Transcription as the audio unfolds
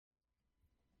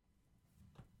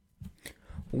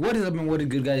What is up and what is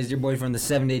good, guys? It's your boy from the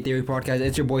 7 Day Theory Podcast.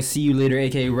 It's your boy See You Later,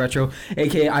 aka Retro,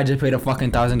 aka I just paid a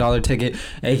fucking $1,000 ticket,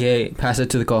 aka pass it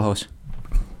to the co-host.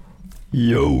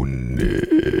 Yo,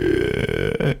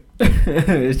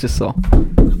 It's just so.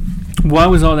 Why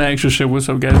was all that extra shit? What's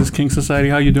up, guys? It's King Society.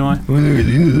 How you doing?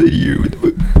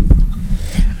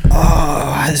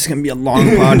 Oh, this is gonna be a long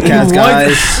podcast,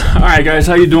 guys. All right, guys.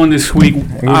 How you doing this week?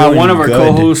 One of our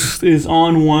co-hosts is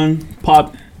on one.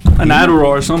 Pop an Adderall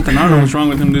or something. I don't know what's wrong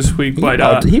with him this week.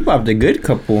 But He popped a good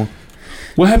couple.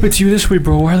 What happened to you this week,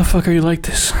 bro? Why the fuck are you like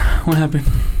this? What happened?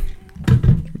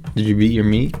 Did you beat your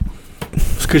meat?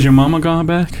 It's because your mama got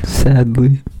back?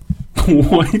 Sadly.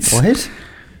 What?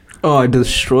 Oh, I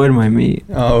destroyed my meat.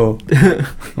 Oh.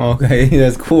 Okay,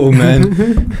 that's cool, man.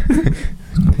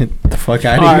 Get the fuck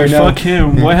out of here now. Fuck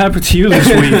him. What happened to you this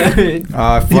week? He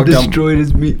Fucked destroyed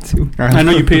his meat too. I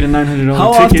know you paid a $900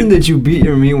 How ticket. often did you beat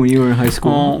your meat when you were in high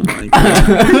school? Oh my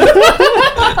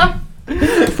god.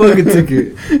 Fucking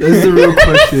ticket. That's the real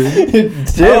question.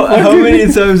 How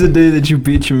many times a day did you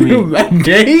beat your meat? A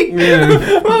day? Yeah.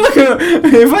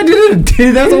 If I did it a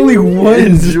day, that's only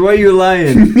once. Why are you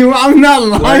lying? I'm not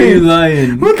lying. Why are you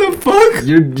lying? What the fuck?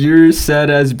 Your sad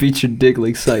ass beat your dick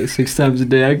like 6 times a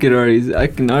day. I can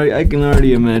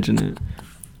already imagine it.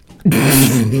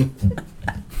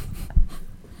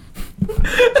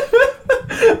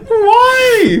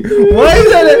 Why?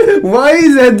 Why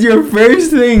is that your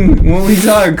first thing when we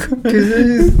talk?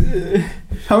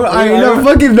 How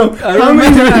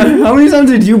many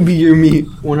times did you beat your meat?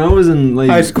 When I was in like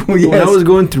High school, yes. When I was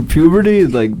going through puberty,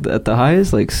 like at the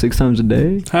highest, like 6 times a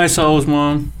day. Hi, Saul's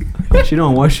mom. She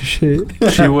don't watch the shit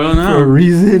She will for a now.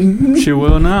 reason. She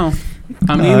will now.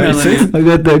 I'm emailing him. I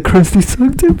got that crusty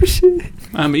sock type of shit.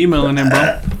 I'm emailing him,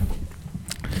 bro.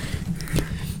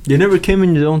 You never came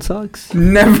in your own socks?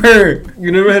 Never.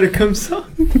 You never had a cum sock?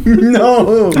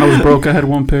 No. I was broke. I had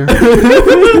one pair. So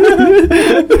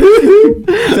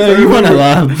you wanna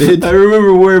laugh, bitch? I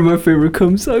remember where my favorite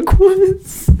cum sock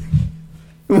was.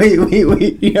 Wait.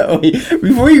 Yeah, wait.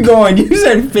 Before you go on, you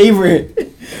said favorite.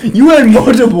 You had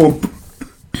multiple.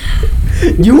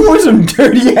 You wore some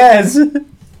dirty ass.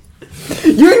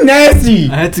 You're nasty.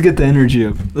 I had to get the energy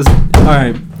up.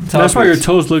 Alright. That's why your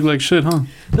toes look like shit, huh?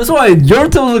 That's why your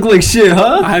toes look like shit,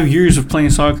 huh? I have years of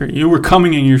playing soccer. You were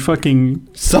coming in your fucking...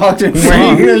 Socked and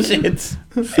wearing your shits.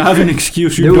 I have an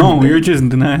excuse. You They were- don't. You're just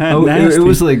nasty. It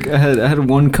was like I had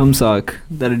one cum sock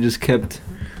that I just kept.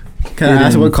 Can I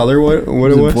ask what color what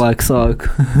it was? A black sock.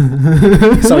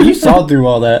 So you saw through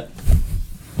all that.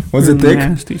 Was it thick?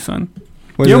 Nasty, son.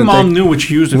 Was Your it mom thick? knew what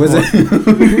you used it Was for.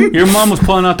 it? Your mom was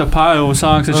pulling out the pile of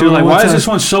socks and she was like, why is this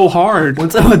one so hard? One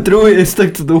time I threw it, it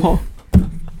stuck to the wall.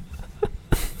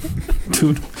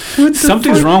 Dude,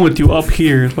 something's wrong with you up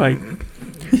here. Like,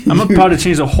 I'm about to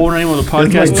change the whole name of the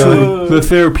podcast God. to The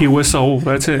Therapy Whistle.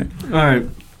 That's it. Alright,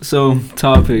 so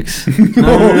topics.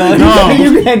 No.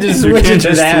 You can't just You switch can't it to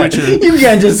just that. switch it. You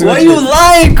can't just switch Why you it.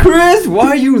 lying, Chris? Why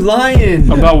are you lying?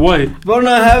 About what? About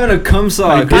not having a cum I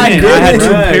sock. didn't. I had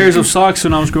 2 Right. pairs of socks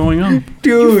when I was growing up.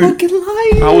 Dude. Fucking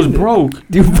lying. I was broke.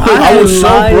 You I was so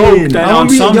lying. broke that I'm on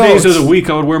being some days of jokes. the week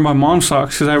I would wear my mom's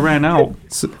socks because I ran out.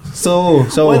 So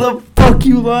Why the fuck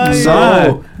you lying?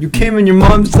 So- You came in your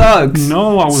mom's socks.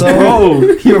 No, I was So-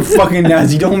 broke. you're fucking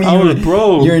nasty. Don't mean I was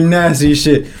broke. You're nasty as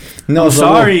shit. No, I'm so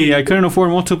sorry, I couldn't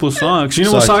afford multiple socks. You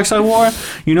know what Socks. socks I wore?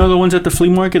 You know the ones at the flea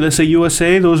market that say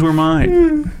USA? Those were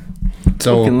mine.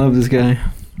 So Fucking love this guy.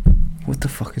 what the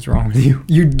fuck is wrong with you?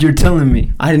 You're telling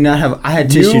me. I did not have. I had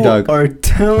tissue, you dog. are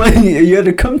telling me you had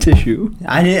a cum tissue.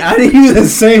 I didn't use the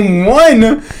same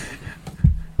one.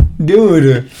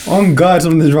 Dude, oh God,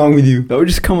 something's wrong with you. I would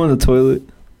just come on the toilet.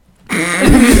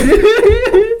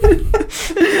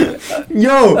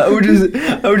 Yo. I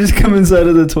would just come inside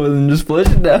of the toilet and just flush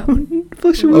it down.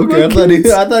 Flush it with Okay, my kids.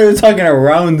 I thought you were talking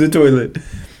around the toilet.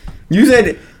 You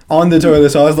said on the toilet,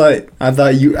 so I was like, I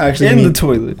thought you actually in the mean-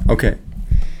 toilet. Okay,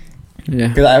 Yeah.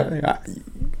 because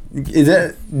is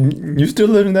that you still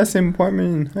live in that same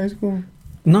apartment in high school?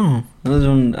 No, that was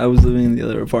when I was living in the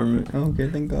other apartment. Okay,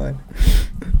 thank God.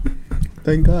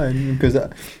 Thank God, because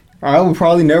I would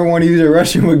probably never want to use a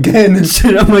restroom again.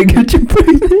 Shit, I might get you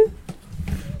pregnant.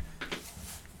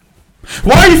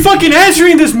 Why are you fucking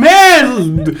answering this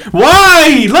man?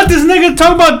 Why? Let this nigga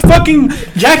talk about fucking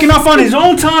jacking off on his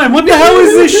own time. What the hell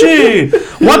is this shit?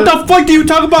 What the fuck do you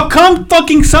talk about? Cum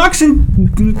fucking socks and...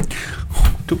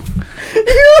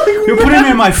 You're putting him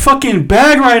in my fucking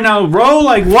bag right now, bro.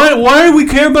 Like, what? Why do we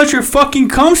care about your fucking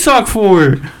cum sock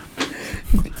for?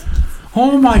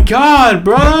 Oh my god,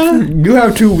 bruh. You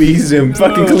have 2 weeks to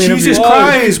fucking clean Jesus up your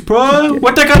Christ, bruh.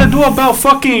 What they gotta do about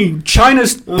fucking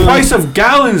China's price of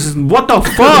gallons? What the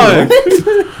fuck?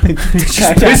 It's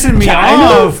just pissing me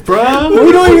off, bruh.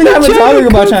 We don't even have a topic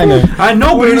about China. I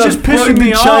know, but it's just pissing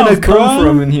me off, China come bruh.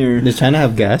 from in here? Does China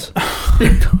have gas?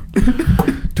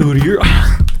 Dude, you're...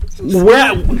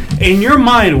 Where, in your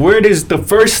mind, where is the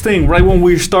first thing right when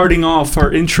we're starting off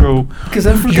our intro? Because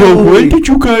I forgot. Yo, when did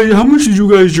you guys? How much did you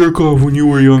guys jerk off when you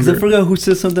were Because I younger? forgot who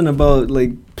said something about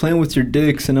like playing with your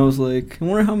dicks, and I was like, I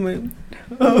wonder how many.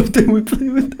 Oh, did we play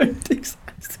with our dicks?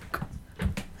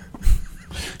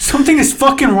 Something is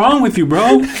fucking wrong with you,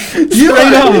 bro. You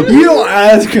Straight up. You don't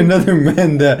ask another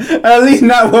man that. At least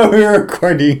not while we're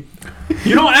recording.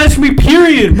 You don't ask me,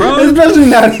 period, bro. Especially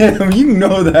not him. You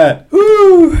know that.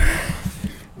 Ooh.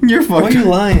 You're Why are fucking. you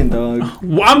lying, dog?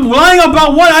 I'm lying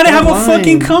about what? I didn't have a Lying.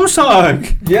 fucking cum sock.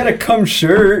 You had a cum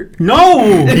shirt. No.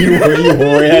 You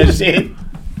wore that shit.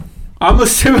 I'm a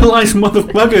civilized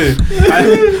motherfucker.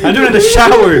 I do it in the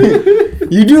shower.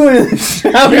 You do it in the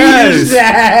shower. Yes. You're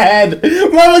sad.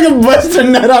 Motherfucker bust a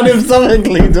nut on him. Someone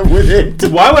cleans up with it.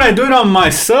 Why would I do it on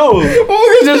myself?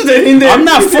 Oh, you're just sitting there. I'm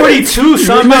not 42,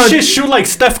 son. My not- shit shoot like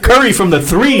Steph Curry from the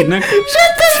 3, nigga.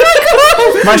 Shut the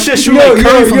fuck up. My shit shoot like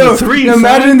Curry from the 3, son.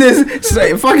 Imagine this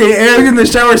fucking Eric in the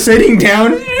shower sitting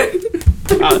down.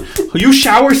 You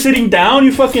shower sitting down,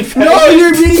 you fucking fat. No,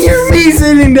 you're me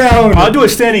sitting down. I'll do it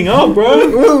standing up,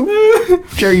 bro.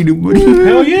 Sure you do, buddy.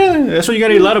 Hell yeah. That's why you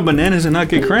gotta eat a lot of bananas and not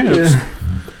get cramps.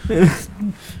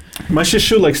 My shit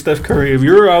shoot like Steph Curry. If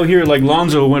you're out here like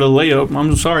Lonzo with a layup,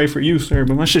 I'm sorry for you, sir,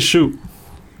 but my shit shoot.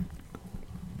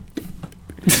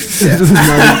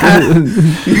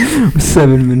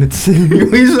 7 minutes.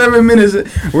 We 7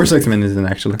 minutes. We're 6 minutes in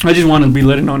actually. I just want to be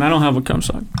letting known I don't have a cum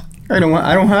sock. I don't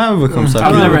have a cum sock.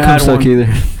 I've never had sock one.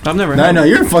 either. I've never No, had no,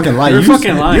 you're fucking lying. You're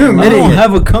fucking lying. You're I I admitting don't it.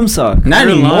 have a cum sock. Not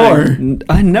You're anymore.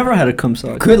 I never had a cum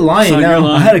sock. Quit lying Son, you're now.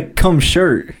 lying. I had a cum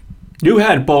shirt. You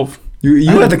had both.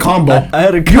 You had the combo. I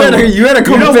had a You cum. had a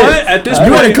cum You know fit. what? At this You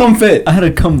had a point, cum fit. I had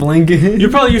a cum blanket. you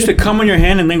probably used to cum on your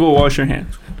hand and then go wash your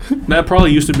hands. That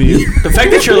probably used to be it. The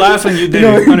fact that you're laughing, you did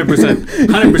No. it. 100%.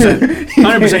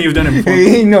 100%. You've done it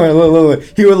before. No, look.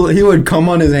 He would come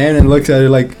on his hand and looks at it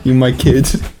like you my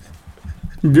kids.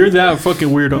 You're that fucking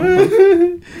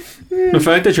weirdo. The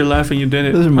fact that you're laughing, you did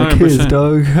it. Those are my 100%. kids,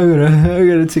 dog. I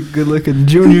gotta take a good look at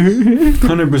Junior.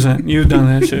 100%. You've done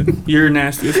that shit. You're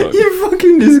nasty as fuck. You're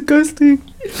fucking disgusting.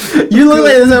 You look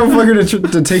like the type of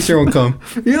fucker to taste your own cum.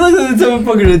 You look like the type of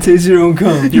fucker that tastes your own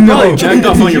cum. You probably jacked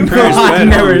off on your parents' I bed.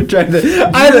 never homie. tried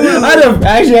that.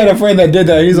 I actually had a friend that did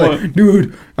that. He's What? like,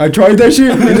 dude, I tried that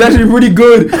shit. It's actually pretty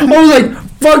good. I was like,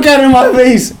 fuck out of my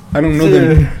face. I don't know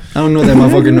that. I don't know that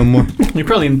motherfucker no more. You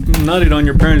probably nutted on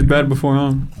your parents' bed before,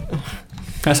 huh?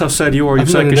 That's how sad you are. You I've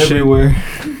suck nutted as shit. everywhere.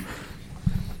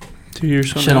 Dude, you're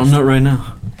so Shit, I'll nasty. nut right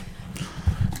now.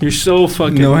 You're so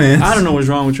fucking. No hands. I don't know what's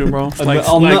wrong with you, bro. Like,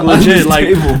 I'll like nut on legit. this Like,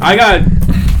 table. I got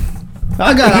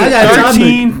I got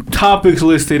 13 topics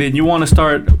listed, and you want to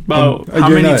start about how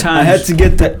you're many not. times? I had to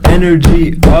get the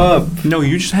energy up. No,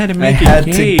 you just had to I make had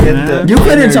it to gay, get man. You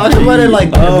couldn't talk about it like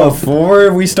Oh.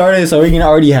 before we started, so we can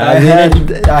already I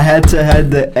have it. had to have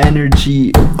the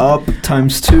energy up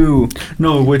 ×2.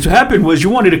 No, what happened was you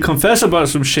wanted to confess about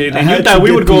some shit, I and you had thought to we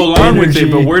get would go the along with it,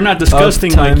 energy but we're not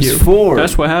disgusting up like you. ×4.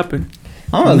 That's what happened.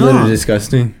 I'm a No. little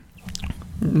disgusting.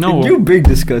 No, You big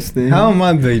disgusting. How am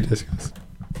I big disgusting?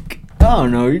 I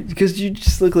don't know, because you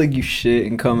just look like you shit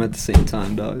and come at the same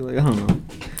time, dog. Like, I don't know.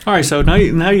 all right. So now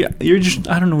you're just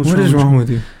I don't know what's What is wrong with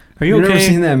you? Are you You okay? never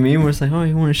seen that meme where it's like, oh,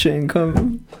 you want to shit and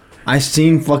come? I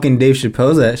seen fucking Dave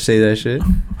Chappelle say that shit.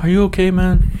 Are you okay,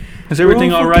 man? Is everything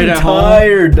Bro, all I'm right at fucking home?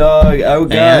 tired,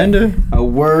 dog. And I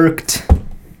worked.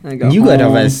 I got you got up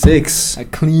home. at 6. I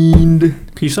cleaned. Can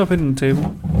you stop hitting the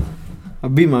table? I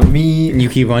beat my meat. You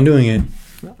keep on doing it.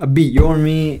 I beat your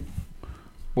meat.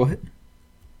 What?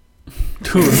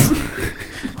 Dude,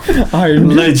 Legit.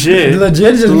 legit.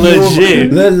 Legit. Just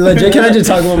Legit. Legit. Can I just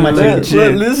talk about my ticket?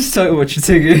 Legit. Let's just talk about your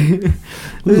ticket.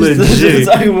 Legit. Let's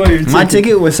talk about your ticket. My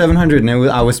ticket was 700 and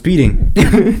I was speeding.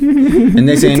 And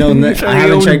next thing you know, You're trying I to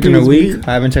haven't go checked in do a this week. week.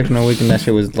 I haven't checked in a week and that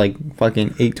shit was like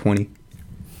fucking 820.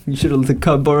 You should have let the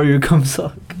cop borrow your cum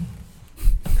sock.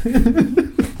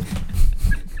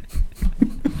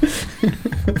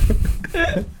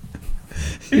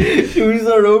 Should we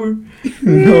start over?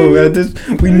 No, at this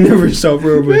we never start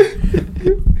over.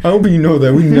 I hope you know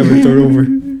that we never start over.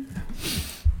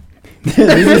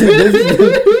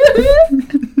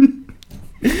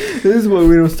 This is why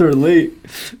we don't start late.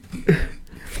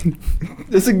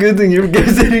 It's a good thing you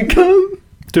guys didn't come.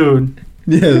 Dude,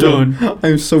 Yeah, Dude.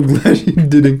 I'm so glad you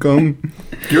didn't come.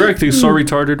 You're acting so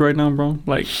retarded right now, bro.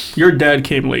 Like, your dad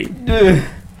came late.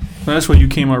 That's why you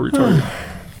came out retarded.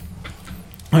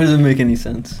 How does it make any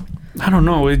sense? I don't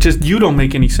know. It just, you don't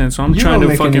make any sense. So I'm You trying don't to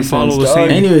make any fucking follow sense, the dog.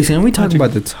 same. Anyways, can we talk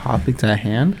about the topics at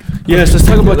hand? Yes, let's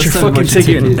talk about Let's your talk fucking about your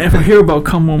ticket. ticket. If I hear about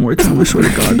come one more time, I swear to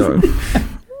God, dog.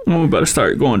 I'm about to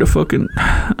start going to fucking.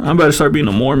 I'm about to start being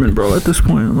a Mormon, bro. At this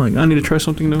point, I'm like, I need to try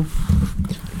something new.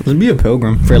 Let's be a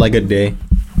pilgrim for like a day.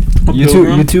 A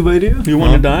pilgrim? YouTube idea? You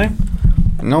want to die?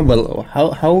 No, but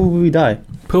how will we die?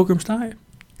 Pilgrims die.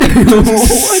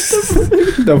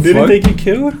 The Didn't they get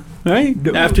killed? Right?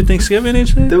 After Thanksgiving and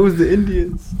shit? That was the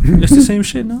Indians. It's the same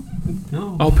shit, no?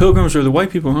 No. Oh, pilgrims are the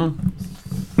white people, huh?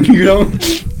 You don't.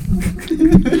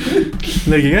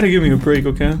 Like, you gotta give me a break,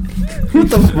 okay?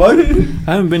 What the fuck?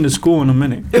 I haven't been to school in a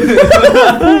minute.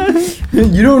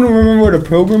 You don't remember what a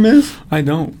pilgrim is? I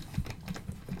don't.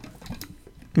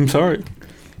 I'm sorry.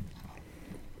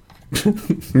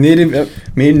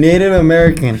 Native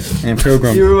American and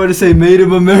pilgrim. You were about to say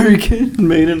Native American?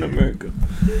 Made in America.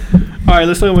 Alright,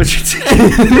 let's talk about your ticket.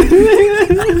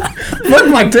 Fuck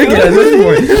my ticket at this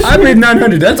point. I paid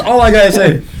 $900. That's all I gotta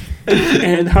say.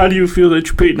 And how do you feel that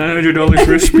you paid $900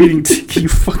 for a speeding ticket, you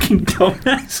fucking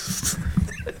dumbass?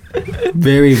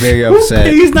 Very, very Who upset.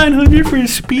 pays $900 for a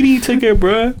speeding ticket,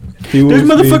 bruh? He There's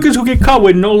was motherfuckers who get caught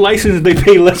with no license, they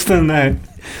pay less than that.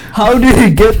 How did he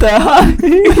get that high?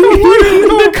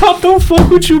 The cop don't fuck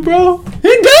with you, bro.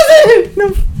 He doesn't.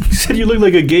 No. He said you look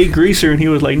like a gay greaser, and he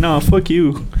was like, nah, fuck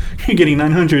you. You're getting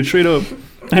 $900 straight up.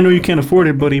 I know you can't afford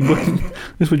it, buddy, but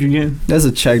that's what you get. That's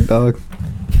a check, dog.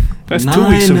 That's 2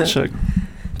 weeks of check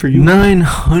for you.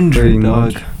 900,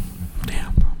 dog.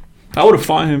 Damn, bro. I would have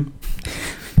fought him.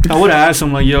 I would have asked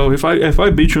him like, yo, if I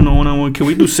beat you in a one-on-one, can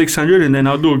we do 600 and then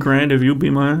I'll do $1,000 if you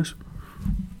beat my ass?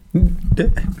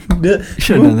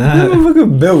 Should've done that.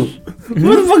 Motherfucker built.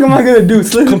 What the fuck am I gonna do?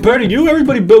 Slim? Compared to you,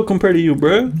 everybody built compared to you,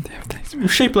 bro. You're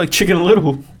shaped like Chicken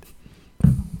Little.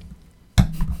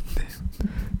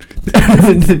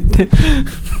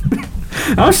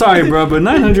 I'm sorry, bro, but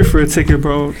 900 for a ticket,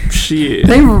 bro. Shit.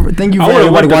 Thank you I for would've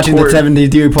everybody went to watching the court. 7 Day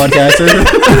Theory podcast.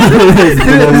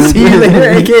 See you later,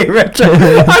 aka Retro.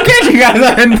 I'll catch you guys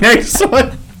on the next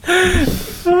one.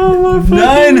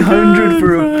 900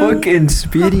 for a fucking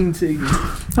speeding ticket.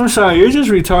 I'm sorry, you're just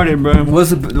retarded, bro.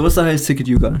 What's the highest ticket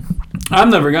you got? I've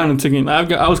never gotten a ticket.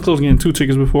 I was close to getting 2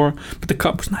 tickets before, but the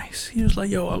cop was nice. He was like,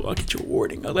 "Yo, I'll get you a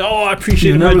warning." I was like, "Oh, I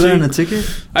appreciate You it, my never G." gotten a ticket?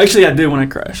 Actually, I did when I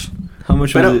crashed. How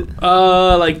much But was it?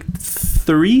 like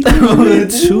 300,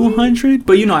 200.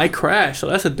 But you know, I crashed, so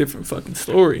that's a different fucking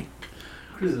story.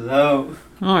 All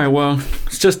right, well,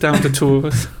 it's just down to 2 of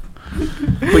us.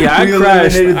 But yeah, I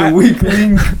crashed. The weak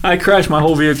link. I crashed my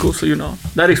whole vehicle, so you know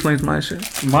that explains my shit.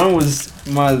 Mine was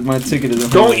my ticket is.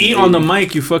 Don't eat on the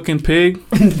mic, you fucking pig.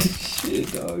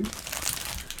 Shit, dog.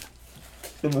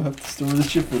 I'm gonna have to store this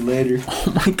shit for later.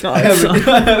 Oh my god, I son.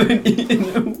 haven't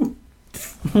eaten.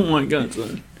 Oh my god,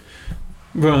 son.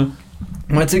 Bro,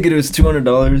 My ticket was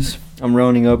 $200. I'm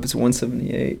rounding up. It's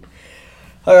 178.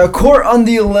 I got court on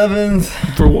the 11th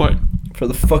for what? for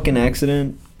the fucking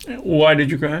accident. Why did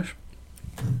you crash?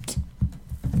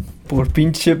 Por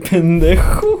pinche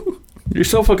pendejo. You're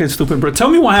so fucking stupid, bro. Tell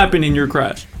me what happened in your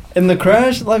crash. In the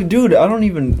crash, like, dude, I don't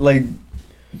even, like,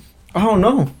 I don't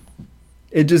know.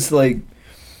 It just, like,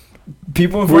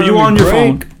 people in front Were you of me on your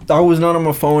brake. I was not on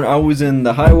my phone. I was in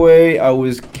the highway. I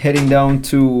was heading down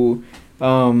to,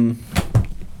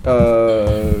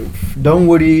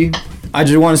 Dunwoody. I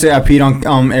just want to say I peed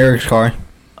on Eric's car.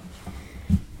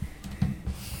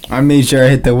 I made sure I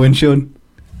hit the windshield.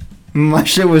 My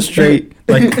shit was straight,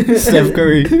 like Steph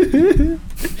Curry. She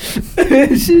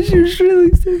was really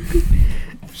like Steph Curry.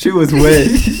 Shit was wet.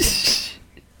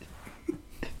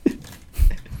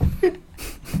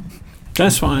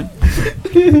 That's fine.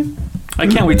 I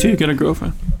can't wait till you get a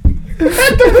girlfriend. What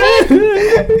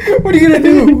are you gonna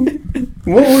do?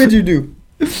 What would you do?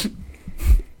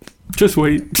 Just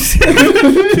wait.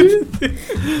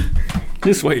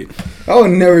 Just wait. I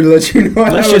would never let you know.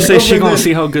 Let's just say she gonna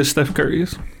see how good Steph Curry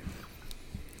is.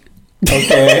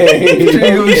 Okay.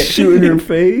 She was shooting her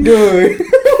face. Dude.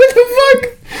 What the fuck?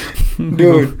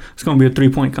 Dude. It's gonna be a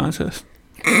 3-point contest.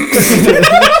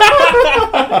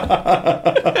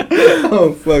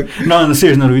 Oh fuck. No, on the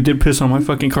serious note, we did piss on my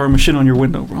fucking car and shit on your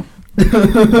window, bro.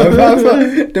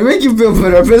 To make you feel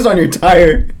better, I pissed on your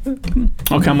tire. Okay,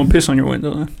 I'm gonna piss on your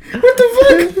window then. What the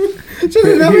fuck?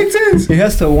 Doesn't that make sense? He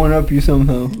has to one up you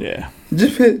somehow. Yeah.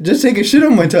 Just take a shit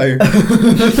on my tire.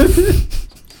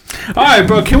 Alright,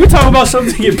 bro, can we talk about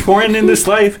something important in this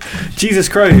life? Jesus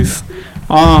Christ.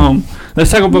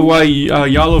 Let's talk about why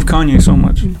y'all love Kanye so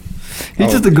much.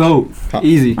 He's just the GOAT. How?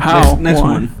 Easy. How? Next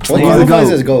Why? one. What He's the qualifies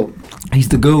GOAT. as GOAT? He's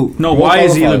the GOAT. No, What why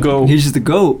is he the qualifies? GOAT? He's just the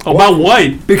GOAT. About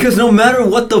what? Because no matter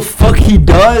what the fuck he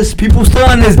does, people still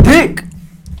on his dick.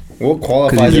 What 'Cause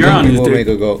qualifies you're as on his people dick. make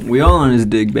a GOAT? We all on his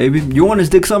dick, baby. You on his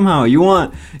dick somehow. You are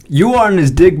on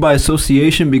his dick by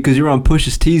association because you're on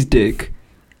Pusha T's dick.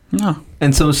 No.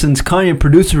 And so since Kanye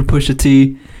produced for Pusha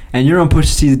T, and you're on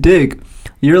Pusha T's dick,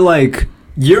 you're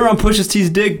on Pusha T's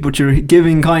dick, but you're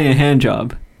giving Kanye a hand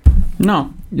job.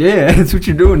 No. Yeah, that's what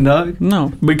you're doing, dog.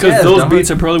 No. Because Yes, those dog.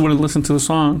 beats I probably wouldn't listen to the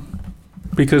song.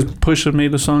 Because Pusha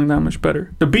made the song that much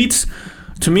better. The beats,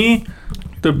 to me,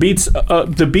 the beats, you know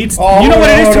what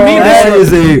it is to me? That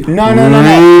is a No, I'm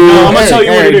gonna tell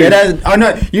you what it is. Oh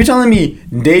no, you're telling me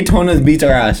Daytona's beats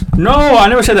are ass. No, I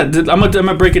never said that. I'm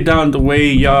gonna break it down the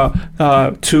way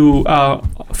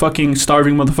fucking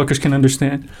starving motherfuckers can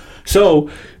understand. So,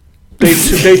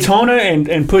 Daytona and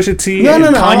Pusha T No, and no,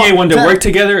 no, Kanye, when they that- work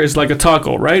together, is like a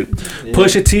taco, right?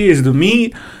 Pusha T is the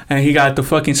meat, and he got the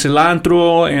fucking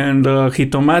cilantro and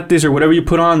jitomates or whatever you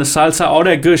put on, the salsa, all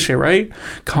that good shit, right?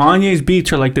 Kanye's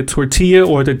beats are like the tortilla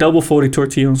or the double folded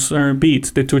tortilla on certain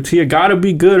beats. The tortilla gotta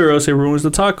be good or else it ruins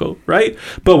the taco, right?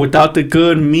 But without the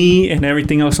good meat and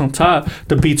everything else on top,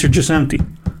 the beats are just empty.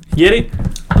 Get it?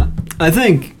 I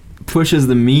think Pusha's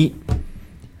the meat,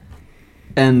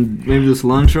 and maybe the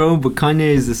cilantro, but Kanye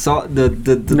is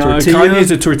the No, tortilla Kanye's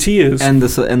the tortillas. and the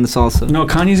salsa. No,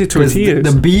 Kanye's the 'Cause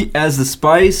tortillas. The beat as the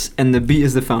spice, and the beat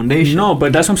is the foundation. No,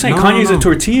 but that's what I'm saying. No, Kanye's no. the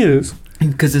tortillas.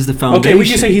 Because it's the foundation. Okay, we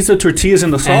can say he's the tortillas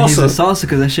and the And he's the salsa. salsa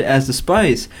because that shit adds the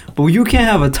spice. But you can't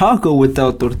have a taco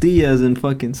without tortillas and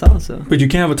fucking salsa. But you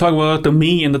can't have a talk about the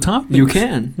meat and the toppings. You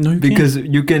can. No, you because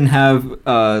you can have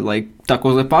like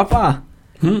tacos de papa.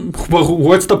 But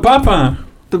what's the papa?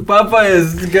 The papa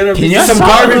is gonna Can be you Some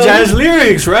garbage ass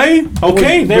lyrics, right?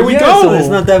 Okay, there we go. So it's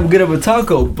not that good of a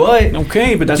taco, but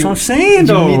Okay, but that's You- what I'm saying,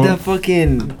 though. you need that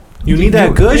fucking. You need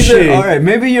that good shit. All right,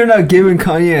 maybe you're not giving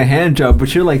Kanye a hand job,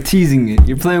 but you're like teasing it.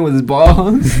 You're playing with his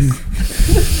balls.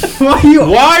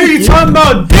 Why are you talking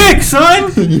about dick,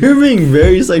 son? You're being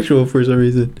very sexual for some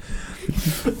reason.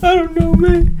 I don't know,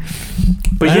 man.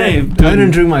 But I yeah,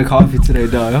 didn't drink my coffee today,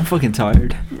 dog. I'm fucking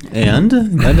tired. And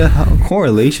that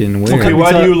correlation. Where? Okay,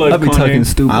 why do you like I'll be Kanye? talking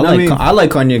stupid. I like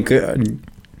Kanye. Good.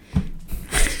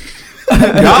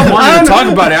 y'all wanted to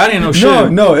talk about it. I didn't know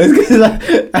shit. No, it's because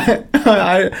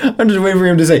I'm just waiting for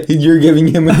him to say you're giving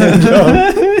him a hand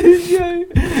job.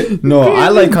 No, I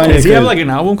like Kanye. Does he have 'cause- like an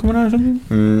album coming out or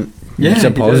something? Yeah,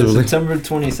 supposedly. September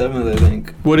 27th, I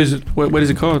think. What is it? What is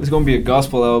it called? It's gonna be a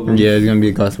gospel album. Yeah, it's gonna be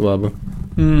a gospel album.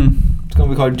 It's gonna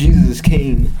be called Jesus is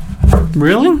King.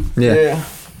 Really? Yeah.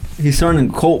 He's starting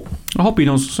a cult. I hope he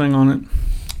don't sing on it.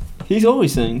 He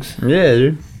always sings. Yeah,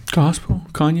 dude. Gospel,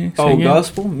 Kanye. Oh, singing?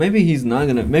 gospel? Maybe he's not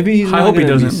gonna. Maybe he's. I not hope he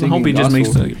gonna be doesn't. I hope he singing just makes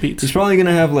gospel. the beats. He's probably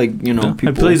gonna have like Yeah,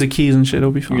 people. he plays the keys and shit.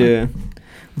 It'll be fine. Yeah,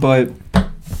 but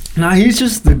nah, he's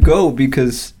just the GOAT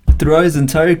because throughout his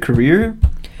entire career,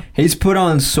 he's put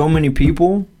on so many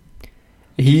people.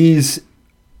 He's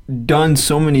done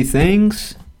so many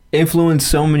things, influenced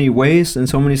so many ways and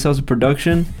so many styles of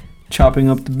production, chopping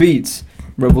up the beats,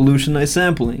 revolutionized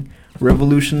sampling,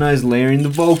 revolutionized layering the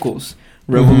vocals,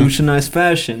 revolutionized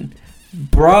fashion,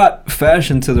 brought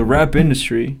fashion to the rap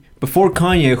industry. Before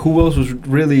Kanye, who else was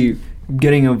really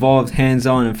getting involved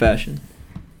hands-on in fashion?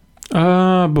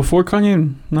 Before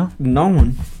Kanye, no. No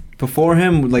one. Before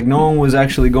him, like no one was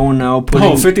actually going out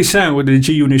putting. Oh, 50 Cent with the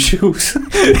G Unit shoes.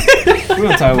 We're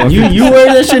gonna talk about. You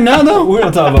wear that shit now though? We're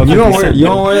gonna talk about. You don't 50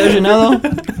 wear that shit now though?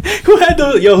 Who had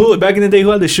who back in the day?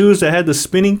 Who had the shoes that had the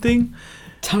spinning thing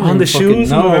on the shoes?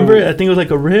 No. Remember? I think it was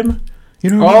like a rim. You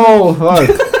know? Oh fuck!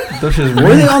 Those just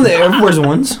Were they on the Air Force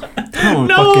Ones? I don't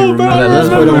No, fucking bro. remember. Let's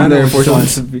put them on the Air Force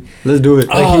Wants Ones. to be- Let's do it.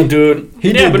 Oh, dude. he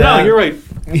Yeah, did but that. no, you're right.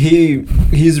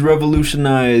 He's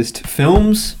revolutionized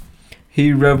films.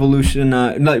 He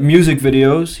revolutionized like music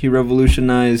videos. He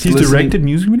revolutionized. He's listening- directed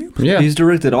music videos. Yeah. He's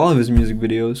directed all of his music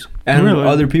videos and Really?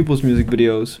 other people's music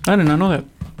videos. I did not know that.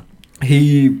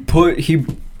 He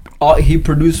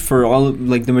produced for all of,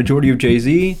 like the majority of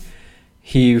Jay-Z.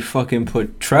 He fucking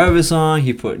put Travis on.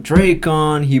 He put Drake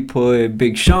on. He put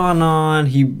Big Sean on.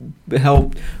 He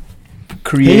helped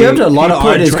create. He helped a lot of Put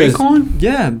artists Drake because on?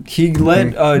 Yeah, he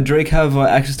let Drake have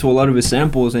access to a lot of his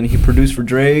samples, and he produced for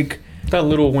Drake. That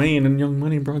Lil Wayne and Young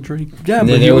Money brought Drake. Yeah,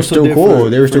 they, but he were was so still different. cool.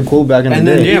 They were still cool back in And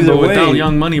the then day. Yeah, either but without way-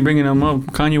 Young Money bringing him up,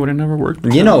 Kanye would have never worked.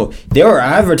 You know, they were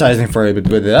advertising for it,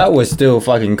 but that was still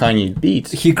fucking Kanye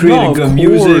beats. He created No, of good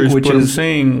music, course, which but I'm is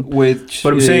saying, which.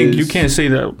 but I'm saying you is- can't say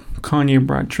that Kanye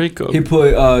brought Drake up. He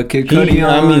put Kid He- Cudi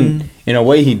I on. mean, in a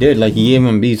way he did. Like he gave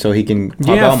him beats so he can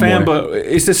pop Yeah, out fam, more. but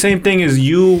it's the same thing as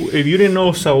you. If you didn't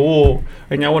know Saul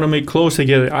and y'all want to make close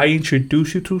together, I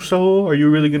introduce you to Saul. Are you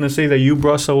really gonna say that you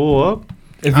brought Saul up?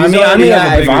 If I he's mean, already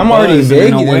have a if bigger I'm already buzz, big,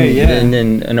 in a way, then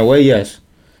in a way, yes.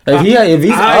 If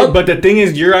he's up, But the thing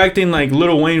is, you're acting like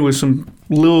Lil Wayne was some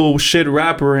little shit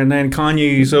rapper, and then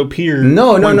Kanye's up here.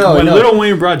 No. When Lil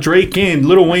Wayne brought Drake in,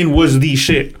 Lil Wayne was the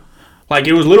shit. Like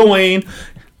it was Lil Wayne,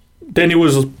 then it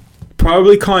was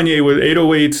probably Kanye with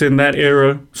 808s in that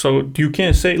era. So you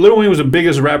can't say Lil Wayne was the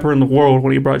biggest rapper in the world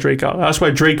when he brought Drake out. That's why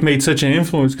Drake made such an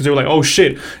influence, because they were like, oh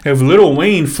shit, if Lil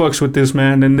Wayne fucks with this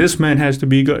man, then this man has to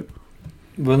be good.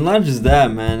 But not just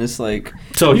that, man. It's like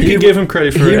So you can give him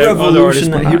credit for other artists.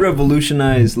 He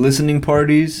revolutionized listening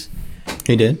parties.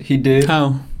 he did. He did.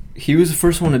 How? He was the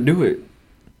first one to do it.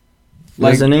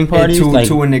 Listening parties,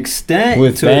 to an extent,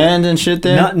 with bands and shit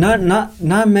there.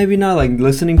 Not maybe not like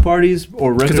listening parties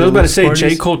or record. Because I was about to say, parties.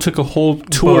 J. Cole took a whole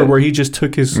tour But- where he just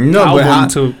took his No, but album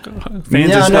to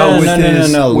fans' No,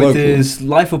 house. no. With Look. his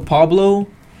Life of Pablo,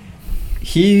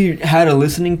 he had a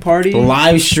listening party.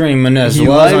 Live streaming as He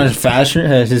well as live- on his fashion,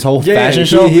 his whole Yeah, fashion he-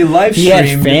 show. he live He had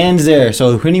streamed. fans there,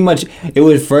 so pretty much it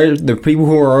was first. The people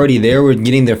who were already there were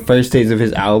getting their first taste of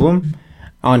his album.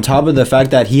 On top of the fact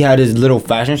that he had his little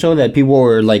fashion show that people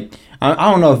were like,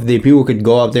 I don't know if the people could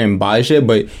go up there and buy shit,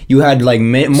 but you had like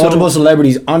multiple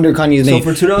celebrities under Kanye's so name.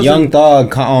 for 2000 Young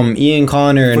Thug, Ian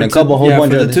Connor, and a couple whole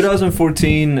bunch for of the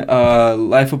 2014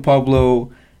 Life of Pablo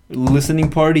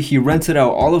listening party, he rented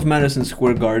out all of Madison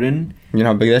Square Garden, You know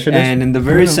how big that shit is. and in the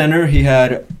very center, he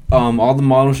had all the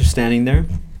models just standing there,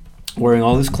 wearing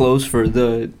all his clothes for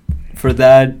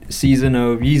that season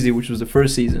of Yeezy, which was the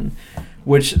first season.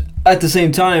 Which, at the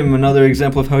same time, another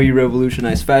example of how he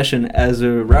revolutionized fashion as a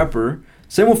rapper.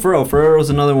 Same with Pharrell. Pharrell is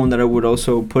another one that I would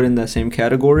also put in that same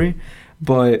category.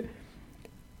 But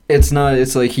it's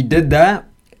like he did that,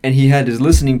 and he had his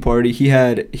listening party.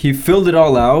 He filled it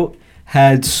all out,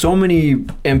 had so many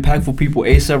impactful people.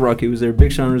 A$AP Rocky was there,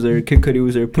 Big Sean was there, Kid Cudi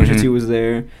was there, Pusha T was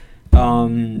there,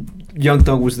 Young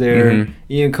Thug was there,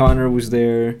 Ian Connor was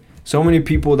there. So many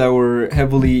people that were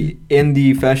heavily in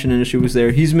the fashion industry was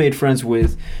there. He's made friends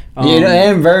with,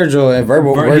 and Virgil and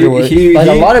Virgil was, he-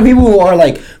 a lot of people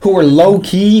who were low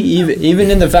key even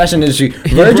in the fashion industry.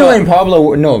 Virgil and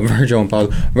Kanye.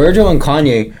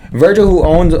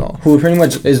 Virgil who pretty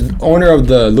much is owner of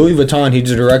the Louis Vuitton. He's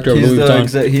the director of Louis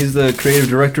Vuitton, he's the creative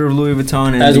director of Louis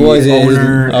Vuitton and as well as the his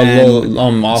owner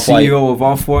and Off-White. CEO of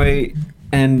Off-White.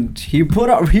 And he put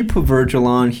Virgil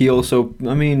on. He also,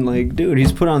 I mean, like, dude,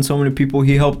 he's put on so many people.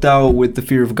 He helped out with the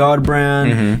Fear of God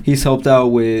brand. Mhm. He's helped out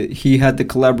he had the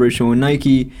collaboration with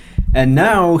Nike, and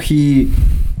now he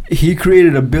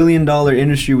created $1 billion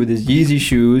industry with his Yeezy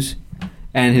shoes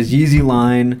and his Yeezy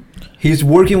line. He's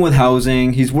working with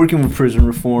housing. He's working with prison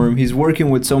reform. He's working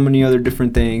with so many other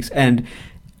different things. And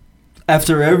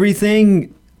after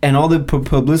everything and all the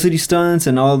publicity stunts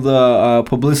and all the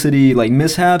publicity like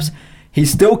mishaps, he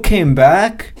still came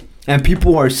back, and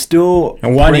people are still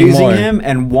praising more. him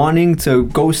and wanting to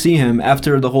go see him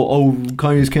after the whole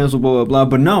Kanye's canceled, blah blah blah.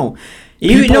 But no,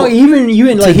 Even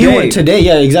like he went today.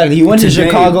 Yeah, exactly. He went to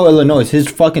Chicago, Illinois, his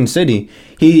fucking city.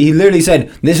 He literally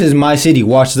said, "This is my city.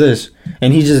 Watch this."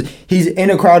 And he's in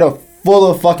a crowd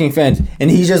full of fucking fans, and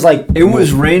he's just like, it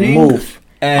was raining. Move.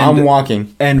 And I'm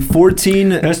walking. And 14.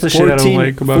 That's the shit I don't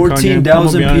like about 14,000 Kanye. I'm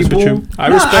gonna be honest with people. you. I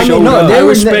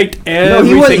respect he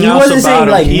everything else wasn't about saying, him.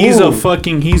 like, He's a move.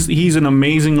 fucking he's an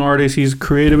amazing artist. He's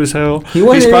creative as hell. He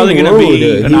wasn't He's probably being gonna rude.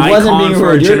 be an He wasn't icon being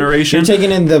for a rude. generation. You're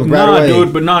taking in the right Nah, way.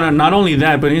 dude, but not only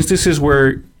that, but instances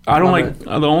where I don't My like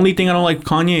the only thing I don't like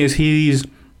Kanye is he's.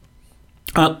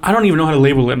 I don't even know how to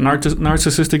label it.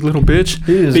 Narcissistic little bitch.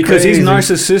 Because he's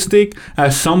narcissistic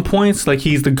at some points, like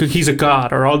he's a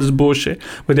god or all this bullshit.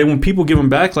 But then when people give him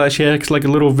backlash, he acts like a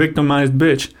little victimized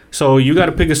bitch. So you got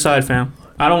to pick a side, fam.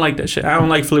 I don't like that shit. I don't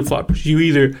like flip floppers.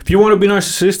 If you want to be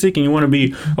narcissistic and you want to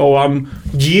be, I'm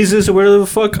Jesus or whatever the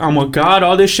fuck, I'm a god,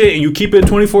 all this shit, and you keep it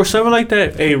 24/7 like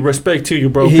that, hey, respect to you,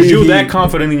 bro, because you're that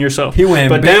confident in yourself. He went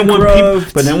but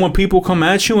bankrupt. then when people come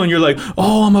at you and you're like,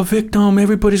 oh, I'm a victim,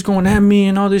 everybody's going at me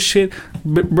and all this shit,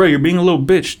 bro, you're being a little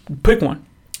bitch. Pick one.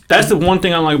 That's the one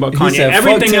thing I like about Kanye.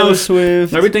 Everything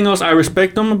else, I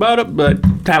respect him about it. But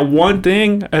that one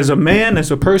thing, as a man, as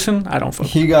a person, I don't fuck.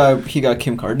 He got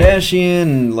Kim Kardashian,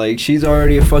 and like she's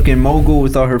already a fucking mogul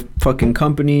with all her fucking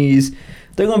companies.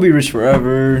 They're gonna be rich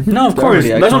forever. No, of They're course. already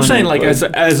That's what I'm iconic, saying. Like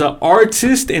but- as an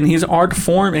artist in his art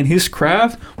form and his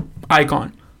craft,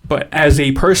 icon. But as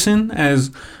a person, as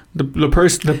the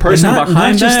person not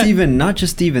behind just that, not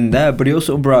just even that, but he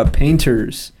also brought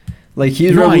painters. Like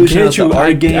he's No, I revolutionized get you. the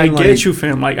art game. I like, get you,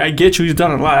 fam. Like I get you. He's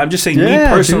done a lot. I'm just saying, me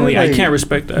Yeah, personally, dude, like, I can't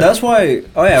respect that. That's why.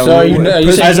 Oh yeah. So you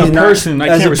saying as a he's not- person, I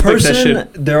as can't a respect that person,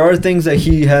 shit. there are things that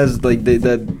he has like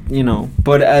that you know.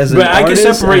 But as an But I can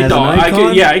artist separate and as the an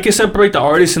icon, I can separate the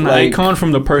artist and the like, icon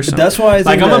from the person. That's why I think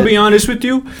Like I'm that, gonna be honest with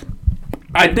you.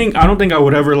 I don't think I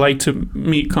would ever like to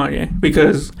meet Kanye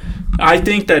because I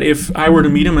think that if I were to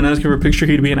meet him and ask him for a picture,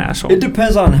 he'd be an asshole. It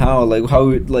depends on how I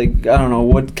don't know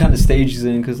what kind of stage he's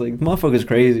in, because like motherfucker's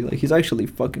crazy. Like he's actually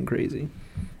fucking crazy.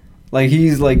 Like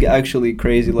he's like actually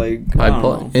crazy. Like I don't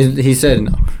know. Bipolar. He said,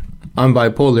 "I'm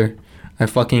bipolar. I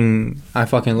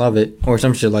fucking love it," or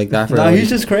some shit like that. Nah, he's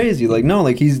just crazy. Like no,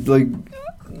 like he's like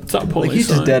Stop pulling, he's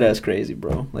just son. dead ass crazy,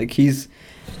 bro. Like he's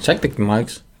check the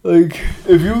mics. like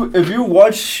if you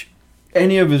watch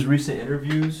any of his recent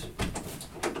interviews,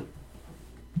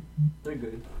 they're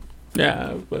good.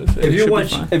 Yeah, but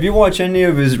If you watch any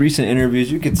of his recent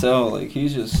interviews, you could tell like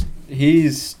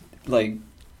he's like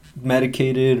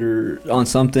medicated or on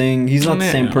something. He's not the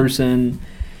same Yeah. person,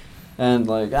 and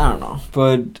like I don't know.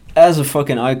 But as a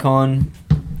fucking icon,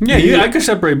 I could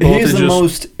separate both. he's It's the just,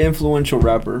 most influential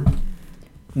rapper.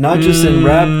 Not just in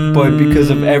rap, but because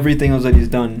of everything else that he's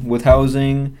done with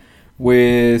housing,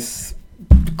 with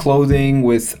clothing,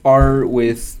 with art,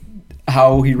 with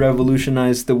how he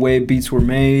revolutionized the way beats were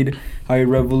made, how he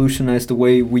revolutionized the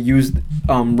way we used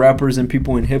rappers and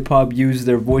people in hip hop use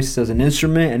their voices as an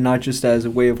instrument and not just as a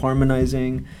way of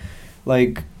harmonizing.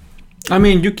 Like, I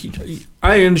mean,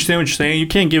 I understand what you're saying. You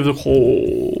can't give the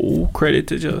whole credit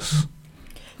to just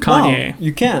Kanye. no,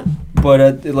 you can't.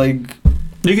 But like,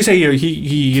 You can say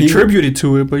he attributed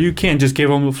to it, but you can't just give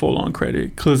him the full on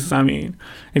credit. Because, I mean,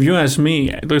 if you ask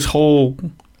me, this whole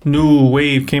new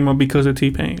wave came up because of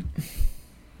T-Pain.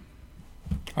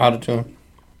 Autotune.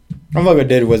 Motherfucker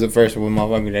did was the first one,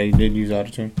 motherfucker, that he did use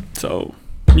autotune. So,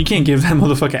 you can't give that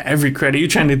motherfucker every credit. You're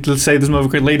trying to say this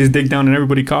motherfucker laid his dick down and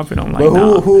everybody copied him. Like, But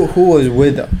nah. who was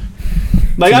with them?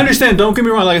 Like, I understand. Don't get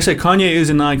me wrong. Like I said, Kanye is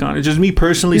an icon. It's just me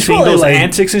personally He's seeing probably, those like-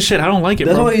 antics and shit. I don't like it,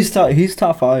 that's bro. why he's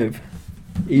top 5.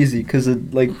 Easy, because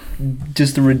of like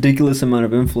just a ridiculous amount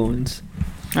of influence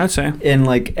I'd say. in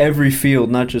like every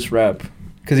field, not just rap.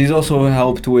 Because he's also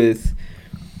helped with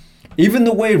even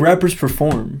the way rappers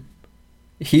perform.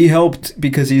 He helped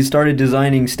because he started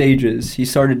designing stages. He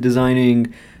started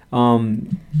designing like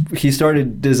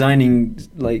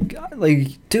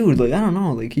dude, like I don't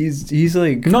know, like he's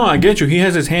like No, I get you. He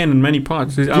has his hand in many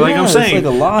pots. Like I'm it's saying, like a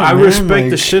lot, I man. respect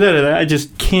the Like, shit out of that. I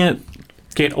just can't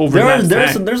get over that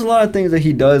fact. there's a lot of things that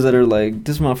he does that are like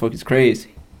this motherfucker's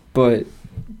crazy, but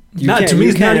To me,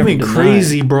 it's not even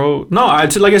crazy, bro. No,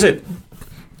 like I said,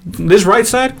 this right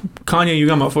side, Kanye, you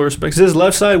got my full respect. This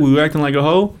left side, we were acting like a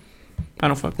hoe. I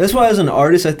don't fuck. That's why, as an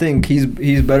artist, I think he's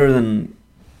better than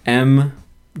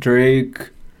Drake. I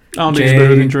don't think Jay. he's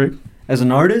better than Drake. As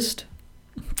an artist,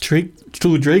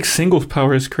 Drake's singles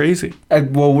power is crazy.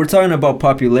 well, we're talking about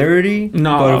popularity.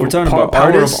 No, but we're talking about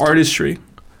power artist. of artistry.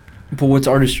 But what's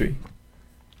artistry?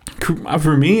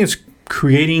 For me, it's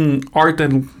creating art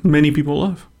that many people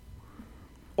love.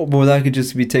 Well, that could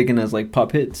just be taken as like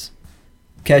pop hits,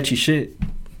 catchy shit.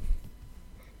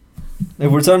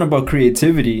 If we're talking about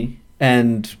creativity,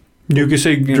 and You could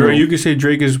say You Drake. know. You could say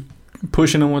Drake is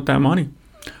pushing him with that money.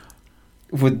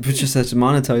 with just that's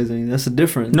monetizing, that's the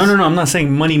difference. No. I'm not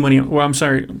saying money. Well, I'm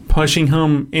sorry, pushing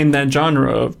him in that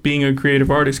genre of being a creative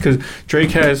artist. Because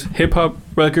Drake has hip hop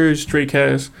records. Drake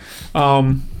has,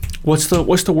 what's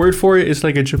the word for it? It's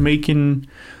like a Jamaican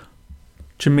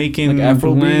Like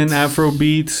Afro blend, beats? Afro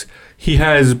beats. He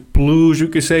has blues. You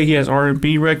could say he has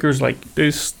R&B records. Like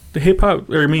this, the hip hop.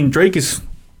 Drake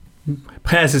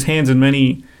has his hands in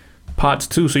many pots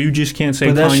too. So you just can't say.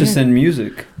 But that's Kanye. just in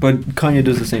music. But Kanye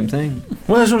does the same thing.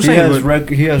 Well, that's what I'm He saying. has but-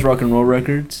 he has rock and roll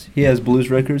records. He has blues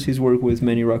records. He's worked with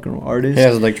many rock and roll artists. He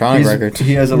has electronic records.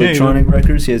 He has Yeah, electronic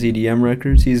records. He has EDM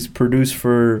records. He's produced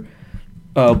for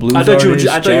blues I thought you artists,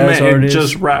 meant jazz artists.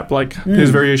 just rap, like his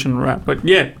variation of rap. But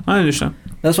yeah, I understand.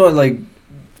 That's why, like,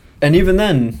 and even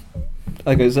then,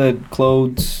 like I said,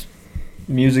 clothes,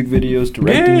 music videos,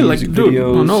 directing Yeah, like music dude,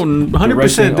 videos. no, 100%.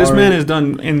 directing This man art. has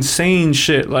done insane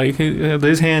shit. Like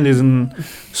his hand is in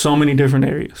so many different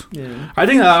areas. Yeah, I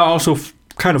think that also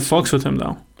kind of fucks with him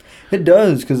though. it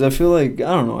does, because I feel like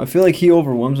I don't know. I feel like he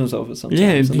overwhelms himself with something.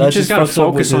 Yeah, you just gotta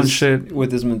focus on shit.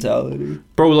 with his mentality.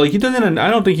 Bro, like he doesn't.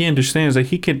 I don't think he understands that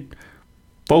he could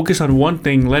focus on one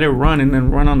thing, let it run, and then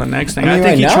run on the next thing. I I, mean, think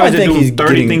right he now, tries I to think do he's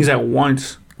 30 getting- things at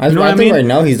once. I You know what I think mean? right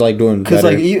now he's like doing Because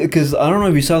better. because I don't know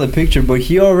if you saw the picture, but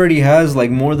he already has like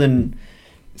more than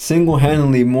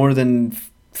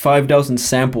 5,000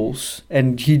 samples,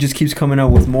 and he just keeps coming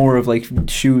out with more of like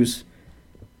shoes.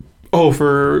 Oh,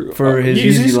 for his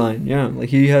Yeezys? Yeezy line. Yeah, like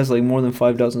he has like more than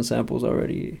 5,000 samples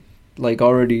already. Like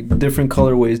already different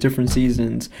colorways, different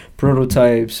seasons,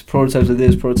 prototypes of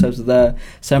this, prototypes of that,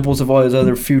 samples of all his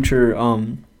other future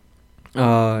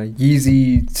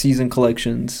Yeezy season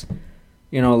collections.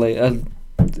 You know,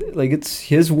 like it's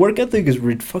his work ethic is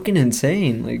fucking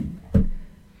insane.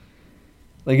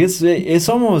 Like it's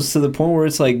almost to the point where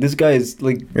it's like this guy is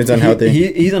like It's unhealthy.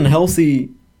 He's unhealthy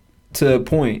to a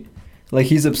point. Like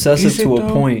he's obsessive Is it to a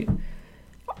though? point.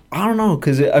 I don't know,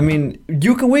 cause I mean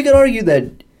we could argue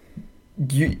that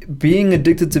being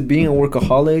addicted to being a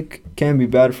workaholic can be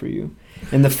bad for you,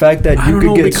 and the fact that I you don't could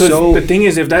know, get because so. the thing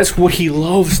is, if that's what he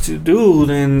loves to do,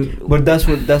 then But that's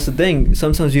the thing.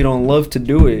 Sometimes you don't love to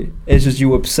do it. It's just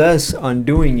you obsess on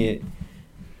doing it.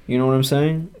 You know what I'm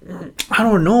saying? I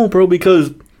don't know, bro,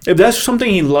 because if that's something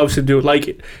he loves to do,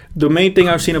 like the main thing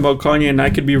I've seen about Kanye, and I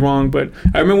could be wrong, but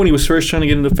I remember when he was first trying to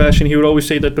get into fashion, he would always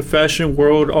say that the fashion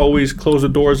world always closed the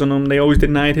doors on him. They always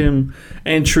denied him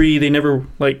entry. They never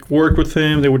like worked with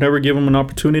him. They would never give him an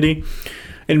opportunity.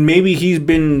 And maybe he's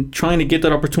been trying to get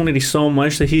that opportunity so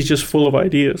much that he's just full of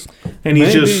ideas, and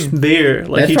he's Maybe. just there.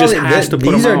 Like That's he just probably- has to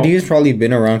put these them are out. these probably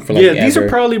been around for like Yeah, these ever. are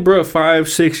probably, bro,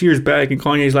 5-6 years back, and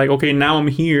Kanye's like, okay, now I'm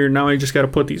here. Now I just got to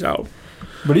put these out.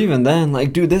 But even then,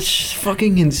 like, dude, that's just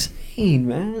fucking insane,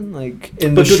 man. Like,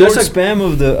 in But the dude, short that's like- span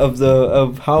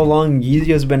of how long Yeezy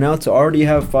has been out to already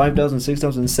have 5,000,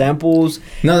 6,000 samples.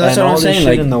 No, that's and what all I'm this saying. shit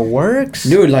Like, in the works,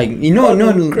 dude, like no,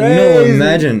 Crazy.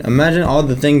 imagine all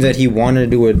the things that he wanted to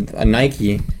do with a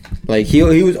Nike. Like he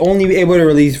was only able to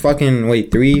release fucking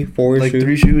 4 like shoes.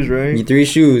 3 shoes, right? 3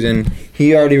 shoes, and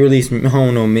he already released, I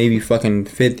don't know, maybe fucking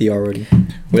 50 already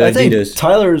with I think Adidas.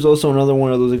 Tyler is also another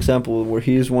one of those examples where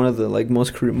he is one of the like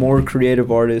more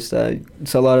creative artists that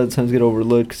a lot of the times get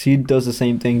overlooked because he does the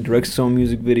same thing, directs his own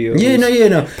music videos.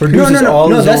 No. Produces all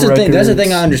his That's own the thing. That's the records.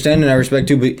 thing I understand and I respect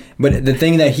too. But the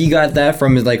thing that he got that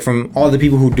from is like from all the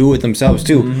people who do it themselves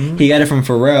too. Mhm. He got it from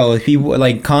Pharrell. People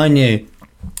like Kanye.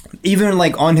 Even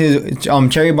like on his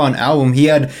Cherry Bomb album, he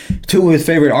had 2 of his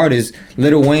favorite artists,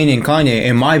 Lil Wayne and Kanye.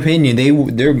 In my opinion,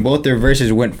 their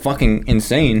verses went fucking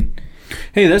insane.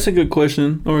 Hey, that's a good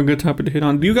question or a good topic to hit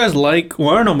on. Do you guys like? Well,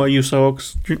 I don't know about you,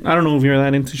 Sox. I don't know if you're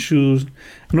that into shoes.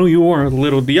 I know you are a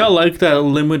little. Do y'all like that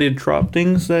limited drop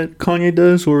things that Kanye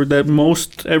does, or that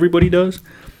most everybody does?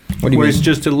 What do you Where mean? it's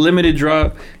just a limited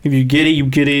drop. If you get it, you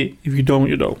get it. If you don't,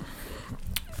 you don't.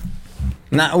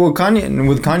 Not with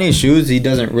Kanye's shoes, he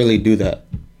doesn't really do that.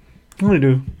 What do you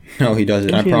do? No, he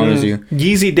doesn't. I Okay, promise you.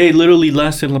 Yeezy Day literally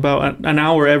lasted about an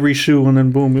hour every shoe, and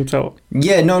then boom, it's out.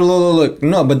 Yeah, no, look,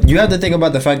 no, but you have to think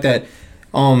about the fact that,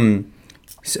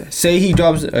 say he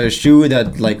drops a shoe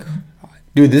that like,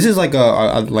 dude, this is like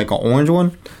a orange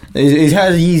one. It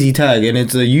has a Yeezy tag and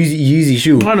it's a Yeezy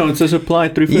shoe. I know, it says apply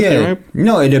 350, Yeah, right?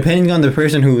 no, it depends on the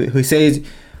person who says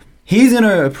he's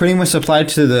gonna pretty much supply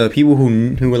to the people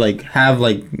who like have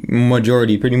like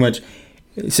majority pretty much.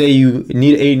 Say you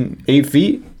need 8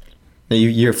 feet,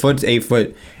 your foot's 8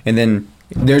 foot, and then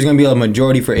there's gonna be a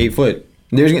majority for 8 foot.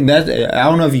 I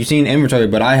don't know if you've seen inventory,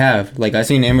 but I have. Like I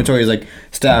seen inventory is like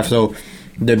staff. So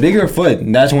the bigger foot,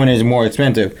 that's when it's more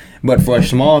expensive. But for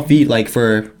small feet, like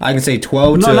for I can say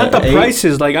 12 No, to not the 8,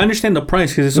 prices. Like, I understand the price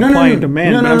because it's No, supply no, and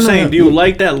demand. no, but no, I'm no, saying, no. do you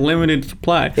like that limited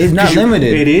supply? It's not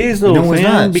limited. It is, though, No, it's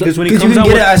fam, not. because when it Because comes you out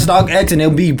can with... get it at StockX and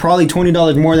it'll be probably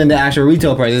 $20 more than the actual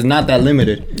retail price. It's not that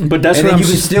limited. But that's and what then I'm you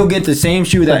can saying. still get the same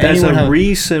shoe But that that's anyone a has.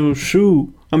 resale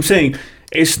shoe. I'm saying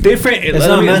it's different. It's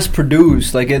not mass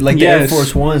produced like the Air Yes.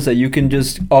 Force Ones that you can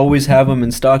just always have them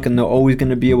in stock and they're always going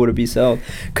to be able to be sold.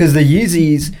 Because the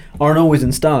Yeezys aren't always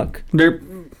in stock. They're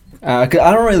 'Cause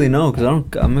I don't really know because I'm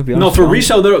gonna be honest. no, for I don't-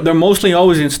 resale, they're mostly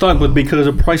always in stock, but because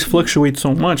the price fluctuates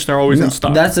so much, they're always No, in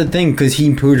stock. That's the thing, because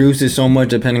he produces so much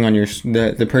depending on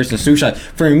the person's shoe size.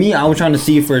 For me, I was trying to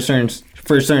see for a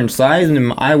certain size,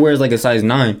 and I wear like a size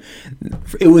 9.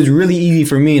 It was really easy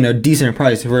for me in a decent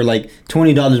price for like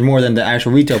 $20 more than the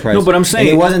actual retail price. No, but I'm saying-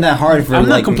 and it wasn't that hard for. I'm like,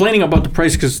 not complaining about the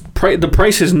price because the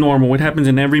price is normal. It happens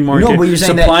in every market. No, but you're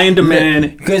saying supply and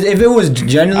demand. Because if it was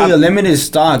generally a limited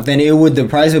stock, then the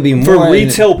price would be more. For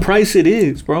retail price, it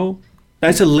is, bro.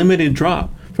 That's a limited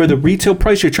drop. For the retail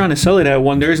price you're trying to sell it at,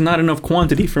 when there's not enough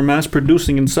quantity for mass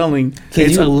producing and selling,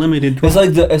 it's a limited drop.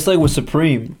 It's like with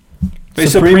Supreme.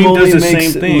 Supreme only does the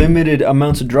makes same thing. limited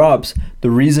amounts of drops. The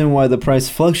reason why the price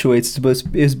fluctuates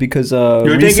is because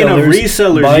You're thinking of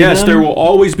resellers. buy Yes, them. there will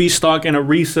always be stock in a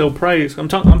resale price. I'm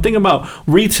thinking about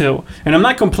retail, and I'm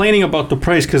not complaining about the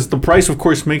price because the price, of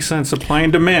course, makes sense, supply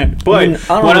and demand. But I don't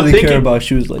what really I'm thinking care about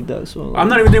shoes like that. So I'm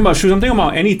not even thinking about shoes. I'm thinking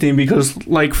about anything because,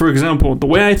 like, for example, the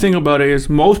way I think about it is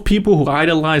most people who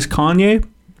idolize Kanye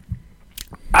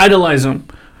idolize him.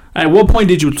 At what point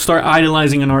did you start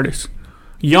idolizing an artist?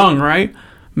 Young, right?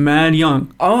 Mad young.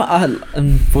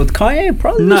 With Kanye,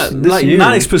 probably Not year,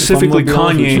 not if specifically I'm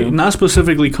gonna be honest with Kanye, you. not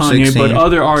specifically Kanye, 16, but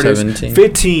other artists. 17.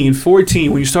 15,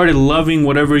 14, when you started loving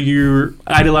whatever you're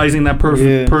idolizing that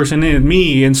person in.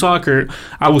 Me in soccer,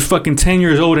 I was fucking 10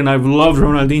 years old and I've loved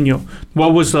Ronaldinho.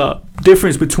 What was the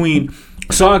difference between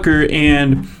soccer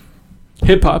and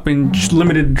hip hop and just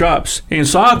limited drops? In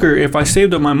soccer, if I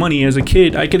saved up my money as a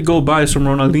kid, I could go buy some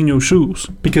Ronaldinho shoes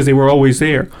because they were always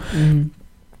there.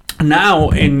 Now,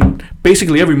 in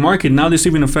basically every market, now this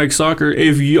even affects soccer.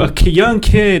 If a young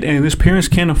kid and his parents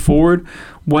can't afford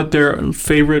what their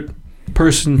favorite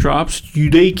person drops,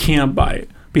 they can't buy it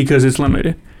because it's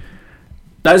limited.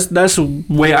 That's the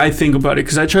way I think about it,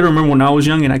 because I try to remember when I was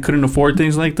young and I couldn't afford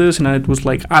things like this, and I was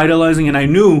like idolizing, and I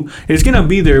knew it's gonna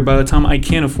be there by the time I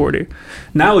can't afford it.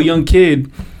 Now a young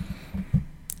kid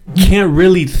can't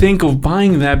really think of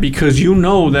buying that because you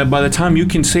know that by the time you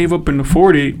can save up and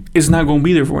afford it, it's not going to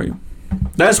be there for you.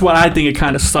 That's what I think it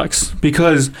kind of sucks,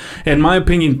 because in my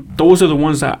opinion, those are the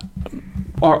ones that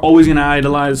are always going to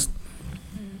idolize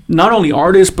not only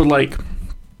artists but like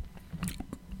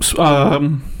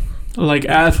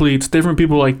athletes, different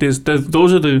people like this.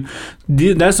 Those are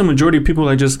that's the majority of people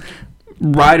that just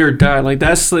ride or die. Like,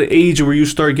 that's the age where you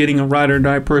start getting a ride or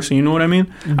die person. You know what I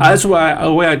mean? That's the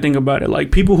way I think about it.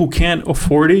 Like, people who can't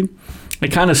afford it,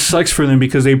 it kind of sucks for them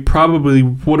because they probably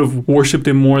would have worshipped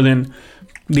it more than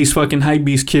these fucking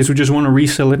hypebeast kids who just want to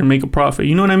resell it and make a profit.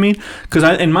 You know what I mean?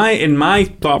 Because in my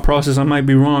thought process, I might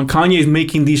be wrong. Kanye is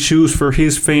making these shoes for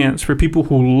his fans, for people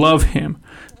who love him.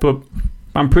 But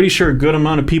I'm pretty sure a good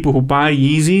amount of people who buy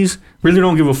Yeezys really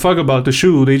don't give a fuck about the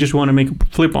shoe. They just want to make a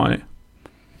flip on it.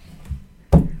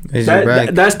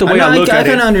 That's the way I look at it.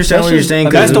 I can understand what you're saying.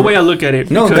 That's the way I look at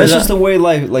it. No, that's just the way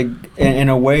life, like, in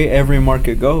a way, every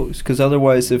market goes. Because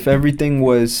otherwise, if everything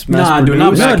was mass produced,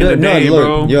 not back in the day,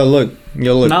 bro. Yo, look.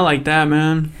 Not like that,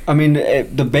 man. I mean,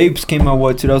 the Babes came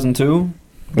out 2002.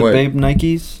 The Bape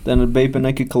Nikes, then the Bape and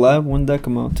Nike collab. When did that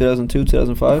come out? 2002,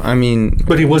 2005. I mean,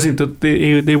 but it wasn't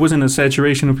there wasn't a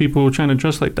saturation of people trying to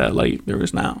dress like that like there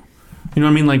is now. You know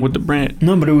what I mean? Like with the brand.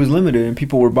 No, but it was limited and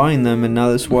people were buying them, and now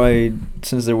that's why,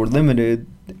 since they were limited,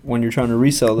 when you're trying to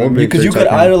resell them, because you could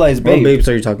idolize Bape. What Babes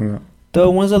are you talking about?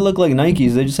 The ones that look like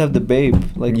Nikes, they just have the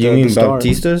Bape. Like, you mean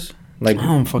Baptistas? Like, I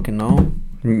don't fucking know.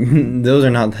 Those are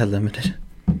not that limited.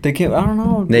 They can't. I don't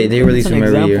know. They release them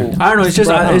every year. I don't know. It's just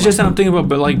that I'm thinking about.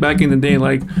 But like back in the day,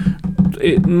 like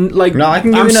no, I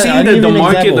can give I'm you seeing the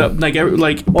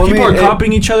market. People are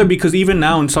copying each other, because even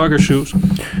now in soccer shoes,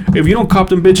 if you don't cop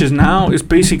them bitches now, it's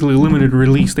basically limited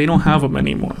release. They don't have them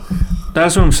anymore.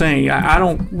 That's what I'm saying. I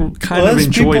don't kind of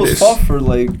enjoy this. People's fault for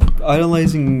like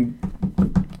idolizing.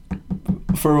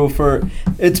 For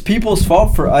it's people's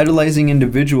fault for idolizing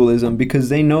individualism, because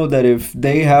they know that if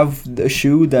they have a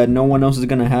shoe that no one else is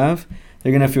gonna have,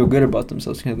 they're gonna feel good about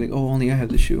themselves. Kind of like, oh, only I have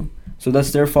the shoe. So that's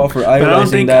their fault for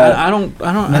idolizing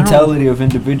mentality of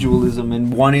individualism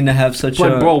and wanting to have such be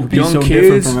so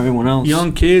different from everyone else.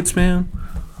 Young kids, man.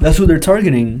 That's what they're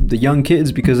targeting, the young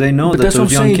kids, because they know that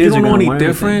those young kids are going to wear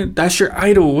different. That's your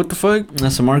idol. What the fuck?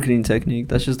 That's a marketing technique.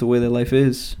 That's just the way that life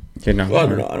is. I don't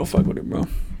know. I don't fuck with it, bro.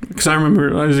 Because I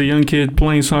remember as a young kid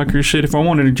playing soccer shit. If I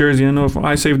wanted a jersey, I know if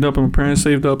I saved up and my parents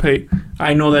saved up, hey,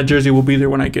 I know that jersey will be there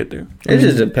when I get there. It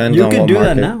just depends on what You can do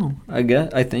market. that now,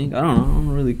 I think. I don't know. I don't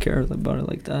really care about it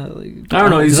like that. Like, I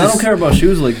don't know. I don't care about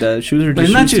shoes like that. Shoes are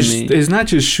just shoes to me. It's not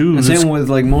just shoes. The same with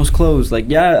like most clothes. Like,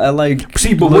 yeah, I like.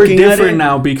 See, but we're different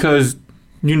now because,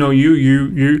 you know,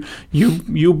 you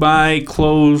buy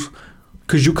clothes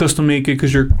because you custom make it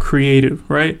because you're creative,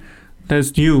 right?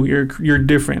 That's you. You're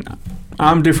different.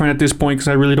 I'm different at this point because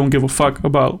I really don't give a fuck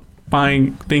about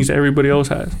buying things that everybody else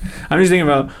has. I'm just thinking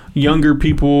about younger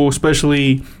people,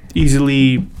 especially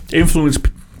easily influenced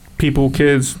people,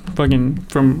 kids, fucking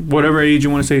from whatever age you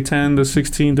want to say, 10 to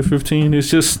 16 to 15. It's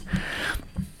just,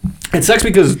 it sucks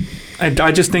because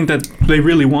I just think that they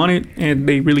really want it and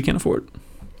they really can't afford it.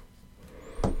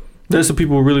 That's the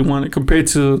people who really want it, compared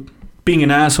to being an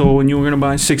asshole and you were going to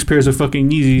buy 6 pairs of fucking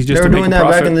Yeezys just to make a profit. They were doing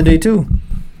that back in the day too.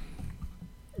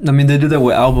 I mean, they did that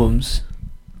with albums.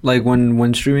 Like,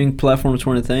 when streaming platforms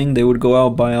weren't a thing, they would go out,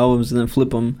 buy albums, and then flip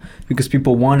them because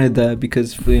people wanted that.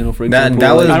 Because, you know, for example,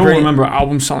 I don't remember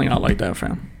albums selling out like that,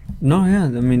 fam. No, yeah, I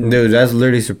mean, dude, that's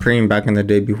literally Supreme back in the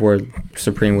day before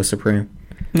Supreme was Supreme.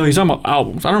 No, he's talking about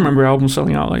albums. I don't remember albums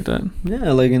selling out like that.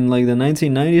 Yeah, like in like the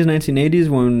 1990s, 1980s,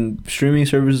 when streaming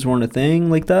services weren't a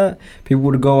thing like that, people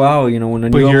would go out, you know, when a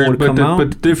new album would come out. But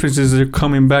the difference is they're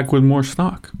coming back with more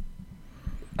stock.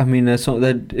 I mean,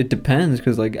 that it depends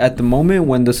because like at the moment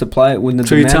when the So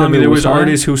you're telling me there was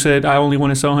artists who said I only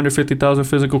want to sell 150,000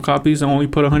 physical copies and only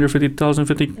put 150,000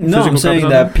 physical No, I'm saying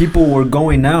copies that people were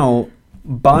going out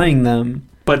buying them.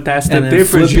 But that's the and then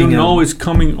difference. You flipping know, them. it's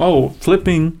coming. Oh,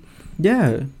 flipping.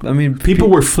 Yeah, I mean, People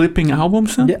were flipping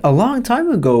albums. Then? Yeah, a long time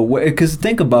ago. Because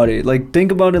think about it. Like in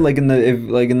the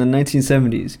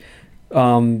 1970s.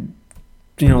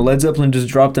 You know, Led Zeppelin just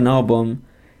dropped an album.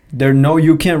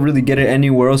 You can't really get it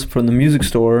anywhere else from the music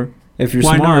store if you're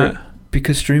Why smart. not?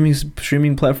 Because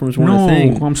streaming platforms weren't a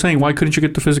thing. No, I'm saying why couldn't you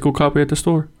get the physical copy at the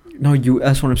store? No,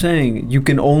 that's what I'm saying. You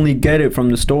can only get it from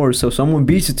the store. So someone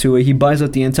beats it to it, he buys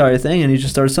up the entire thing, and he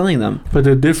just starts selling them. But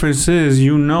the difference is,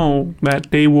 you know that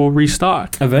they will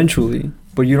restock Eventually.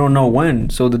 But you don't know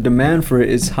when. So the demand for it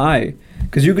is high.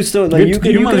 Because you could still... like you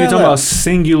must be talking about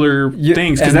singular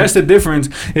things. Because that's the difference.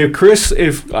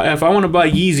 If I want to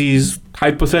buy Yeezys,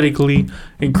 hypothetically,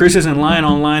 and Chris is in line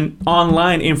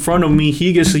online in front of me,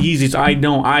 he gets the Yeezys. I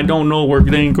don't know where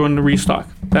they ain't going to restock.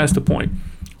 That's the point.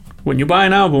 When you buy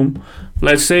an album,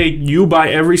 let's say you buy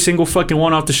every single fucking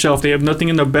one off the shelf. They have nothing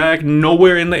in the bag,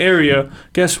 nowhere in the area.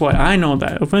 Guess what? I know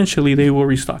that eventually they will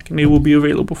restock and they will be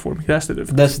available for me. That's the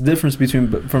difference. That's the difference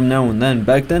from now and then.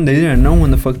 Back then, they didn't know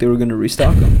when the fuck they were going to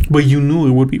restock them. But you knew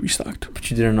it would be restocked. But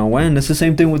you didn't know when. That's the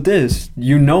same thing with this.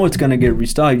 You know it's going to get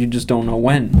restocked. You just don't know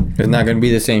when. It's not going to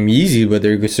be the same Yeezy, but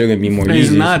there's still going to be more Yeezys.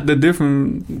 It's not the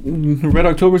different... Red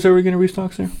October's ever going to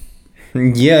restock, sir?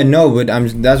 Yeah, no, but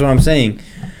that's what I'm saying.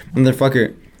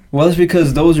 Motherfucker. Well, it's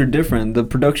because those are different. The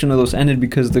production of those ended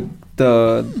because those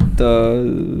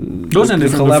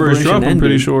ended from the first drop. I'm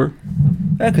pretty sure.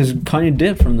 Yeah, because Kanye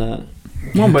dipped from that.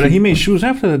 No, but he made shoes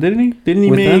after that, didn't he? Didn't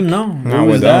he with make? Them, no, Not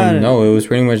with them. No, it was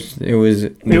pretty much. It was.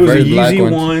 It was a Yeezy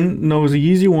one. No, it was a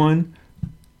Yeezy one.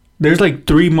 There's like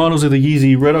 3 models of the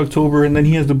Yeezy, Red October, and then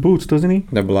he has the boots, doesn't he?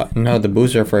 The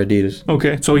boots are for Adidas.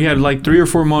 Okay, so he had like 3 or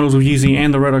 4 models of Yeezy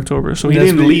and the Red October. So he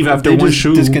didn't leave after one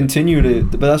shoe. Discontinued it,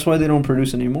 but that's why they don't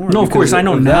produce anymore. No, of course I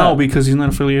know now because he's not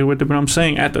affiliated with it. But I'm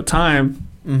saying at the time,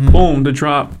 boom, the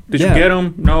drop. Did you get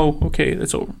them? No. Okay,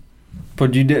 that's over.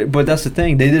 But you did. But that's the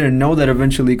thing. They didn't know that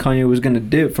eventually Kanye was gonna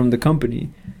dip from the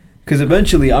company. Because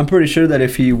eventually, I'm pretty sure that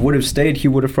if he would have stayed, he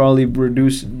would have probably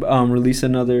released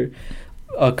another.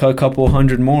 A couple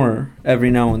hundred more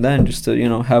every now and then just to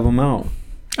have them out.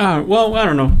 Well, I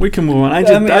don't know. We can move on. I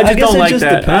just don't like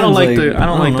that. I don't like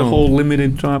the whole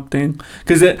limited drop thing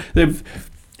because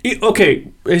okay,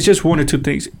 it's just one or two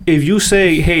things. If you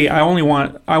say, "Hey, I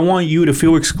want you to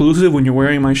feel exclusive when you're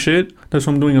wearing my shit," that's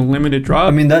why I'm doing a limited drop.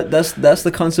 I mean that's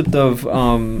the concept of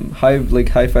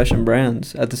high fashion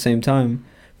brands. At the same time,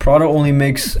 Prada only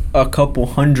makes a couple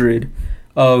hundred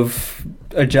of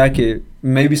a jacket.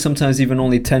 Maybe sometimes even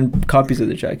only 10 copies of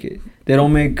the jacket. They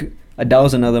don't make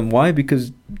 1,000 of them. Why?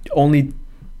 Because only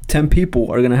 10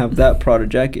 people are gonna have that Prada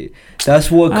jacket.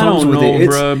 That's what comes with it.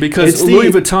 Bro, because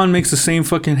Louis Vuitton makes the same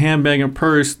fucking handbag and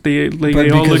purse. They all look the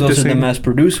same. Because those are the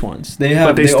mass-produced ones.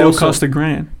 But they still cost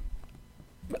 $1,000.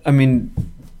 I mean,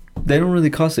 they don't really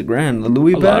cost $1,000. The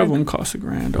Louis bag. A lot of them cost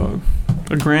 $1,000, dog.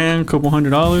 $1,000,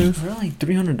 $200. Really,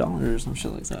 $300 or some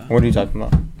shit like that. What are you talking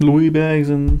about? Louis bags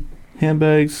and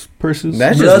handbags, purses.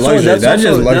 That's just luxury.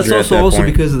 That's also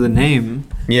because of the name.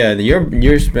 Yeah,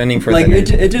 you're spending for like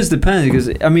it just depends because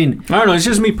I mean I don't know. It's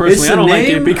just me personally. I don't like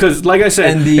it because, like I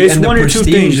said, it's one or two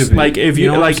things. Like if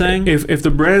you like, if the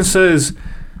brand says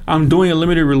I'm doing a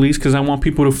limited release because I want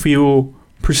people to feel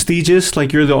prestigious,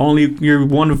 like you're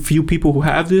one of few people who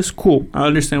have this. Cool, I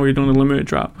understand why you're doing a limited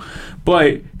drop.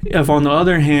 But if on the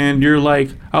other hand you're like,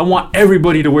 I want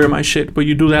everybody to wear my shit, but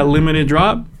you do that limited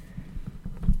drop.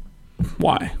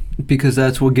 Why? Because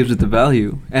that's what gives it the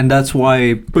value, and that's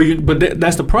why. But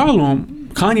that's the problem.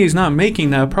 Kanye's not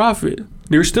making that profit.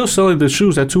 They're still selling the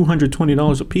shoes at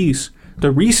 $220 a piece. The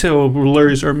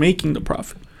resellers are making the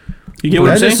profit. You get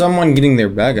what I'm saying? That's just someone getting their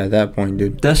bag at that point,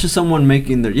 dude. That's just someone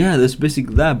making their that's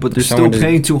basically that. But they're still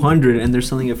paying $200, and they're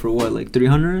selling it for what, like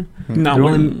 $300? No,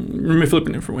 we're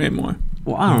flipping it for way more.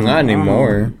 Well, I don't know. Not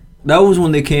anymore. That was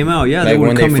when they came out. Yeah, like they were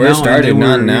when coming they first out started.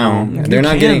 Not now. They're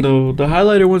not getting. Though the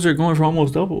highlighter ones are going for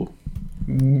almost double.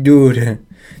 Dude,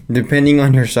 depending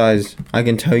on your size, I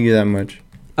can tell you that much.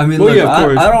 I mean, look,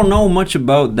 I don't know much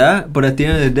about that, but at the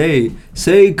end of the day,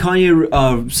 say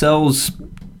Kanye sells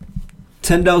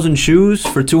 10,000 shoes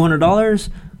for $200.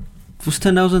 What's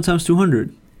 10,000 times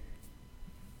 200?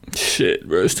 Shit,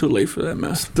 bro, it's too late for that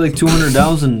math. It's like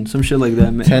 200,000, some shit like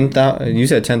that, man. 10,000. You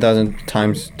said 10,000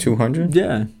 times 200?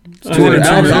 Yeah.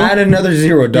 Add another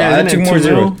zero, dog. Add 2 more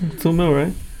zeros. 2 mil,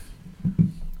 right?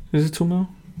 Is it 2 mil?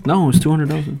 No, it's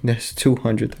 200,000. That's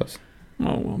 200,000.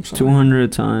 Oh, well, I'm sorry.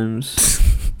 200 times.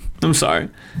 I'm sorry.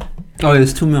 Oh,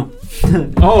 it's 2 mil.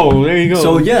 Oh, there you go.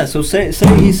 So yeah, so say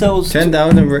he sells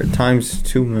 10,000 times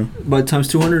 2 mil. but times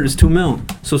 200 is 2 mil.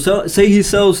 So say he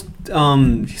sells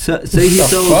say he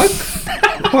sells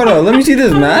Fuck? Hold on, let me see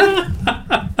this math.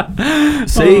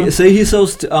 say he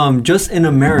sells just in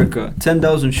America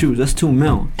 10,000 shoes. That's 2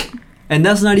 mil, and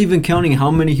that's not even counting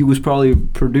how many he was probably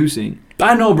producing.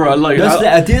 I know, bro. Like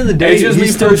At the end of the day, it's just me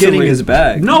he's still getting personally. his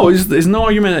bag. No, it's no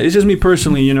argument. It's just me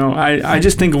personally. You know, I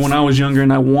just think of when I was younger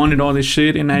and I wanted all this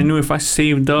shit, and I knew if I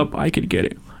saved up, I could get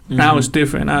it. Now it's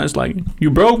different. Now it's like, you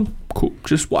broke? Cool.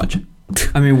 Just watch it.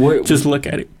 I mean, what? Just look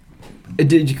at it.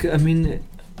 I mean,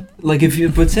 like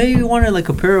but say you wanted like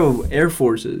a pair of Air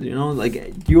Forces, you know,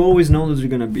 like you always know those are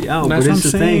gonna be out. That's but what it's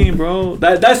I'm the saying, thing. bro.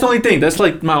 That's the only thing. That's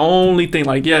like my only thing.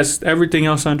 Like, yes, everything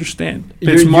else I understand.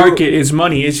 It's You're- market, it's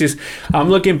money. It's just, I'm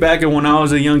looking back at when I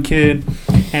was a young kid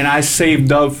and I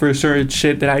saved up for certain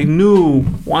shit that I knew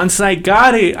once I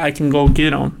got it, I can go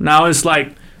get them. Now it's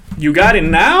like, you got it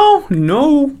now?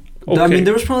 No. Okay. I mean,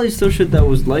 there was probably still shit that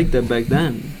was like that back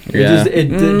then. Yeah.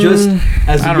 Just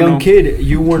as I a don't young know. kid,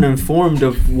 you weren't informed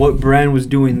of what brand was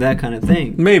doing that kind of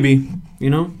thing. Maybe. You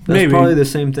know, that's Maybe. probably the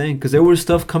same thing. Because there was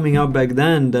stuff coming out back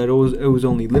then that it was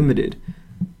only limited.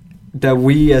 That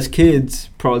we as kids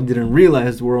probably didn't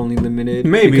realize were only limited.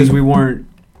 Maybe. Because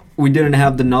we didn't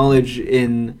have the knowledge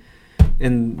in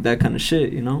that kind of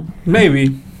shit. You know.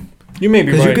 Maybe. You may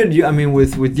be Because right. I mean,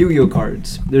 with Yu-Gi-Oh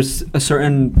cards, there's a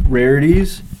certain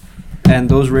rarities, and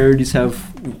those rarities have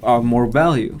more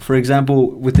value. For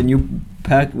example, with the new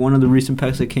pack, one of the recent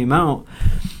packs that came out,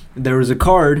 there is a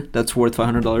card that's worth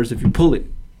 $500 if you pull it.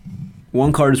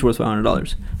 One card is worth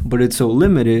 $500, but it's so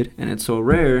limited and it's so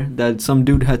rare that some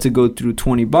dude had to go through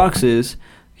 20 boxes.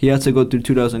 He had to go through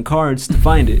 2,000 cards to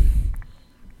find it,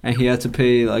 and he had to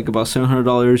pay like about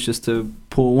 $700 just to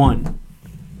pull one.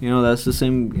 You know, that's the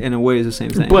same, in a way, it's the same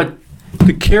thing. But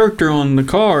the character on the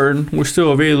card was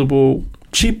still available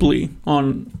cheaply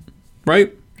on,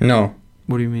 right? No,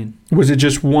 What do you mean? Was it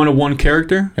just one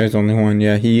character? there's only one.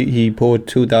 Yeah, he pulled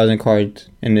 2,000 cards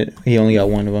and he only got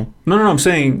one of them. No, I'm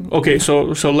saying, okay, so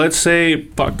let's say,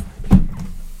 fuck,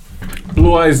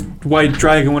 Blue Eyes White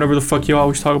Dragon, whatever the fuck you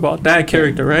always talk about, that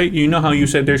character, right? You know how you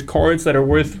said there's cards that are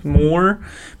worth more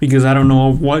because I don't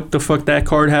know what the fuck that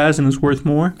card has and it's worth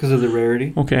more? Because of the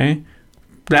rarity. Okay.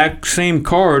 That same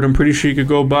card, I'm pretty sure you could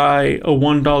go buy a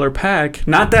 $1 pack.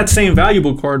 Not that same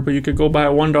valuable card, but you could go buy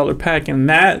a $1 pack, and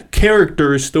that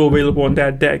character is still available in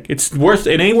that deck. It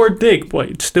ain't worth dick, but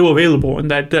it's still available in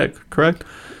that deck, correct?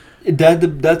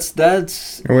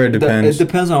 That's Where it depends. It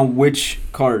depends on which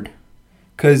card,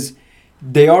 because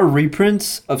they are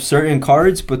reprints of certain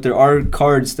cards, but there are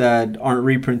cards that aren't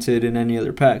reprinted in any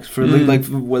other packs. For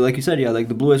like you said, yeah, like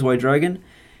the Blue Eyes White Dragon,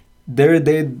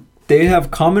 they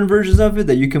have common versions of it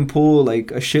that you can pull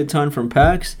like a shit ton from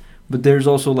packs. But there's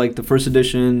also like the first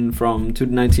edition from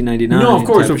 1999. No, of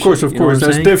course, type of course, shit, of you know what course. I'm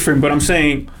That's saying? different, but I'm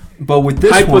saying, But with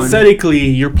this hypothetically,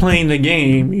 you're playing the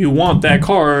game, you want that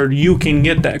card, you can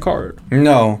get that card.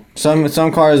 No, some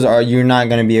cards you're not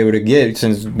gonna be able to get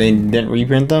since they didn't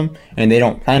reprint them and they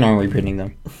don't plan on reprinting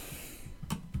them.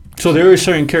 So there are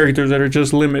certain characters that are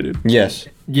just limited. Yes.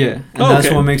 yeah, and Oh, that's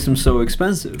okay. what makes them so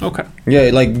expensive. Okay. Yeah,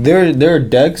 like there are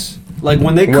decks. Like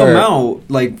when they come Where- out,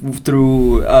 like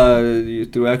through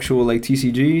actual like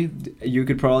TCG, you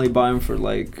could probably buy them for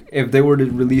like, if they were to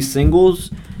release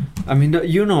singles. I mean,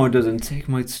 you know, it doesn't take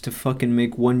much to fucking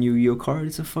make one Yu-Gi-Oh card.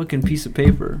 It's a fucking piece of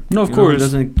paper. No, of You know, course. it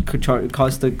doesn't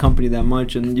cost the company that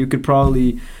much, and you could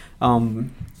probably,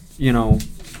 you know,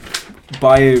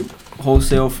 buy it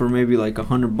wholesale for maybe like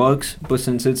 $100. But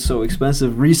since it's so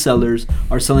expensive, resellers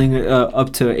are selling it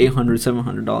up to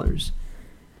 $800-$700.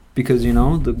 Because, you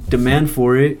know, the demand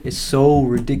for it is so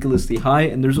ridiculously high,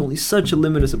 and there's only such a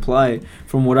limited supply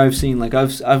from what I've seen. Like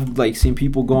I've like seen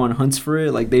people go on hunts for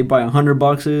it. Like they buy 100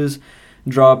 boxes,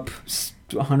 drop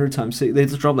 100 times 6. They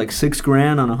just drop like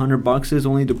 $6,000 on 100 boxes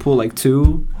only to pull like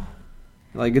 2.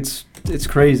 Like it's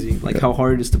crazy. Like how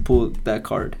hard it is to pull that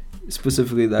card,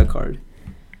 specifically that card.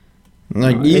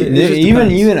 Like It just even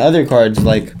depends. other cards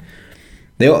like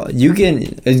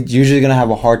it's usually gonna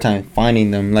have a hard time finding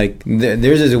them. Like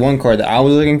there's this one card that I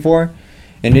was looking for,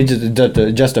 and it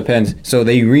just depends. So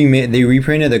they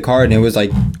reprinted the card, and it was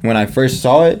like when I first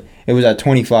saw it, it was at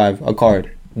 $25 a card,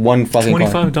 one fucking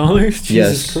card. $25? Jesus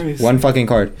Yes, Christ. one fucking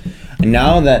card. And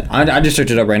now that I just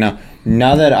searched it up right now.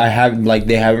 Now that I have like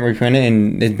they haven't reprinted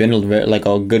and it's been like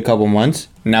a good couple months,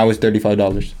 now it's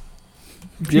 $35.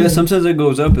 Yeah, sometimes it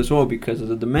goes up as well because of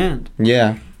the demand.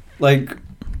 Yeah. Like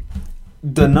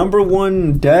the number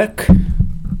one deck,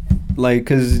 Like,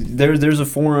 cause there's a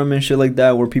forum and shit like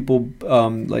that where people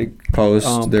like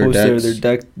post their post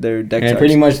decks. their deck And types.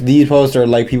 pretty much these posts are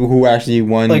like people who actually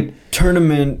won like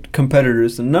tournament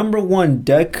competitors. The number one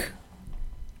deck,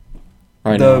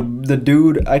 right now. the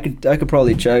dude I could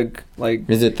probably check. Like,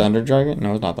 Is it Thunder Dragon?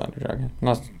 No, it's not Thunder Dragon.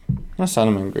 Not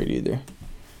Salamangreat Great either.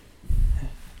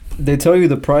 they tell you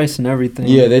the price and everything.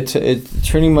 Yeah, it's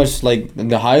pretty much like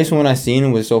the highest one I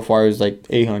seen was so far is like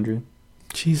 800.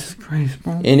 Jesus Christ,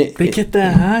 bro. And it, They get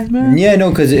that high, man. yeah,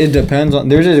 no, because it depends on.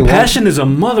 There's a Passion is a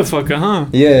motherfucker, huh?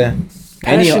 Yeah.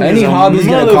 Passion Any is a hobby's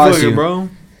gonna cost motherfucker, you. bro.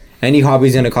 Any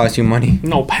hobby's gonna cost you money.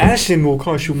 No, passion will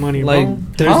cost you money, Like,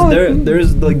 bro. How?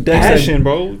 there's like decks Passion,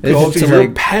 bro. It's If just you're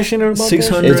like passionate about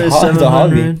 600, that It's hard, the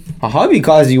hobby. 700. A hobby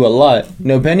costs you a lot,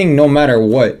 depending no matter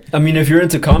what. I mean, if you're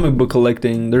into comic book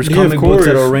collecting, there's Yeah, comic of books course,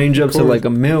 that'll range up of to course. like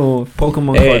 $1 million.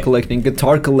 Pokemon Hey. card collecting,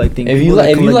 guitar collecting. If you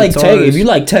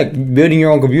like tech, building your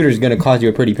own computer is gonna cost you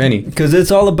a pretty penny. Because it's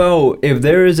all about if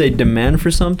there is a demand for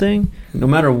something, no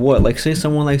matter what. Like, say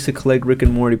someone likes to collect Rick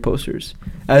and Morty posters.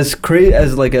 As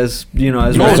you know,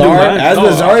 as No, random, dude, As no.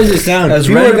 bizarre as it sounds, as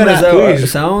people are random as that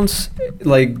please. sounds,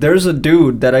 like, there's a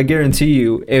dude that I guarantee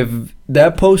you, if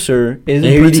that poster isn't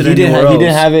he printed anywhere else,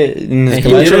 didn't have it in his and he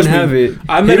collection. didn't have it,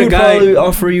 I he met a would guy- probably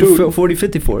offer you dude. 40,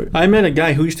 50 for it. I met a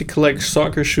guy who used to collect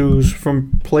soccer shoes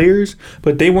from players,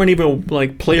 but they weren't even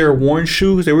like player worn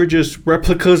shoes. They were just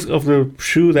replicas of the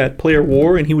shoe that player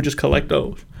wore, and he would just collect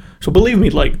those. So believe me,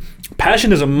 like,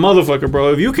 passion is a motherfucker,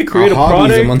 bro. If you could create a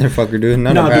hobby's product, a motherfucker, dude.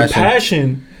 Not no, a the passion.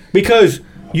 passion, because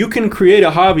you can create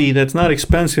a hobby that's not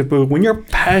expensive, but when you're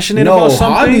passionate No, about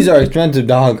something, hobbies are expensive,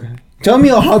 dog. Tell me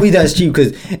a hobby that's cheap,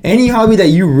 because any hobby that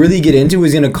you really get into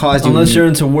is gonna cost you. Unless you're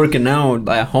into working out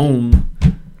at home.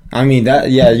 I mean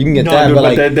that, yeah, you can get no, that, dude, but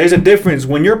like there's a difference.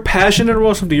 When you're passionate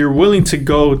about something, you're willing to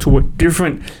go to a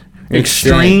different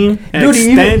extreme Dude,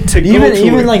 extent to go to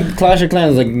even it. like Clash of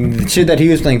Clans, like the shit that he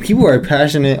was playing, people are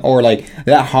passionate or like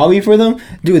that hobby for them,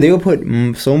 dude. They will put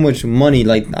so much money,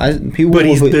 like people. But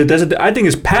will put, I think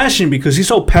it's passion because he's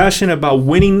so passionate about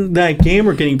winning that game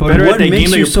or getting But better what at that game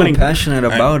makes that you you're so putting. passionate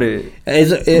about it?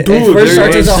 it Dude, first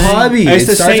starts it's as a the same- hobby. It's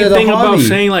the It starts same as a thing about hobby.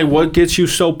 saying like what gets you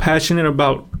so passionate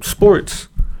about sports.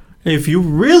 If you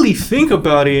really think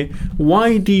about it,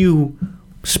 why do you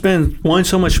spend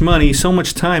so much money, so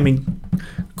much time, and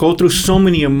go through so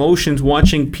many emotions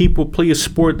watching people play a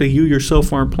sport that you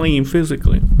yourself aren't playing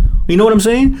physically? You know what I'm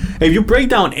saying? If you break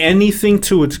down anything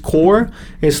to its core,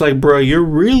 it's like, bro, you're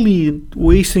really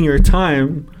wasting your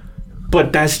time.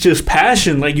 But that's just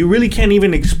passion. Like, you really can't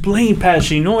even explain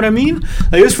passion. You know what I mean?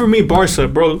 Like, it's for me, Barca,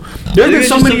 bro. There's been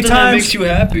so many times. that makes you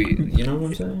happy. You know what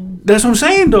I'm saying? That's what I'm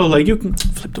saying, though. Like, you can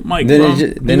flip the mic, Then bro. it's ju-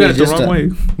 You then got it's it the just wrong a-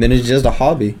 way. Then it's just a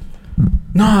hobby.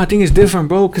 No, I think it's different,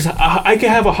 bro. Because I can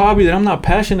have a hobby that I'm not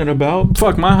passionate about.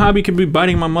 Fuck, my hobby could be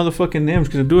biting my motherfucking nails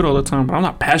because I do it all the time. But I'm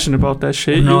not passionate about that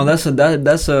shit. No, You-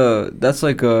 that's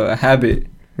like a habit.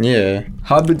 Yeah.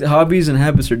 Hobbies and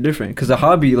habits are different. Because a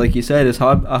hobby, like you said, a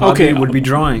hobby Okay. would be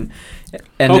drawing.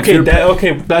 And if you're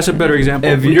that's a better example.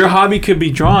 if you- Your hobby could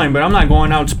be drawing, but I'm not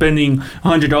going out spending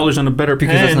 $100 on a better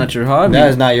because pen. that's not your hobby. That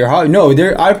is not your hobby. No,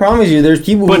 I promise you, there's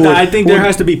people. But who I think who there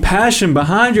has to be passion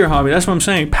behind your hobby. That's what I'm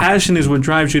saying. Passion is what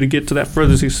drives you to get to that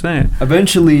furthest extent.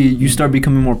 Eventually, you start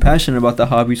becoming more passionate about the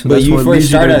hobby, so But that's you what first leads you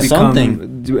start to at become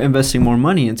something. investing more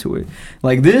money into it.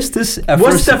 Like this at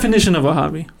What's first, the definition of a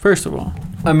hobby? First of all,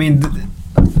 I mean,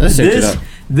 Let's switch it up.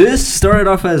 this started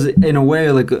off as in a way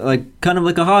like kind of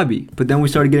like a hobby, but then we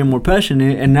started getting more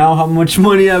passionate, and now how much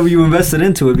money have you invested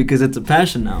into it because it's a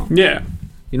passion now? yeah.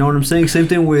 You know what I'm saying? Same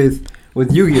thing with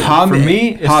Yu-Gi-Oh. Hobby- For me,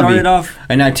 it hobby. started off.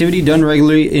 An activity done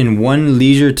regularly in one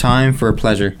leisure time for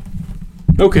pleasure.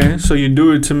 Okay, so you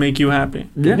do it to make you happy.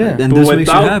 Yeah, Yeah. and this makes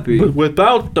you happy. But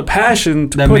without the passion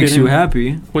to That put makes it you in,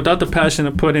 happy. without the passion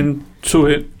to put into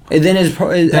it, And then it's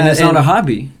Then it's not a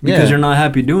hobby because yeah. you're not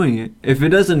happy doing it. If it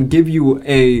doesn't give you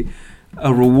a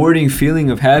rewarding feeling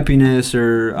of happiness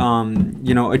or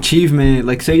achievement,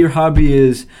 like say your hobby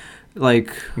is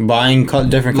like buying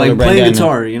different color like brand playing and-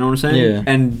 guitar, you know what I'm saying?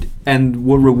 Yeah. And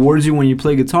what rewards you when you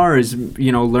play guitar is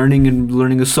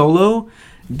learning a solo.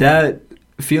 That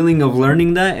feeling of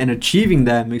learning that and achieving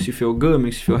that makes you feel good,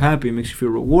 makes you feel happy, makes you feel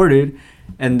rewarded,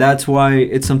 and that's why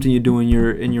it's something you do in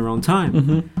your own time.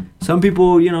 mm-hmm. Some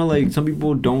people, some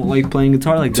people don't like playing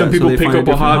guitar like some that. people so they pick find up a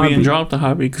different hobby and drop the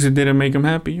hobby because it didn't make them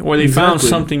happy, or they found Exactly.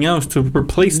 something else to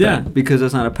replace Yeah, that. because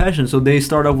that's not a passion. So they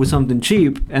start off with something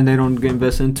cheap and they don't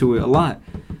invest into it a lot.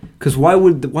 Because why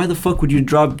the fuck would you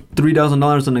drop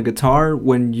 $3,000 on a guitar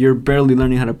when you're barely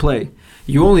learning how to play?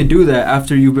 You only do that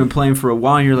after you've been playing for a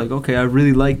while and you're like, okay, I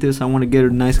really like this. I want to get a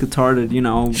nice guitar to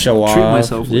show treat off.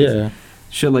 myself with. Yeah.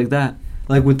 Shit like that.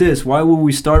 like with this, why would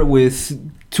we start with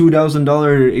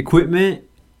 $2,000 equipment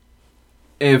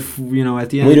if, you know, at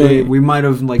the end of the day, we might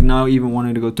have like not even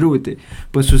wanted to go through with it,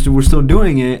 but so we're still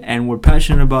doing it and we're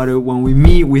passionate about it. When we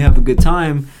meet, we have a good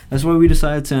time. That's why we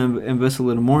decided to invest a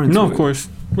little more into it. No, of course.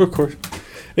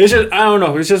 It's just, I don't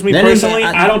know. It's just me Then personally.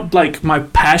 again, I don't like my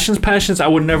passions. I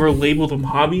would never label them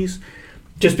hobbies,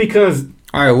 just because.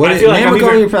 All right, what? I feel like Name I'm a couple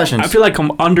either- of your passions. I feel like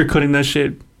I'm undercutting that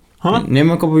shit. Huh? Name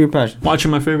a couple of your passions.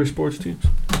 Watching my favorite sports teams.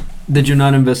 Did you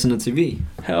not invest in a TV?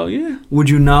 Hell yeah. Would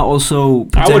you not also I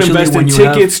would potentially invest in when you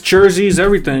tickets, jerseys,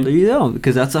 everything. There you go,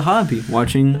 because that's a hobby.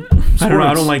 Watching sports. I don't know.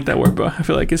 I don't like that word, bro. I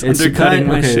feel like it's It's undercutting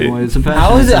my okay, shit. well, it's a passion.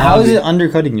 How is it's it? a How is hobby. it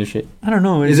undercutting your shit? I don't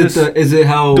know. It's Is just, it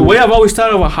how the way I've always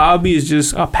thought of a hobby is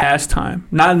just a pastime,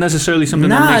 not necessarily something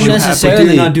Not that makes you happy. necessarily. But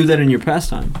do you not do that in your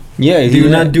pastime? Yeah. Do you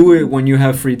not do it when you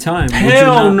have free time? Would you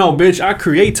Hell not- no, bitch! I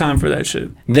create time for that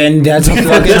shit. Then that's a fucking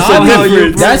That's hobby. how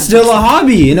you- That's still a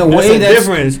hobby in a That's way. the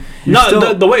difference. You're No,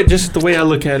 still- the way I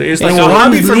look at it, it's like in a one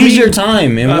hobby for leisure me.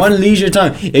 time. In Uh, one leisure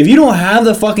time. If you don't have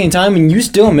the fucking time and you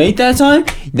still make that time,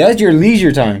 that's your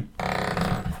leisure time.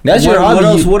 That's your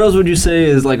hobby. What else would you say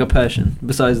is like a passion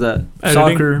besides that? Editing.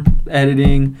 Soccer,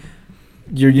 editing.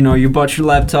 You bought your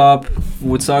laptop.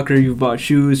 With soccer, you bought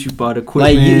shoes. You bought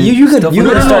equipment. Like, you could- stuff you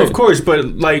like could that. start- Of course,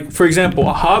 but like for example,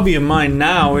 a hobby of mine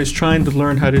now is trying to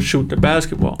learn how to shoot the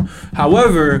basketball.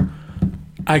 However,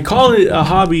 I call it a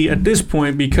hobby at this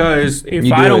point because if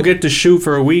You do I don't it. get to shoot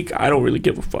for a week, I don't really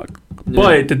give a fuck. Yeah.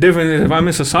 But the difference is if I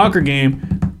miss a soccer game,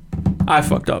 I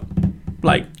fucked up.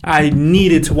 Like I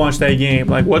needed to watch that game.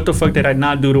 Like what the fuck did I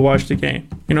not do to watch the game?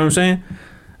 You know what I'm saying?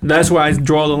 That's where I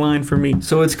draw the line for me.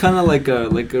 So it's kind of like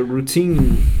a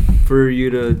routine for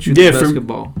you to shoot Yeah, the for-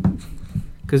 basketball.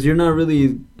 Because you're not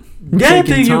really. Yeah, I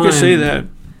taking think you could say time. that.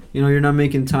 You're not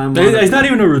making time. It's not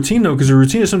even a routine though, because a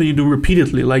routine is something you do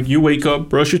repeatedly. Like you wake up,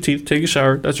 brush your teeth, take a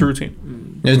shower. That's a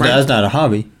routine. That's not a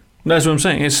hobby. That's what I'm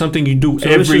saying. It's something you do So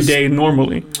it's every just- day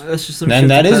normally. That's just some Then shit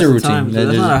that to is pass a the routine. time. So That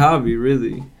that's is- not a hobby,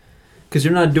 really. Because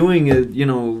you're not doing it,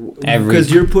 Every-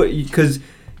 because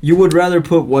you would rather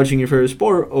put watching your favorite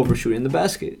sport over shooting the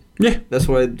basket. Yeah. That's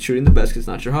why shooting the basket is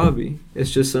not your hobby.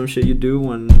 It's just some shit you do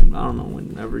when, I don't know,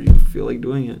 whenever you feel like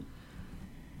doing it.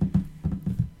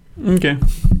 Okay.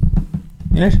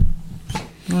 Yes.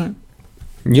 Alright.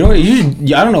 You know,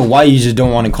 I don't know why you just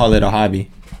don't want to call it a hobby.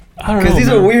 I don't know. Because he's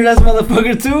a man. weird ass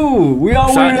motherfucker too. We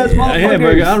all weird ass motherfuckers.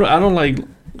 Yeah, bro. I don't like.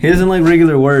 He doesn't like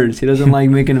regular words. He doesn't like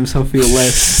making himself feel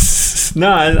less.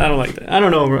 No, I don't like that. I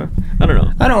don't know, bro. I don't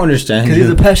know. I don't understand. Because he's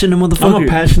a passionate motherfucker. I'm a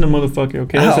passionate motherfucker.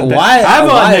 Okay. That's the thing. Why? I have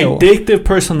why? an addictive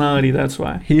personality. That's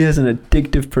why. He has an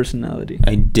addictive personality.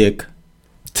 A dick.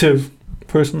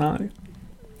 Personality.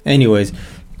 Anyways,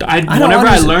 don't Whenever I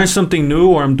understand. learn something new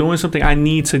or I'm doing something, I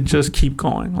need to just keep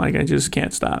going. Like I just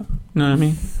can't stop. You know what I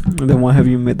mean? Then why have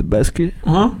you made the basket?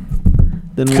 Huh?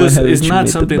 Then why Because haven't it's you not made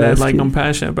the something that like basket? I'm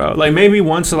passionate about. Like maybe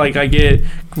once like I get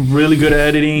really good at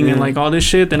editing and Yeah. like all this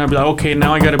shit, then I'll be like, okay,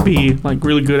 now I gotta be like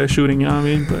really good at shooting. You know what I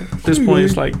mean? But at this point,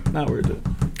 it's like not worth it.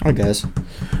 I guess.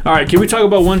 All right, can we talk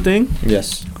about one thing?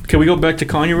 Yes. Can we go back to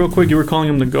Kanye real quick? You were calling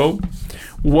him the GOAT.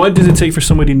 What does it take for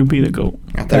somebody to be the GOAT?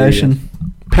 I thought you were- Passion.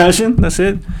 Passion. That's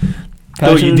it.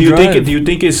 Passion, do you think drive. do you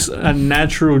think it's a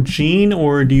natural gene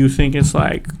or do you think it's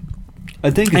like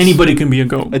I think it's- anybody can be a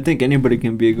GOAT? I think anybody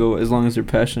can be a GOAT as long as they're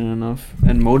passionate enough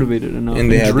and motivated enough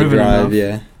And they have the driven drive. enough.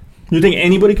 Yeah. You think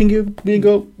anybody can be a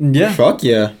GOAT? Yeah. Fuck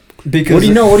yeah. Because What do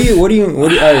you know? What do you?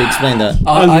 Explain that.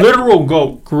 A literal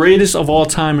GOAT, greatest of all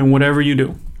time in whatever you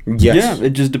do. Yes. Yeah,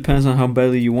 it just depends on how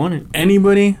badly you want it.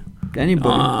 Anybody? Anybody.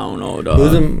 I don't know,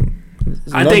 Who's dog.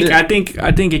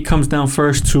 I think it comes down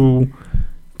first to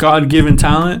God-given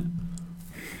talent.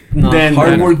 No, then-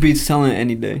 hard work beats talent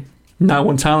any day. Not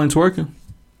when talent's working.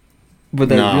 But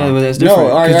that, No. yeah, but that's No, different.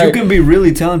 alright, Because you alright. can be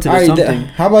really talented at Alright, something.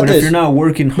 how about but this? if you're not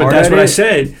working But hard that's at what I it,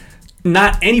 said.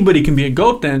 Not anybody can be a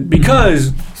GOAT then,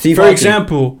 because Steve for Hawking.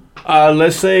 example,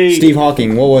 let's say Steve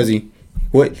Hawking. What was he?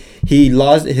 What he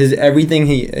lost his everything.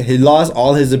 He lost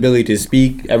all his ability to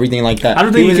speak, everything like that. I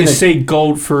don't He think you was can in a- say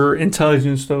GOAT for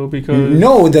intelligence though, because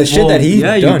No, the shit well, that he's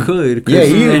yeah, done. you could. 'Cause Yeah,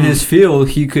 he- in his field,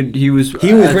 he was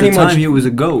He was at pretty the time much- he was a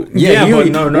GOAT. Yeah,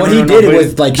 but no, what he no, did but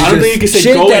was like I don't think you can say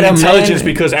shit GOAT that in a intelligence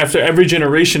man- because after every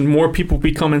generation, more people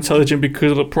become intelligent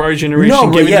because of the prior generation No,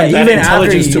 but giving yeah, them that even after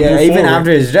intelligence to move even forward.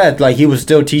 after his death, like he was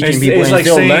still teaching people and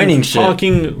still saying learning shit.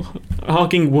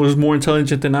 Hawking was more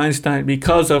intelligent than Einstein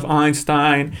because of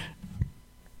Einstein.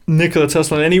 Nikola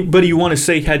Tesla, anybody you want to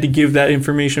say had to give that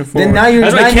information forward. Then now you're-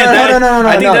 That's why I now can't- you're- no,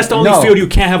 I think no, that's the only no. field you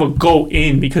can't have a GOAT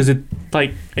in because it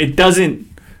doesn't.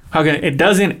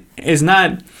 It's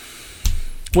not.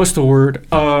 What's the word?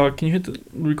 Can you hit the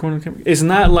recording camera? It's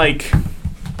not like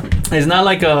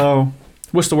a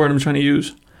what's the word I'm trying to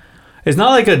use? It's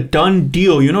not like a done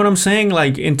deal. You know what I'm saying?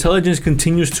 Like intelligence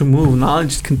continues to move,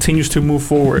 knowledge continues to move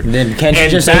forward. Then can't you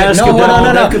And just say basketball,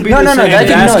 no? that could be No, the no, no, same. that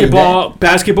can- no,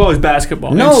 Basketball is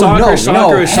basketball. No, and soccer, no,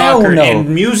 soccer no, is hell soccer. no. And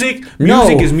music No.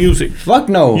 is music. Fuck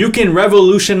no. You can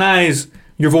revolutionize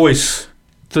your voice,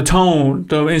 the tone,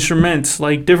 the instruments,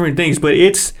 like different things. But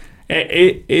it's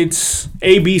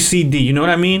A, B, C, D. You know what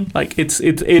I mean? Like it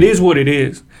is what it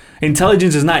is.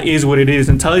 Intelligence is what it is.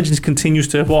 Intelligence continues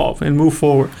to evolve and move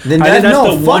forward. Then I think that's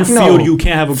no, the one fuck no. field you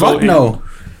can't have a Fuck goat in. no.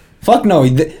 Fuck no.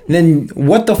 Then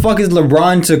what the fuck is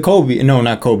LeBron to Kobe? No,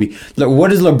 not Kobe.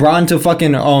 What is LeBron to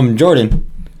fucking Jordan?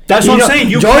 That's what I'm saying.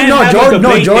 You can't have a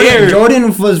debate there.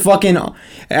 Jordan was fucking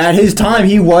at his time.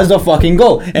 He was the fucking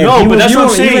GOAT. And No, he but was- that's what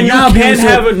I'm even saying. You now, can't people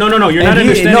have say- a... No. You're not and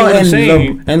understanding what I'm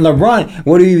saying. And LeBron,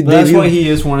 what do you? That's they- why he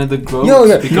is one of the GOATs. Yo,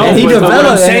 yeah. because- No, And he but what I'm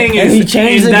developed saying and is, he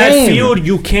changed in the that game. field,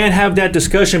 you can't have that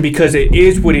discussion because it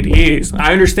is what it is.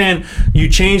 I understand you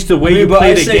changed the way you But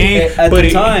play I the say game, at but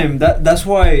the time, that's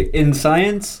why in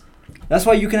science, that's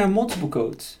why you can have multiple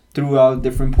GOATs throughout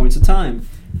different points of time.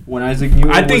 When Isaac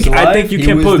Newton I think- was I alive, think you he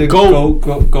can was put the GOAT.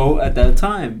 GOAT at that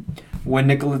time. When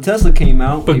Nikola Tesla came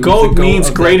out, But he was GOAT the means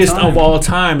of that greatest time. of all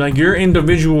time. Like your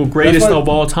individual greatest why- of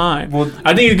all time. Well,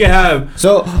 I think you can have.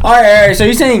 So all right. So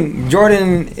you're saying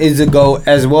Jordan is a GOAT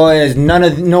as well as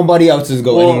nobody else is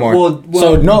GOAT anymore.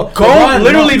 So no GOAT, LeBron,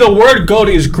 literally no. the word GOAT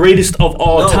is greatest of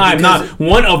all No, time, not because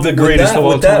one of the greatest of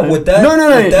all time.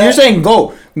 No. You're saying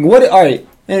GOAT. What? All right.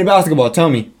 In basketball, tell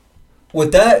me.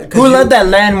 with that, Who left that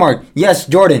landmark? Yes,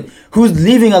 Jordan. Who's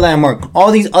leaving a landmark? All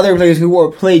these other players who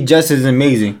were played just as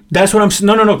amazing. That's what I'm.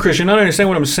 No, Chris, you're not understanding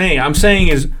what I'm saying. I'm saying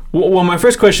is, well, my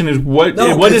first question is what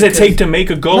No, what does it 'cause- take to make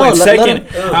a goal? No, and let second,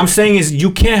 him- I'm saying is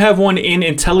you can't have one in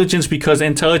intelligence because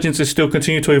intelligence is still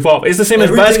continuing to evolve. It's the same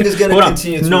everything as is basketball. going to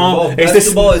continue to no, evolve. it's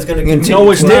Basketball is going to continue.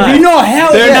 No, it's to not. evolve. You know, hell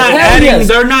They're yes, not hell adding. yes.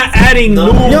 They're not adding No,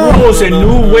 new no, rules no, and no,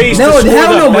 new no, ways No, to score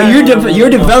hell the no. But ball. you're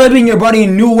developing your body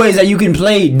in new ways that you can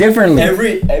play differently.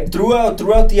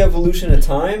 Throughout the evolution of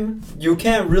time, you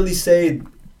can't really say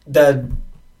that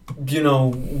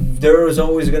there is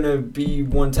always going to be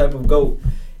one type of GOAT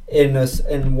in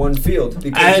one field.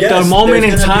 Because At yes, the moment there's in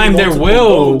gonna be time, there multiple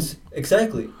will. GOATs.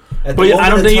 Exactly. At But the I moment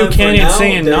don't in think you time can for now,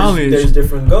 say in there's- knowledge. There's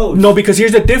different GOATs. No, because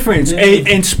here's the difference. Yeah.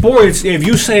 In sports, if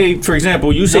you say, for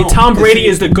example, you say No, Tom 'cause Brady he-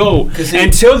 is the GOAT, 'cause he-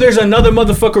 until there's another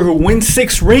motherfucker who wins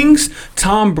 6 rings,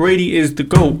 Tom Brady is the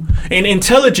GOAT. And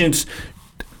intelligence,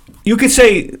 you could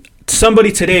say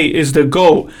somebody today is the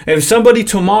GOAT. If somebody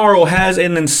tomorrow has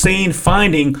an insane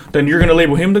finding, then you're going to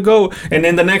label him the GOAT. And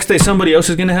then the next day somebody else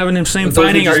is going to have an insane But those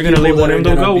finding. Are just you going to people label that him are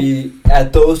the gonna GOAT? be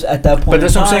at that point. But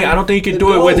that's in what I'm saying. time, I don't think you can the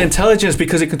do it with GOAT. intelligence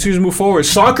because it continues to move forward.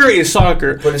 Soccer is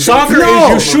soccer. But it's Soccer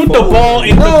gonna is you move shoot the forward. ball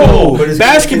in No, the goal. but it's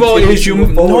gonna Basketball continue is to you. move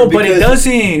No, forward but it because-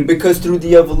 doesn't. Because through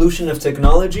the evolution of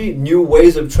technology, new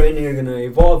ways of training are going to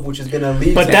evolve, which is going to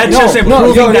lead But to... that's No, just no,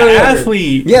 improving yo, the yo, yo.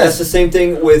 athlete. Yes. That's the same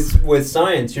thing with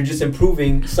science. You're just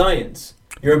improving science.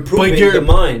 You're improving you're- the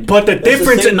mind. But the That's the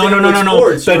difference, same no, thing no, with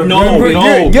sports. the You're no, improving-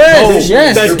 no, Yes, no.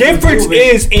 yes. The You're difference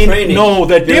improving is in training. no.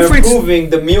 The You're difference. improving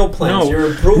the meal plans. No. You're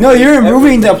improving. No, you're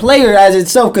improving the everything. player as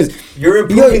itself because You're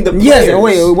improving the players. yes.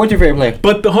 Wait, what's your favorite player?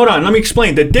 But hold on, let me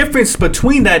explain. The difference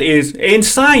between that is in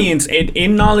science and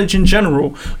in knowledge in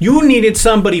general, you needed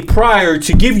somebody prior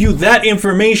to give you that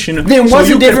information. Then so what's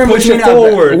you the could difference push between it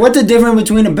forward? what's the difference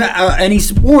between any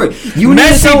sport? You need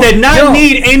Messi someone- did not Yo,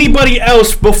 need anybody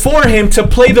else before him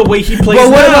to play the way he plays But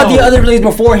what now. about the other players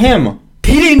before him?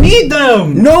 He didn't need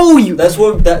them. No, you.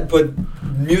 But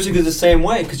music is the same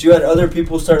way because you had other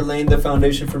people start laying the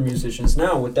foundation for musicians.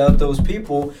 Now, without those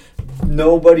people,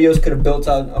 nobody else could have built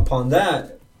out upon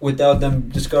that without them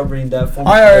discovering that form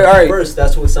All right. first.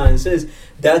 That's what science is.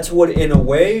 That's what, in a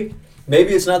way,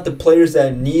 maybe it's not the players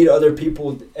that need other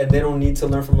people and they don't need to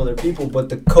learn from other people, but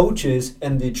the coaches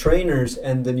and the trainers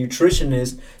and the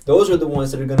nutritionists, those are the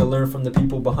ones that are going to learn from the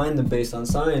people behind them based on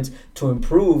science to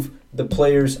improve the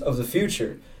players of the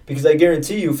future. Because I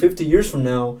guarantee you, 50 years from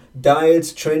now,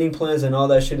 diets, training plans, and all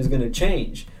that shit is going to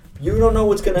change. You don't know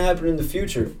what's going to happen in the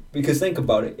future. Because think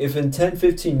about it. If in 10,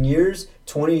 15 years,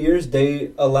 20 years,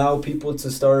 they allow people to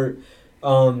start,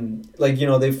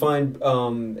 they find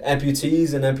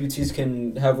amputees, and amputees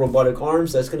can have robotic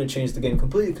arms, that's going to change the game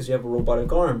completely because you have a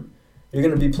robotic arm. You're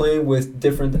going to be playing with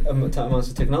different amounts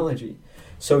of technology.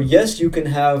 So yes, you can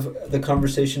have the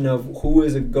conversation of who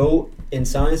is a GOAT in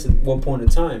science at what point in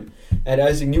time. At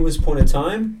Isaac Newton's point in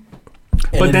time.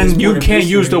 But then you can't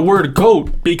use the word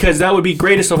GOAT because that would be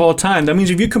greatest of all time. That means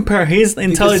if you compare his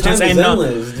intelligence and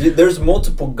there's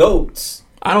multiple GOATs.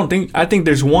 I think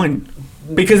there's one.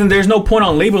 Because then there's no point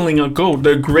on labeling a GOAT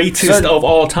the greatest So- of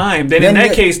all time. Then in then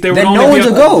that case, there would then only no be one's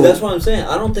a a GOAT. That's what I'm saying.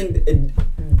 I don't think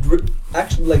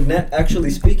actually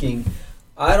speaking,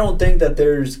 I don't think that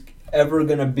there's ever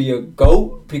gonna be a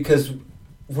GOAT because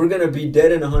we're gonna be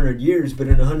dead in 100 years. But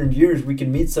in 100 years, we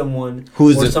can meet someone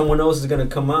or someone else is gonna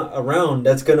come out around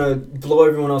that's gonna blow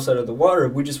everyone else out of the water.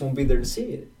 We just won't be there to see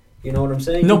it. You know what I'm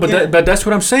saying? No, You but can't- but that's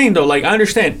what I'm saying though. Like I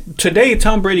understand today,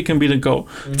 Tom Brady can be the GOAT.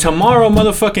 Tomorrow,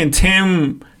 motherfucking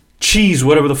Tim Cheese,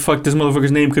 whatever the fuck this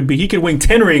motherfucker's name could be, he could win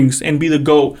 10 rings and be the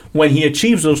GOAT when he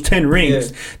achieves those 10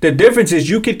 rings. Yeah. The difference is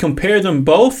you could compare them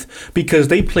both because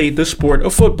they played the sport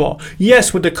of football.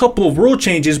 Yes, with a couple of rule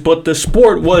changes, but the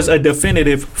sport was a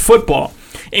definitive football.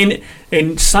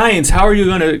 In science, how are you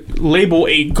gonna label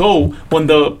a GOAT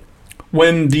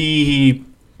when the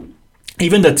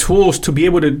even the tools to be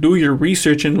able to do your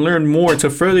research and learn more to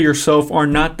further yourself are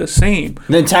not the same.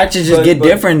 Then tactics just But- get but-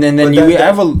 different, and then but you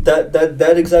that, have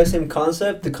that exact same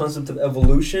concept, the concept of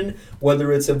evolution,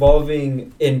 whether it's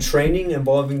evolving in training,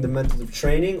 evolving the methods of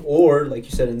training, or like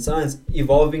you said in science,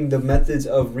 evolving the methods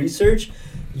of research,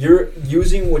 you're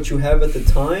using what you have at the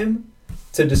time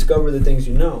to discover the things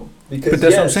you know. Because But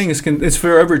that's what I'm saying. It's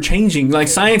forever changing. Like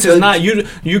science is But- not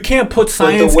you can't put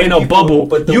science way in a people- bubble.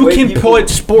 but the You way can people- put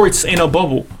sports in a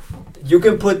bubble. You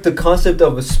can put the concept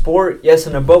of a sport, yes,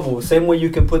 in a bubble. Same way you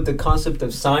can put the concept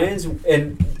of science,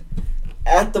 and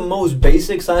at the most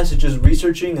basic, science is just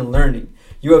researching and learning.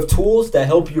 You have tools that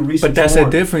help you research. But that's more.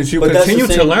 the difference. You But that's the continue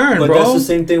to same- learn, but bro. that's the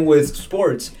same thing with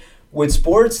sports. With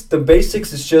sports, the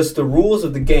basics is just the rules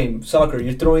of the game. Soccer,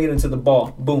 you're throwing it into the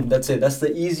ball. Boom, that's it. That's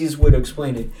the easiest way to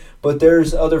explain it. But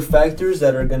there's other factors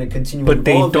that are going to continue But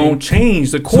they evolving. don't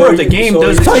change. The core of the game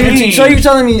doesn't So change. you're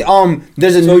telling me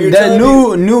there's a So you're that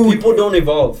telling new People don't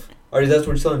evolve. Or that's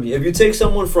what you're telling me. If you take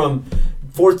someone from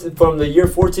the year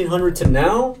 1400 to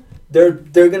now, they're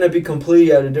going to be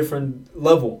completely at a different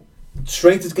level.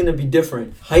 Strength is going to be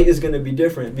different. Height is going to be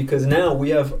different because now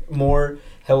we have more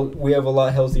health. We have a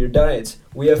lot healthier diets.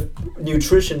 We have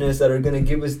nutritionists that are going to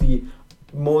give us the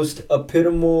most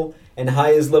epitomal and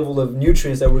highest level of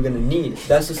nutrients that we're going to need.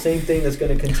 That's the same thing that's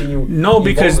going to continue. No,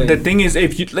 because evolving. the thing is,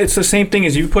 it's the same thing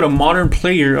as you put a modern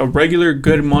player, a regular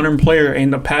good modern player,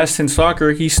 in the past in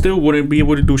soccer, he still wouldn't be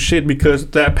able to do shit because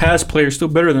that past player is still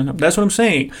better than him. That's what I'm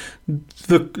saying.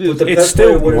 But the It's best player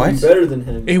still wouldn't what? be better than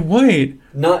him. it would.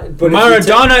 Not, but if you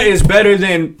take- Maradona is better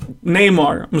than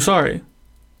Neymar. I'm sorry.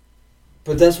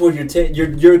 But that's what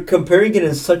you're comparing it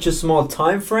in such a small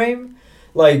time frame.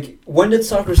 Like, when did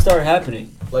soccer start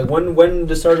happening? Like, when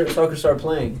did soccer start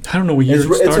playing? I don't know what year it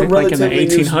started, like in the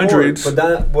relatively new 1800s.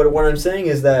 sport, but what I'm saying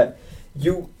is that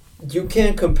you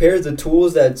can't compare the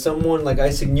tools that someone like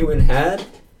Isaac Newton had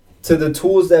to the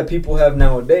tools that people have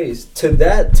nowadays. To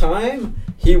that time,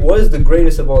 he was the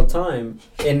greatest of all time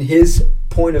in his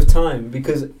point of time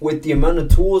because with the amount of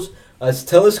tools, a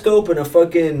telescope and a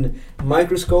fucking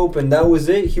microscope, and that was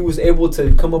it. He was able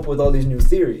to come up with all these new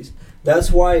theories.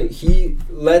 That's why he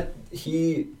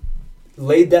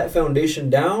laid that foundation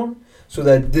down so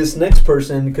that this next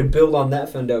person could build on that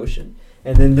foundation.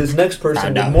 And then this next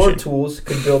person with more tools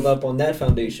could build up on that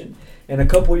foundation. And a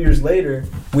couple years later,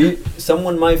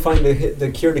 someone might find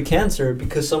the cure to cancer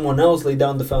because someone else laid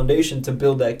down the foundation to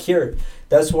build that cure.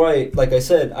 That's why, like I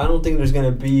said, I don't think there's going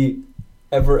to be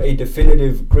ever a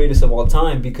definitive greatest of all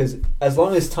time because as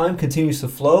long as time continues to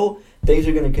flow, things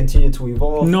are going to continue to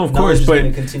evolve. No, of Knowledge course, is but-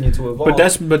 going to continue to evolve.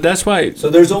 But that's why. So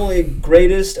there's only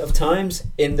greatest of times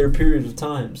in their period of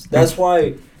times. That's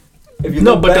why. If you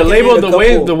No, look but back the and label, name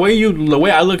a the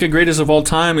way I look at greatest of all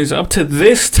time is up to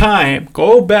this time.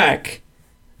 Go back,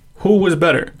 who was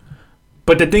better?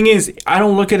 But the thing is, I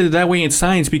don't look at it that way in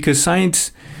science because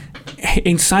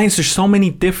in science there's so many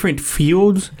different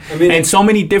fields I mean, and so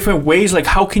many different ways. Like,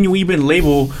 how can you even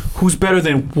label who's better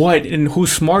than what and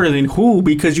who's smarter than who?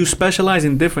 Because you specialize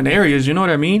in different areas. You know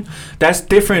what I mean? That's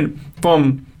different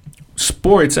from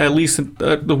sports, at least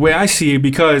the way I see it,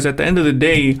 because at the end of the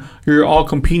day, you're all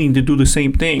competing to do the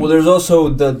same thing. well, there's also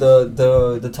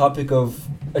the topic of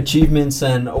achievements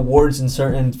and awards in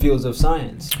certain fields of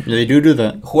science. They do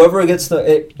that. Whoever gets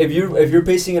if you're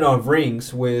basing it on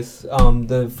rings with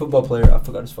the football player, I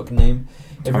forgot his fucking name.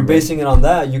 If you're Tom basing it on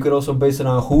that, you could also base it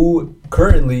on who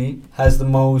currently has the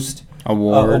most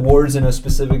awards in a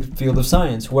specific field of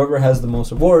science. Whoever has the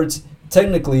most awards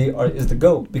technically is the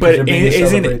GOAT because they're But being isn't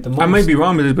celebrated the most. I might be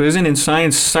wrong with this, but isn't in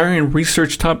science certain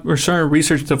research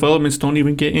developments don't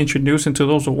even get introduced into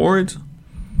those awards?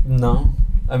 No.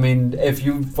 I mean, if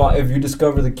you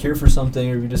discover the cure for something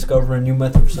or if you discover a new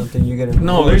method for something, you get a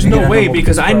No, there's no way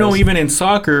because I know even in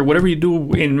soccer, whatever you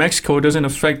do in Mexico doesn't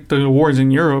affect the awards in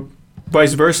Europe,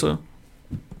 vice versa.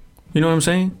 You know what I'm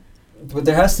saying? But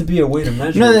there has to be a way to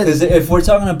measure. No, Because if we're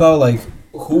talking about like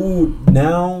who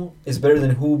now is better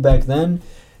than who back then,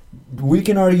 we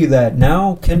can argue that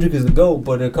now Kendrick is the GOAT,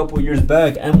 but a couple of years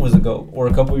back M was the GOAT, or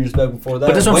a couple of years back before that.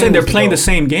 But that's what I'm Wayne saying. They're was playing the GOAT.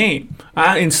 same game.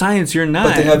 In science, you're not.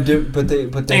 But they have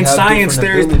they in have science,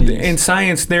 different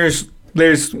abilities.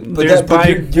 there's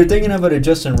But you're thinking about it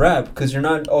just in rap, because you're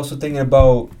not also thinking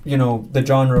about the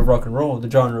genre of rock and roll, the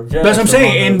genre of jazz. That's what I'm the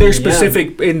saying. genre In of their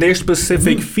EDM.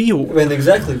 specific field. And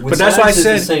exactly. With But that's why I science,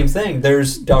 said- it's the same thing.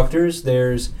 There's doctors.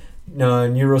 There's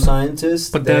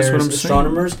neuroscientists. But that's there's what I'm saying.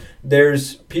 astronomers.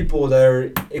 There's people that are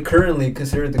currently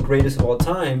considered the greatest of all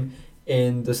time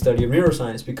in the study of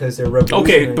neuroscience, because they're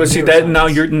revolutionary. Okay, but see that now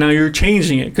you're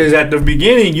changing it, because at the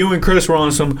beginning you and Chris were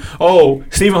on some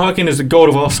Stephen Hawking is the GOAT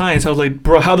of all science. I was like,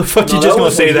 bro, how the fuck you just gonna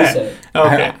say that?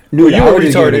 Okay, Dude, you I were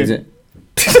would've given retarded.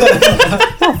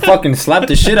 I'll fucking slap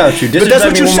the shit out you. But that's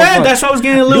what you said. That's That's why I was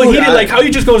getting a little Dude, heated. I- Like, how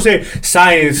you just gonna say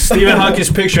science, Stephen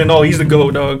Hawking's picture, and he's the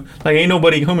GOAT, dog. Like, ain't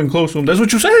nobody coming close to him. That's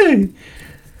what you said.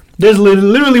 That's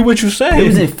literally what you It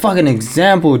was a said. fucking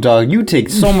example, dog. You take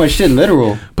so much shit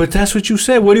literal. But that's what you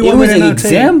said. What do you It want me was to an not take?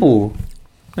 example.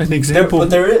 An example. But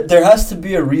there has to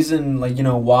be a reason, like,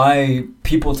 why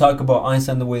people talk about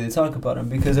Einstein the way they talk about him,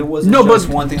 because it wasn't just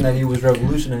one thing that he was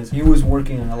revolutionizing. He was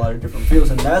working in a lot of different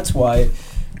fields, and that's why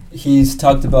he's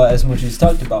talked about as much as he's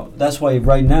talked about. That's why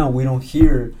right now we don't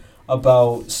hear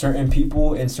about certain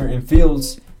people in certain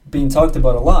fields being talked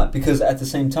about a lot, because at the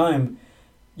same time,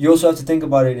 you also have to think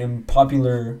about it in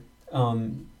popular,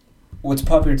 what's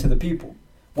popular to the people.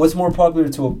 What's more popular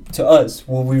to us?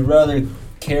 Will we rather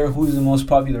care who's the most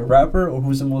popular rapper or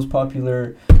who's the most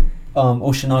popular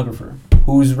oceanographer?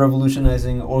 Who's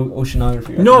revolutionizing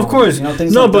oceanography? No, of course.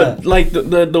 Things No, like but that. like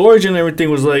the origin and everything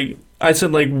was like, I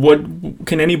said, like, what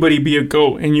can anybody be a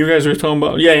GOAT? And you guys were talking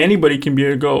about, yeah, anybody can be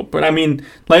a GOAT. But I mean,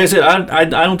 like I said, I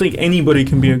don't think anybody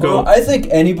can be a GOAT. Well, I think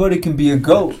anybody can be a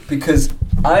GOAT, because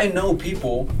I know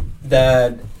people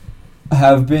that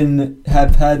have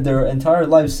had their entire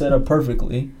life set up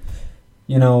perfectly.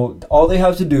 All they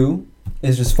have to do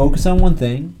is just focus on one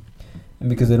thing, and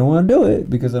because they don't want to do it,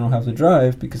 because they don't have the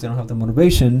drive, because they don't have the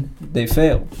motivation, they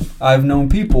fail. I've known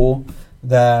people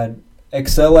that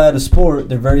excel at a sport,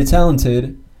 they're very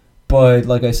talented, but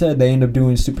like I said, they end up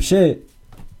doing stupid shit,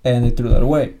 and they threw that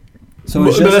away. So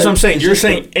But that's what I'm saying. You're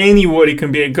saying anybody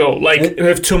can be a GOAT. Like,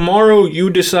 if tomorrow you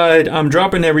decide, I'm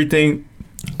dropping everything,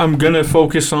 I'm going to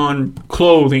focus on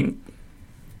clothing,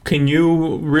 can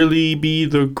you really be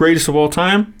the greatest of all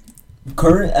time?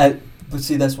 But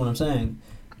see, that's what I'm saying.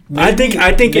 I think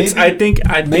it's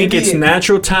maybe-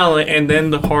 natural talent, and then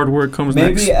the hard work comes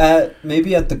next.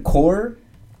 Maybe at the core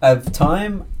of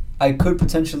time, I could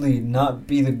potentially not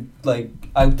be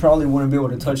I probably wouldn't be able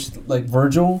to touch like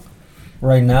Virgil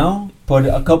right now, but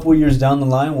a couple of years down the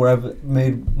line, where I've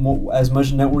made as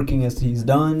much networking as he's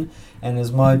done, and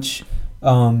as much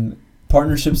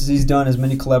partnerships as he's done, as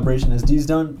many collaborations as he's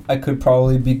done, I could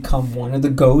probably become one of the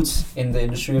GOATs in the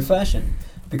industry of fashion,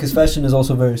 because fashion is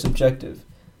also very subjective.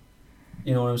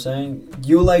 You know what I'm saying?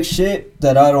 You like shit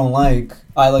that I don't like.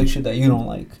 I like shit that you don't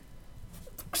like.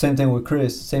 Same thing with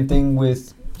Chris. Same thing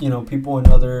with, people in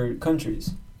other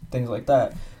countries. Things like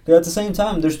that. But at the same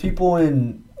time, there's people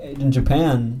in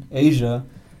Japan, Asia,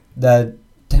 that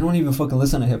they don't even fucking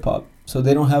listen to hip hop. So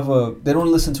they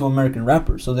don't listen to American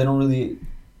rappers. So they don't really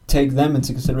take them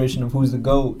into consideration of who's the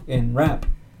GOAT in rap.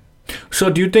 So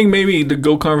do you think maybe the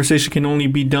GOAT conversation can only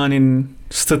be done in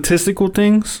statistical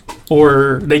things,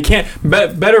 or they can't?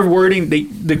 Better wording,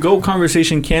 the GOAT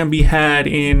conversation can be had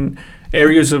in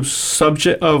areas of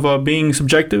being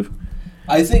subjective.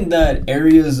 I think that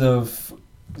areas of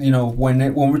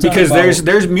when we're talking because about,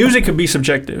 there's music could be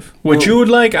subjective. What you would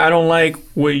like, I don't like.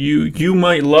 What you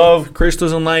might love, Chris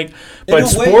doesn't like. But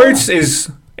sports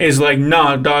is like,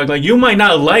 nah, dog. Like, you might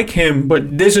not like him,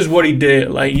 but this is what he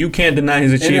did. Like, you can't deny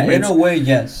his achievements. In a way,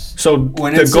 yes. So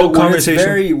when the GOAT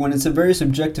conversation, when it's a very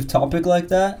subjective topic like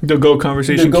that, the GOAT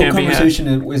conversation can't be had. The GOAT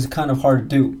conversation is kind of hard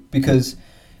to do, because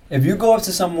if you go up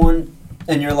to someone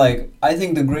and you're like, I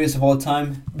think the greatest of all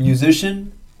time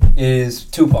musician is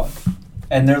Tupac,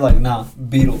 and they're like, nah,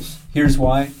 Beatles. Here's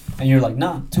why. And you're like,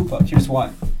 nah, Tupac. Here's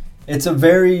why. It's a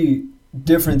very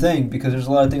different thing, because there's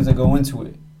a lot of things that go into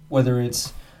it, whether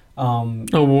it's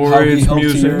awards,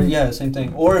 music. Same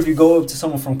thing. Or if you go up to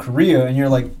someone from Korea and you're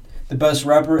like, the best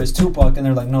rapper is Tupac, and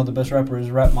they're like, no, the best rapper is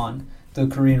Rapman, the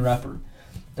Korean rapper.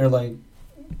 They're like,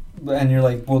 and you're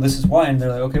like, well, this is why. And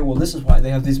they're like, okay, well, this is why. They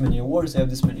have these many awards, et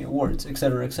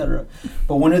cetera, et cetera.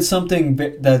 But when it's something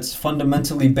that's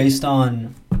fundamentally based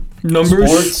on numbers,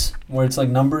 sports, where it's like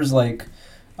numbers, like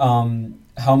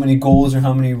how many goals or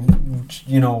how many,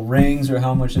 rings or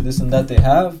how much of this and that they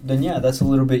have, then yeah, that's a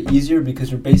little bit easier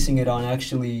because you're basing it on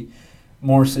actually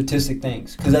more statistic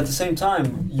things. Because at the same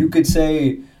time, you could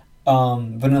say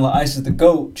Vanilla Ice is the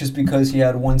GOAT just because he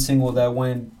had one single that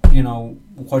went,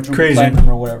 quadruple platinum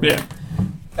or whatever. Yeah.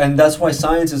 And that's why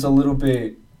science is a little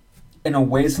bit, in a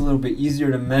way, it's a little bit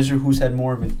easier to measure who's had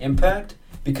more of an impact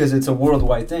because it's a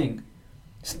worldwide thing.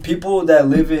 People that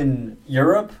live in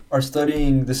Europe are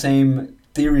studying the same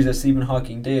theories that Stephen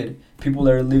Hawking did. People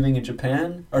that are living in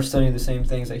Japan are studying the same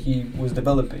things that he was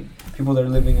developing. People that are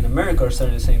living in America are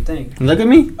studying the same thing. Look at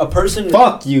me. A person.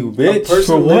 Fuck you, bitch. A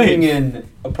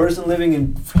person living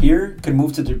in here could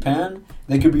move to Japan.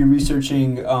 They could be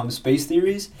researching space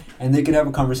theories, and they could have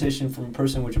a conversation from a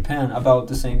person with Japan about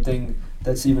the same thing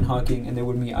that Stephen Hawking, and they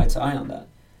would meet eye to eye on that.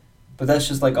 But that's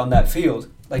just like on that field.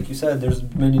 Like you said, there's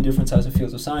many different types of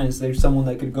fields of science. There's someone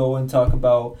that could go and talk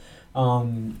about, I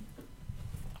don't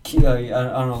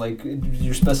know, like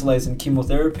you're specialized in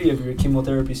chemotherapy. If you're a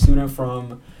chemotherapy student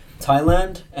from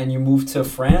Thailand and you move to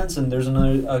France and there's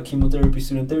another chemotherapy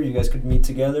student there, you guys could meet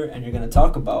together and you're going to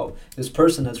talk about this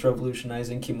person that's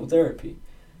revolutionizing chemotherapy.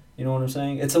 You know what I'm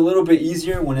saying? It's a little bit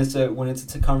easier when it's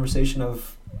a conversation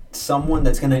of someone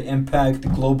that's going to impact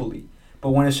globally. But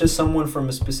when it's just someone from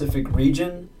a specific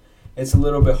region, it's a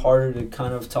little bit harder to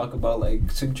kind of talk about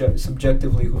like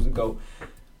subjectively who's a GOAT.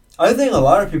 I think a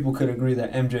lot of people could agree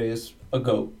that MJ is a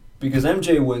GOAT because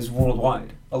MJ was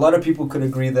worldwide. A lot of people could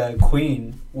agree that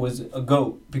Queen was a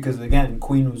GOAT because, again,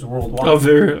 Queen was worldwide. Of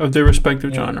their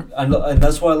respective genre. And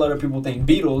that's why a lot of people think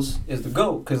Beatles is the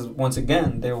GOAT because, once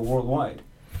again, they were worldwide.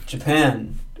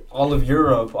 Japan, all of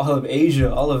Europe, all of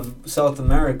Asia, all of South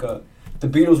America, the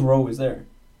Beatles were always there.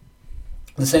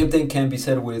 The same thing can be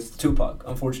said with Tupac,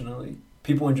 unfortunately.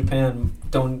 People in Japan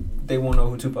won't know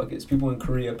who Tupac is. People in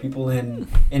Korea, people in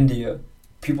India,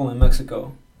 people in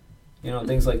Mexico,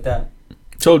 things like that.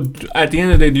 So at the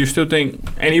end of the day, do you still think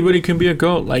anybody can be a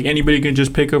GOAT? Like anybody can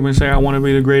just pick up and say, I want to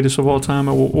be the greatest of all time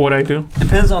at what I do?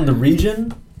 Depends on the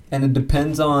region, and it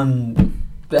depends on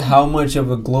how much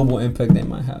of a global impact they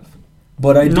might have.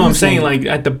 But I'm saying like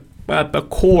at the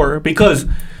core, because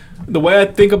the way I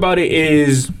think about it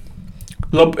is,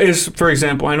 for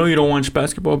example, I know you don't watch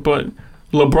basketball, but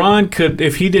LeBron could,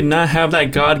 if he did not have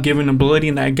that God-given ability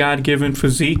and that God-given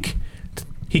physique,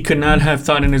 he could not have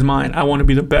thought in his mind, I want to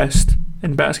be the best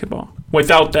in basketball.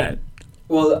 Without that.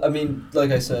 Well, I mean,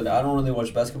 like I said, I don't really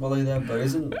watch basketball like that, but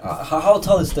how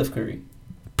tall is Steph Curry?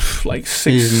 Like 6.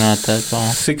 He's not that tall.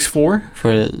 6'4"?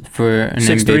 For an 6'3",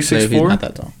 NBA player, 6'4"? he's not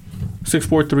that tall.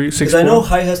 6'4", 3, 6'4". Because I know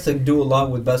height has to do a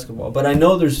lot with basketball, but I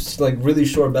know there's like really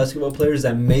short basketball players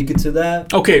that make it to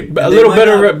that. Okay, a little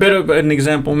bit of an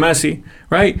example. Messi,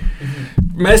 right?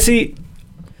 Mm-hmm. Messi,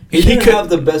 he didn't have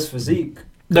the best physique.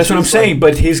 That's what I'm saying.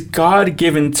 But his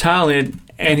God-given talent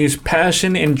and his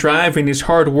passion and drive and his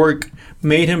hard work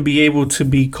made him be able to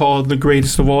be called the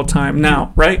greatest of all time.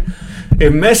 Now, right?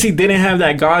 If Messi didn't have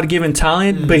that God-given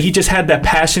talent, but he just had that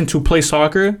passion to play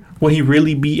soccer, would he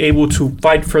really be able to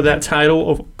fight for that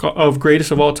title of greatest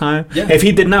of all time? Yeah. If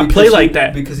he did not play like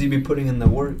that. Because he'd be putting in the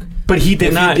work. But he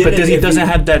did not. But he doesn't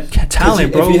have that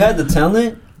talent, bro. If he had the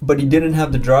talent, but he didn't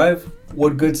have the drive,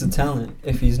 what good's the talent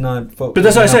if he's not focused? But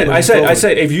that's what I said. I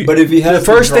said if you. But if he has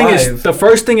the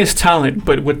first thing is talent.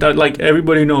 But with that, like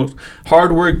everybody knows,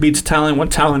 hard work beats talent when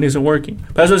talent isn't working.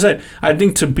 But that's what I said. I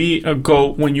think to be a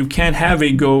GOAT, when you can't have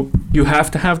a GOAT, you have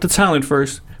to have the talent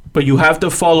first. But you have to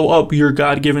follow up your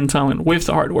God-given talent with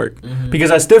the hard work, because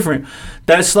that's different.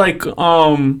 That's like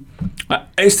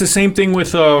it's the same thing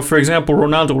with, for example,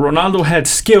 Ronaldo. Ronaldo had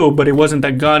skill, but it wasn't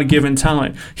that God-given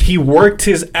talent. He worked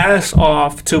his ass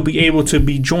off to be able to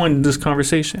be joined in this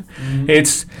conversation.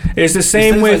 It's the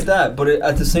same with like that, but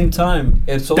at the same time,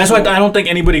 it's also, that's why I don't think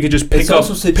anybody could just pick up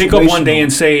one day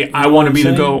and say, I want to be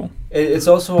the GOAT. It's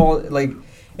also all, like,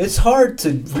 it's hard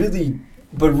to really.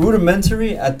 But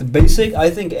rudimentary at the basic, I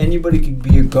think anybody could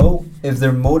be a GOAT if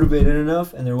they're motivated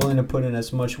enough and they're willing to put in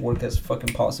as much work as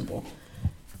fucking possible.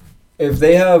 If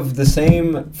they have the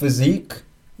same physique,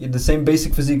 the same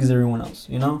basic physique as everyone else,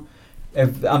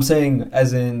 If I'm saying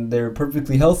as in they're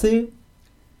perfectly healthy,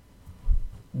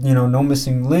 no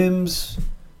missing limbs,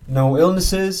 no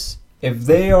illnesses. If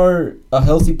they are a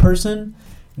healthy person,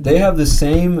 they have the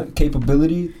same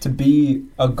capability to be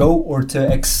a GOAT or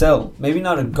to excel. Maybe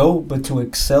not a GOAT, but to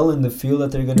excel in the field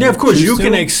that they're going to. Yeah, of course you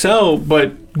can excel,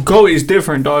 but GOAT is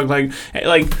different, dog.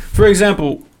 Like for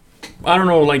example, I don't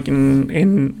know, like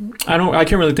I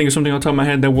can't really think of something on top of my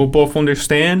head that we'll both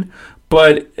understand,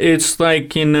 but it's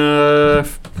like in I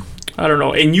don't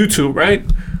know, in YouTube, right?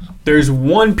 There's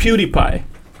one PewDiePie.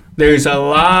 There's a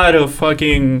lot of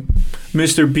fucking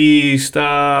Mr. Beast,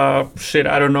 shit,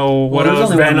 I don't know what Well, there's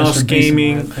else, only one Vanos Mr. Beast in my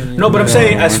Gaming. opinion. No, but I'm Yeah.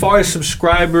 saying as far as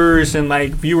subscribers and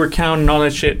like viewer count and all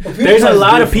that shit, Well, there's a PewDiePie's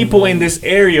lot of different, people man. in this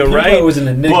area, PewDiePie right? was an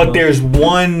enigma. But there's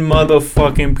one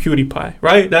motherfucking PewDiePie,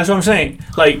 right? That's what I'm saying.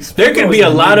 Like there could PewDiePie be a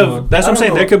was an lot enigma. of. That's what I'm I saying.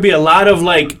 don't There know. could be a lot of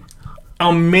like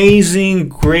amazing,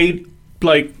 great,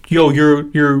 like yo,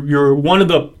 you're one of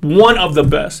the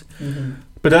best. Mhm.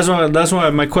 But that's why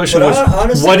my question But was,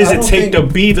 honestly, what does I it don't take to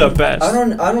think- be the best?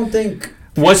 I don't think.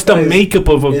 What's the PewDiePie makeup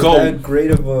of a is goat? that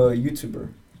great of a YouTuber.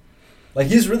 Like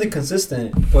he's really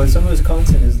consistent, but some of his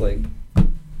content is like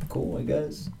cool, I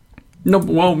guess. No,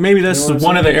 well, maybe that's You know what I'm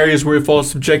one of the saying? areas where it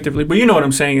falls subjectively. But you know what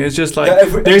I'm saying. It's just like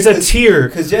Yeah, there's a because- tier.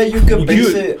 Because yeah, you could base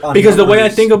You- it on Because the way I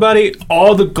numbers. think about it,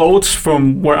 all the goats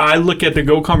from where I look at the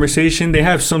goat conversation, they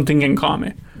have something in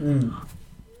common. Mm.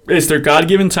 It's their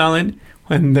God-given talent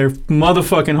and their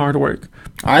motherfucking hard work.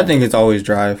 I think it's always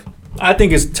drive. I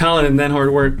think it's talent and then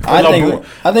hard work. I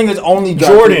think it's only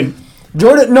drive. Jordan.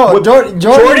 Jordan, no, What- Jordan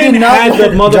Jordan did not had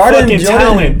the motherfucking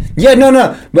talent. Yeah, no,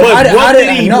 But how did, what how did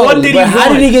did he- no, what did but he how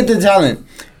did want? he get the talent?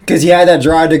 Because he had that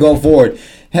drive to go forward.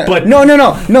 But- no,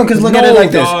 because look at it No,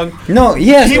 like dog. this. No,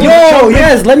 yes, He was yo, jumping-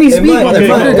 yes, let me It speak, might, motherfucker. it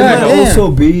might Goddamn.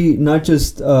 also be not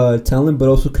just talent, but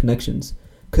also connections.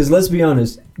 Because let's be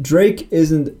honest, Drake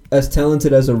isn't as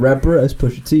talented as a rapper as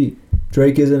Pusha T.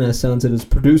 Drake isn't as talented as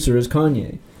producer as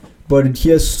Kanye. But he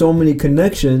has so many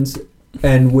connections,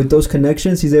 and with those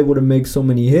connections, he's able to make so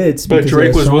many hits. But because he Drake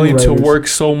has was willing to songwriters. work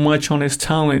so much on his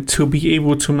talent to be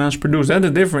able to mass produce. That's the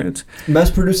difference. Mass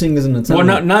producing isn't a Well,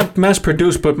 talent. not mass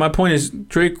produce, but my point is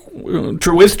Drake.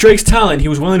 With Drake's talent, he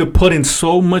was willing to put in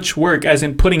so much work, as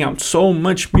in putting out so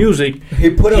much music. He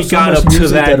put he out so got much up to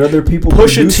music that. that other people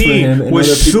Pusha produced T for him, and was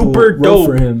other people super wrote dope.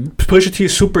 for him. Pusha T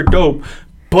is super dope,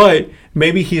 but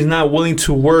maybe he's not willing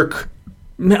to work.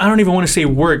 I don't even want to say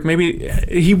work. Maybe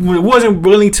he wasn't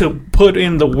willing to put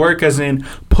in the work, as in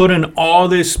put in all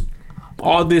this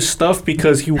stuff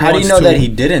because he How do wants you know to. that he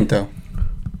didn't though?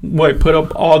 What, put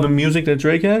up all the music that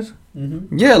Drake has?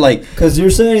 Mm-hmm. Yeah, like Because you're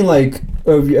saying, like,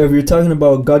 if you're talking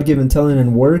about God-given talent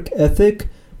and work ethic,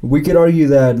 we could argue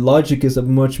that Logic is a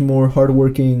much more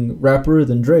hardworking rapper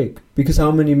than Drake. Because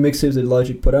how many mixtapes did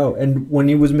Logic put out? And when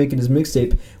he was making his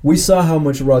mixtape, we saw how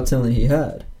much raw talent he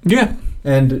had. Yeah.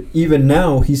 And even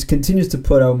now, he continues to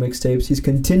put out mixtapes. He's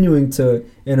continuing to,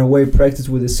 in a way, practice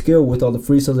with his skill with all the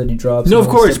freestyles that he drops. No, and of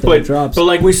all the course, stuff that he drops. but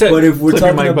like we said, But if we're flip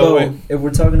your talking mic, by the about, way.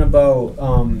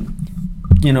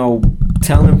 You know,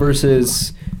 talent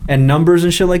versus and numbers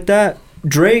and shit like that.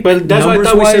 Drake, But that's why I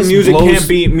thought we said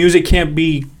numbers-wise, music can't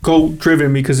be goat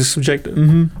driven because it's subjective.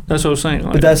 Mhm. That's what I was saying.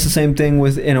 Like, But that's the same thing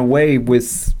with, in a way,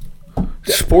 with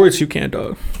sports you can't,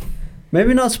 dog.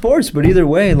 maybe not sports, but either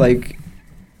way, like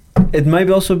it might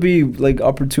also be like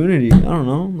opportunity. I don't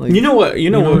know. Like You know what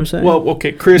I'm saying? Well,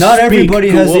 okay, Chris. not speak. everybody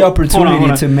has the Well, opportunity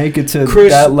hold on. to make it to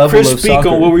Chris, that level Chris, of speak soccer.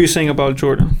 on what were you saying about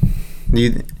Jordan?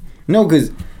 no,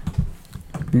 because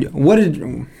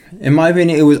in my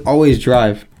opinion, it was always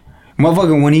drive.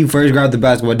 Motherfucker, when he first grabbed the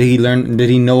basketball, did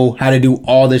he know how to do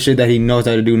all the shit that he knows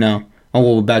how to do now? Oh,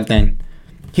 well, back then.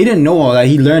 He didn't know all that.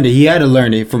 He learned it. He had to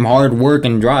learn it from hard work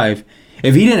and drive.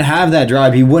 If he didn't have that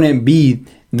drive, he wouldn't be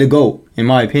the GOAT, in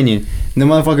my opinion. The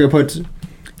motherfucker puts,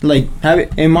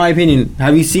 in my opinion,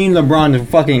 have you seen LeBron's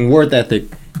fucking work ethic?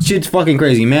 Shit's fucking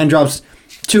crazy. Man drops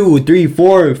 2, 3,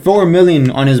 4 million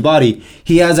on his body.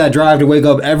 He has that drive to wake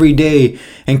up every day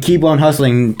and keep on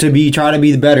hustling to try to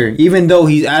be better, even though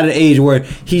he's at an age where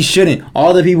he shouldn't.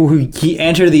 All the people who he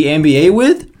entered the NBA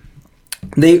with,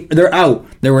 they're out.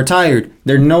 They're retired.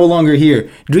 They're no longer here.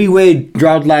 D Wade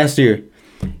dropped last year.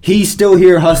 He's still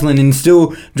here hustling and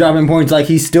still dropping points like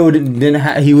he still didn't.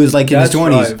 He was like in his That's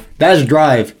 20s. drive. That's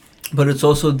drive. But it's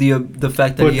also the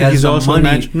fact that But he has he's the also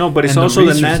money. but it's and the also the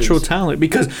resources. natural talent.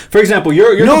 Because, for example,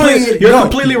 you're No,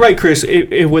 completely right, Chris.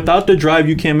 Without the drive,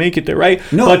 you can't make it there, right?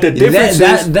 No, but the difference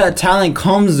is that talent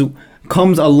comes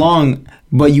along,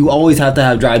 but you always have to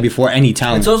have drive before any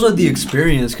talent. It's also the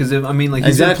experience, because he's been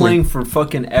Exactly. playing for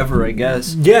fucking ever, I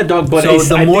guess. yeah, dog. But So it's,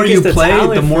 the I more think you it's the play,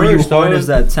 talent the more first, you harness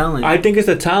dog. that talent. I think it's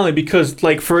the talent because,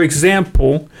 like, for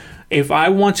example, if I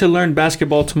want to learn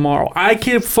basketball tomorrow, I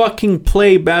can fucking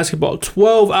play basketball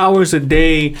 12 hours a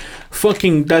day.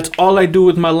 Fucking, that's all I do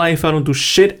with my life. I don't do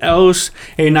shit else.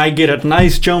 And I get a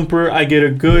nice jumper. I get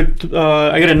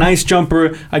a nice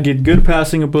jumper. I get good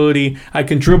passing ability. I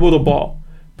can dribble the ball.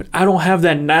 But I don't have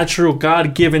that natural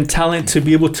God-given talent to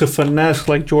be able to finesse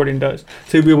like Jordan does,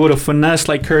 to be able to finesse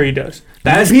like Curry does.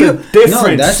 That's the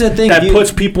difference. That's the thing that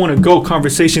puts people in a GOAT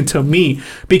conversation to me,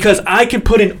 because I can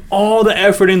put in all the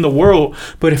effort in the world,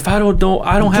 but if I don't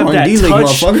have that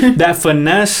touch, that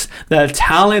finesse, that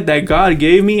talent that God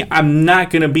gave me, I'm not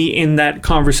gonna be in that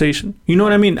conversation. You know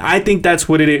what I mean? I think that's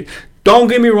what it is. Don't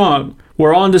get me wrong.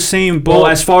 We're on the same boat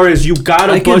as far as you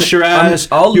gotta bust your ass,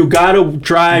 you gotta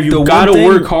drive, you gotta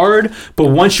work hard. But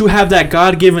once you have that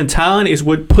God-given talent, is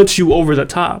what puts you over the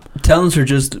top. Talents are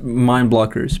just mind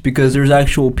blockers, because there's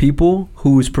actual people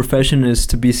whose profession is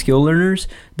to be skill learners,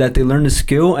 that they learn the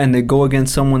skill and they go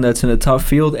against someone that's in a top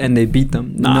field and they beat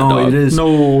them. It is.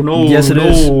 No. Yes, it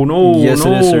is. Yes,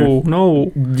 it is, sir.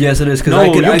 No. Yes, it is. You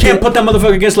can't put that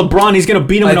motherfucker against LeBron. He's gonna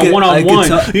beat him in a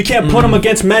one-on-one. You can't put him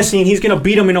against Messi and he's gonna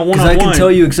beat him in a one-on-one. Because I can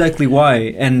tell you exactly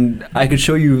why, and I could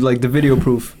show you like the video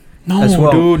proof. As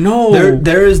well. Dude, no.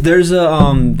 There's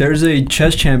a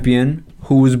chess champion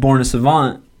who was born a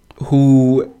savant,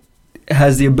 who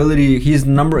has the ability. He's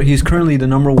currently the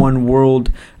number one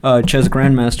world chess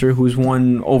grandmaster, who's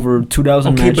won over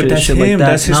 2,000 matches. But that's shit him. Like that.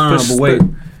 That's his but wait.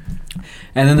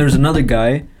 And then there's another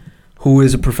guy who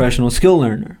is a professional skill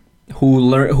learner,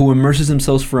 who immerses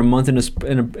himself for a month in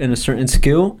a certain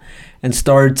skill, and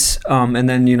starts and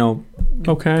then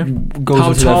goes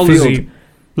How into tall that field. is he?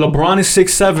 LeBron is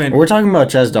 6'7". We're talking about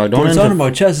chess, dog. We're talking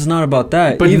about chess. It's not about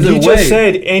that. But you just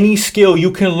said any skill you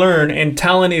can learn, and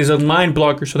talent is a mind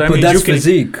blocker. So that means that's you can.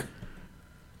 Physique.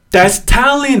 That's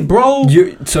talent, bro.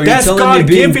 That's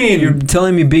God-given. You're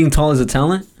telling me being tall is a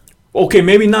talent? Okay,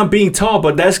 maybe not being tall,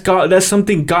 but that's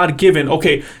something God-given.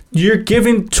 Okay, you're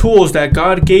given tools that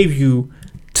God gave you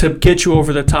to get you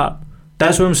over the top.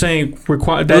 That's what I'm saying.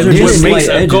 That's what makes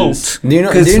a GOAT. Do you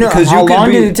know how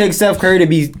long did it take Steph Curry to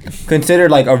be considered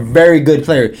like a very good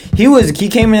player? He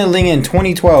came in the league in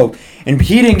 2012, and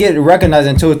he didn't get recognized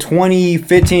until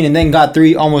 2015, and then got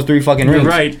almost three fucking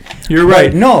rings. You're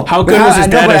right. No. How good was his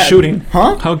dad at shooting?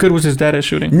 Huh? How good was his dad at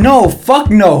shooting? No,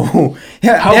 fuck no.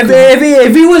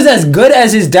 If he was as good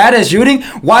as his dad at shooting,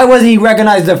 why wasn't he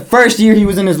recognized the first year he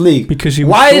was in his league? Because he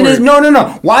was short.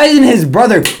 No. Why isn't his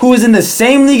brother, who was in the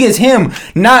same league as him,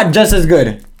 not just as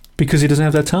good? Because he doesn't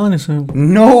have that talent as him.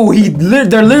 No, they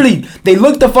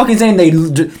look the fucking same. They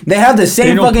have the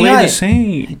same fucking eye. They don't play the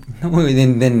same. No,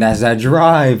 then that's that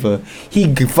drive.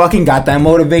 He fucking got that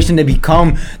motivation to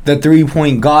become the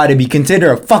 3-point god, to be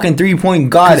considered a fucking 3-point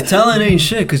god. Talent ain't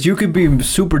shit, because you could be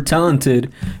super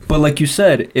talented, but like you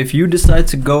said, if you decide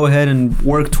to go ahead and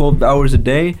work 12 hours a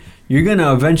day, you're going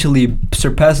to eventually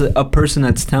surpass a person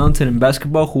that's talented in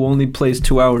basketball who only plays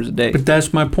 2 hours a day. But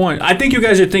that's my point. I think you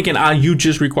guys are thinking, you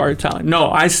just require talent.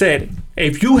 No, I said,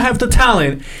 if you have the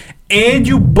talent and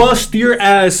you bust your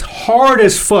ass hard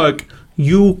as fuck,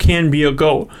 you can be a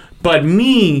GOAT. But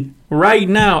me, right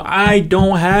now, I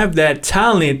don't have that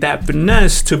talent, that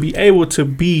finesse to be able to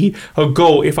be a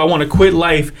GOAT if I want to quit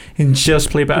life and just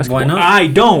play basketball. Why not? I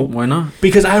don't. Why not?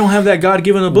 Because I don't have that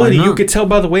God-given ability. You could tell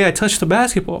by the way I touch the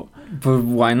basketball. But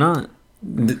why not?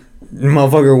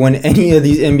 Motherfucker, when any of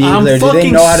these NBA players, do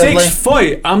they know how to play? I'm 6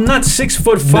 foot. I'm not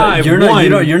 6'5".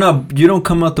 No, you don't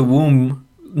come out the womb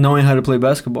knowing how to play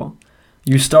basketball.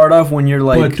 You start off when you're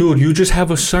like... But dude, you just have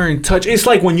a certain touch. It's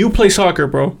like when you play soccer,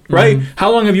 bro, right? Mm-hmm.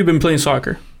 How long have you been playing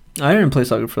soccer? I didn't play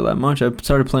soccer for that much. I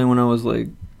started playing when I was like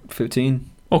 15.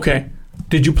 Okay.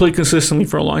 Did you play consistently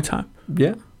for a long time?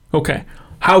 Yeah. Okay.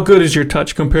 How good is your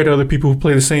touch compared to other people who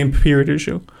play the same period as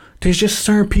you? There's just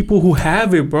certain people who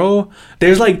have it, bro.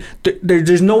 There's like,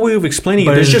 there's no way of explaining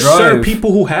it. There's just certain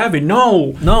people who have it.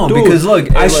 No, dude, because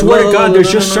look, I swear to God,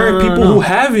 there's just certain people who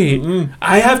have it.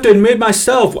 I have to admit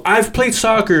myself, I've played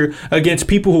soccer against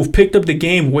people who've picked up the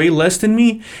game way less than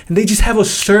me, and they just have a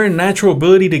certain natural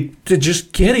ability to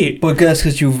just get it. But that's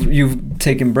because you've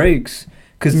taken breaks.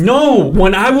 No,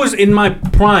 when I was in my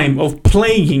prime of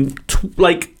playing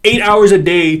like 8 hours a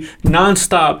day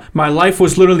nonstop, my life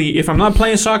was literally, if I'm not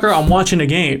playing soccer, I'm watching a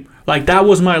game. Like, that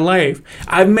was my life.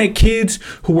 I've met kids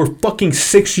who were fucking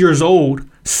 6 years old,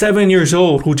 7 years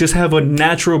old, who just have a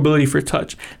natural ability for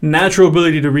touch, natural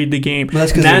ability to read the game,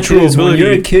 natural ability. When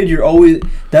you're a kid, you're always.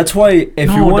 That's why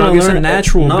if you want to learn a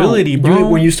natural ability, bro.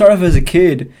 When you start off as a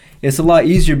kid, it's a lot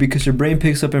easier because your brain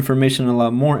picks up information a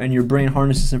lot more, and your brain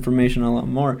harnesses information a lot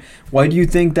more. Why do you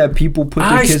think that people put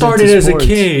their kids into sports? I started as a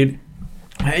kid.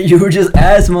 You were just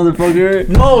ass, motherfucker.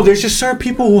 No, there's just certain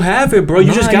people who have it, bro.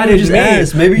 You just gotta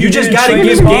admit. Maybe you just gotta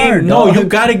give game. No, you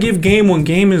gotta give game when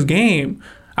game is game.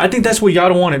 I think that's what y'all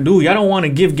don't want to do. Y'all don't want to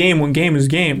give game when game is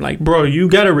game. Like, bro, you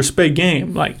gotta respect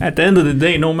game. Like, at the end of the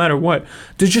day, no matter what,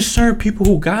 there's just certain people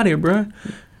who got it, bro.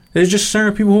 There's just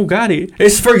certain people who got it.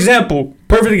 It's, for example,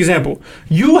 perfect example.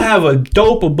 You have a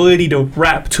dope ability to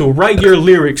rap, to write your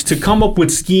lyrics, to come up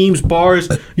with schemes, bars.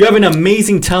 You have an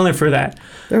amazing talent for that.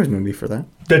 There was movie for that.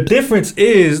 The difference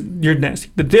is you're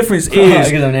nasty. The difference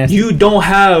is you don't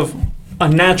have a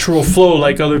natural flow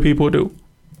like other people do.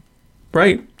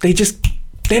 Right? They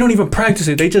don't even practice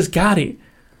it. They just got it.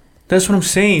 That's what I'm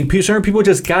saying. Certain people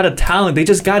just got a talent. They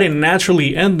just got it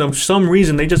naturally in them. For some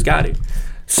reason, they just got it.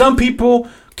 Some people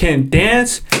can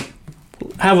dance,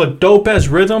 have a dope ass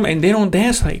rhythm, and they don't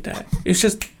dance like that. It's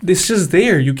just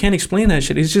there. You can't explain that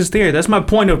shit. It's just there. That's my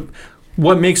point of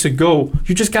what makes it go.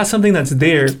 You just got something that's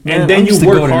there, and then you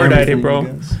work hard at it,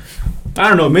 bro. I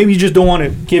don't know. Maybe you just don't want to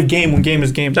give game when game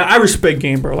is game. I respect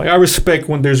game, bro. Like, I respect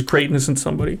when there's greatness in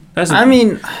somebody.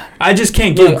 I just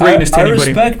can't give greatness to anybody. I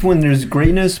respect when there's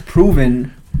greatness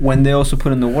proven when they also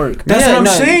put in the work. That's what I'm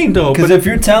saying, though. Because if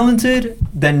you're talented,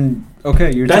 then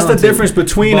okay, you're that's talented. The difference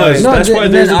between us. No, that's why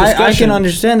there's a discussion. I can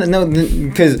understand that. No,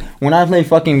 because when I play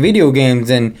fucking video games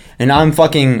and I'm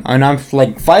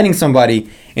like fighting somebody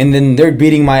and then they're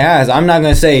beating my ass, I'm not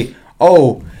gonna say,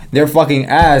 oh, they're fucking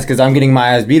ass because I'm getting my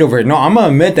ass beat over it. No, I'm gonna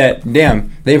admit that.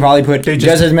 Damn, they probably put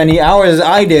just as many hours as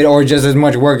I did, or just as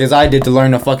much work as I did to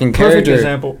learn a fucking character. Perfect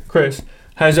example, Chris.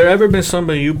 Has there ever been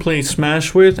somebody you played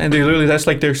Smash with and they literally that's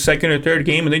like their second or third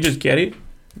game and they just get it?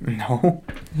 No,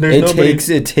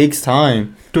 it takes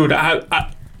time, dude.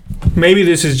 I maybe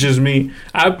this is just me.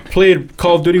 I played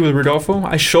Call of Duty with Rodolfo.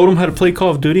 I showed him how to play Call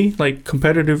of Duty, like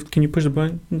competitive. Can you push the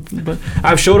button?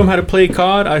 I've showed him how to play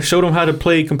COD. I showed him how to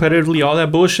play competitively, all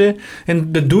that bullshit.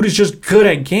 And the dude is just good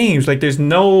at games. Like there's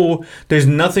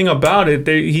nothing about it.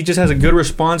 He just has a good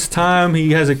response time.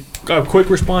 He has a quick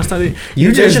response time.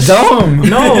 You just dumb.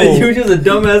 No, you're just a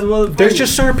dumbass motherfucker. There's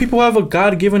just certain people who have a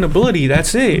God-given ability.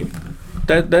 That's it.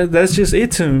 That's just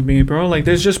it to me, bro. Like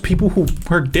there's just people who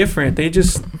are different. They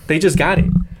just got it.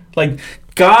 Like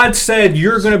God said,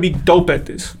 you're gonna be dope at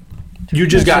this. You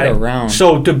just got it. Around.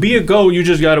 So to be a GOAT, you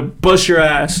just gotta bust your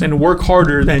ass and work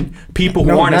harder than people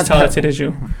who aren't as talented as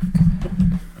you.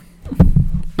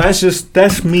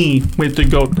 That's me with the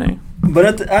GOAT thing.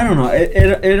 But I don't know.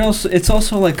 It's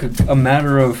also like a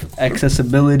matter of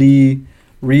accessibility,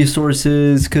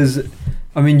 resources, because.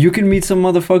 I mean, you can meet some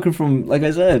motherfucker from, like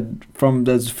I said, from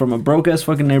a broke ass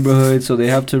fucking neighborhood, so they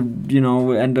have to,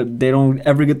 end up, they don't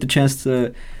ever get the chance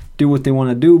to do what they want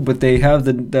to do, but they have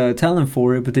the talent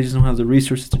for it, but they just don't have the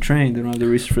resources to train. They don't have the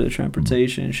resources for the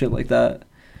transportation and shit like that.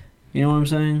 You know what I'm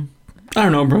saying? I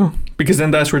don't know, bro. Because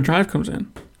then that's where drive comes in.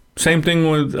 Same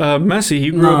thing with Messi.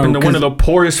 He grew up in one of the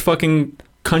poorest fucking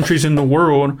countries in the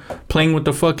world, playing with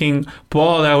the fucking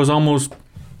ball that was almost,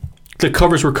 the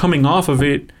covers were coming off of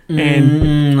it.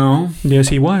 And no. Yes,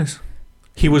 he was.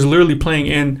 He was literally playing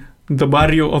in the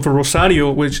barrio of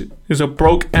Rosario, which is a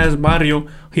broke-ass barrio.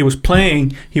 He was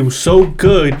playing. He was so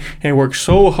good and worked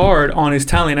so hard on his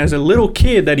talent as a little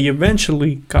kid that he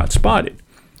eventually got spotted.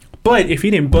 But if he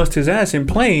didn't bust his ass in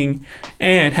playing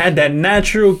and had that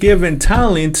natural given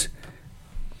talent...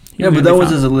 Yeah, but that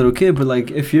was as a little kid. But, like,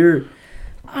 if you're...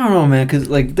 I don't know, man, because,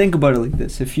 like, think about it like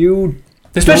this. If you...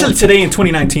 Especially today in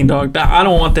 2019, dog. I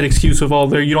don't want that excuse of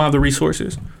you don't have the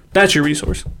resources. That's your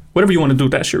resource. Whatever you want to do,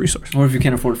 that's your resource. Or if you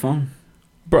can't afford a phone.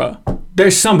 Bruh,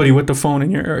 there's somebody with the phone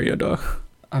in your area, dog.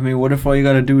 I mean, what if all you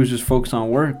got to do is just focus on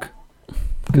work?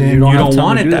 Then you don't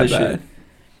want it that bad. Shit.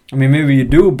 I mean, maybe you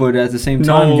do, but at the same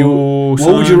time,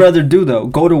 what would you rather do, though?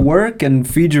 Go to work and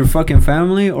feed your fucking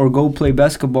family, or go play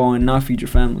basketball and not feed your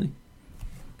family?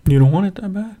 You don't want it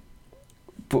that bad.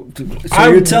 So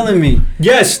you're telling me?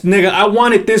 Yes, nigga. I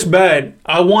want it this bad.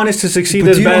 I want us to succeed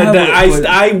this bad. That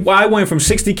I went from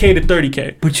 60K to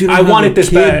 30K. But you don't I want it this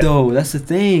kid, bad, though. That's the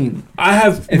thing. I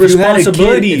have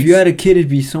responsibilities. If you had a kid, it'd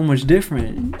be so much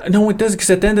different. No, it doesn't. Because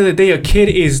at the end of the day, a kid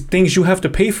is things you have to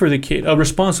pay for the kid. A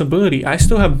responsibility. I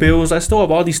still have bills. I still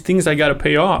have all these things I gotta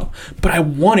pay off. But I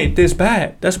want it this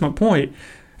bad. That's my point.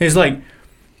 It's like,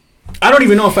 I don't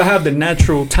even know if I have the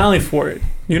natural talent for it.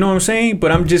 You know what I'm saying?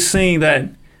 But I'm just saying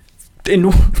that. In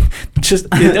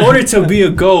order to be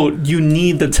a GOAT, you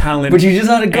need the talent. But you just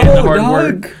not a GOAT, the hard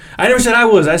work. I never said I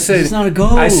was. I said it's not a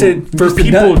GOAT. I said for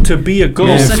people to be a GOAT.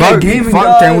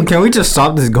 Yeah, can we just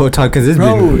stop this GOAT talk? Because it's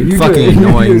been fucking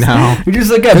annoying now. You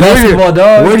just look at basketball,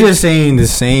 dog. We're just saying the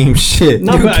same shit.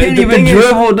 No, you can't even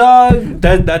dribble, dog.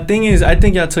 That thing is, I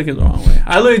think y'all took it the wrong way.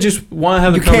 I literally just want to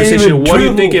have a conversation. What do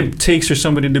you think it takes for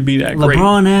somebody to be that great?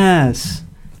 LeBron ass.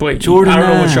 Wait, Jordan, I don't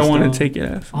know what y'all want to take it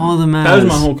as. All the matches. That was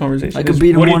my whole conversation. I could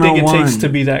beat him What do you think it 1-on-1. takes to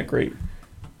be that great?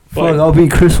 Fuck, I'll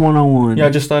beat Chris 1-on-1. Yeah, I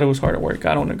just thought it was hard work.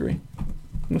 I don't agree.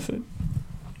 That's it.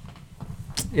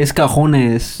 Es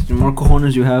cajones. The more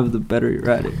cojones you have, the better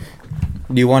you're at it.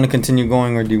 Do you want to continue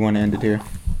going or do you want to end it here?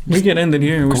 We can end it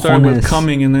here. We started with Cojones.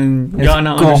 coming and then It's y'all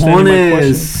not understanding my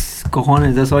question.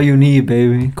 Cojones. That's all you need,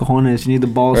 baby. Cojones. You need the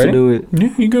balls Ready? to do it.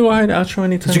 Yeah, you go ahead. Outro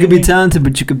anytime. You could be talented,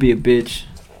 but you could be a bitch.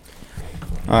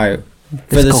 All right.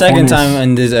 For It's the second cojones. time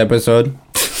in this episode,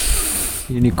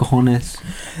 You need cojones.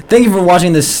 thank you for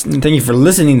watching this. Thank you for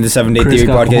listening to the 7 Day Chris Theory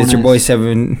got podcast. It's your cojones. boy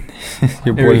Seven.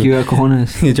 Your boy. Eric, you got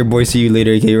cojones. It's your boy. See you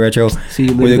later, AK Retro. See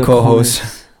you With later. the co-host.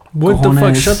 What the fuck?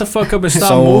 Cojones. Shut the fuck up and stop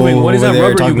So, moving. What is over that there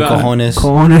rubber you talking got? Cojones.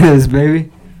 Cojones, baby.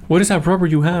 What is that rubber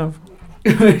you have?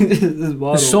 This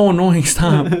bottle. It's so annoying.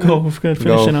 Stop. Go. Finish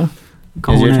Go. it up.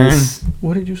 It's your turn. Cojones.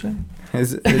 What did you say?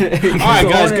 It's- All right,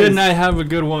 guys. Cojones. Good night. Have a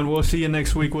good one. We'll see you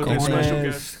next week with a special Cojones.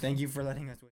 guest. Thank you for letting us.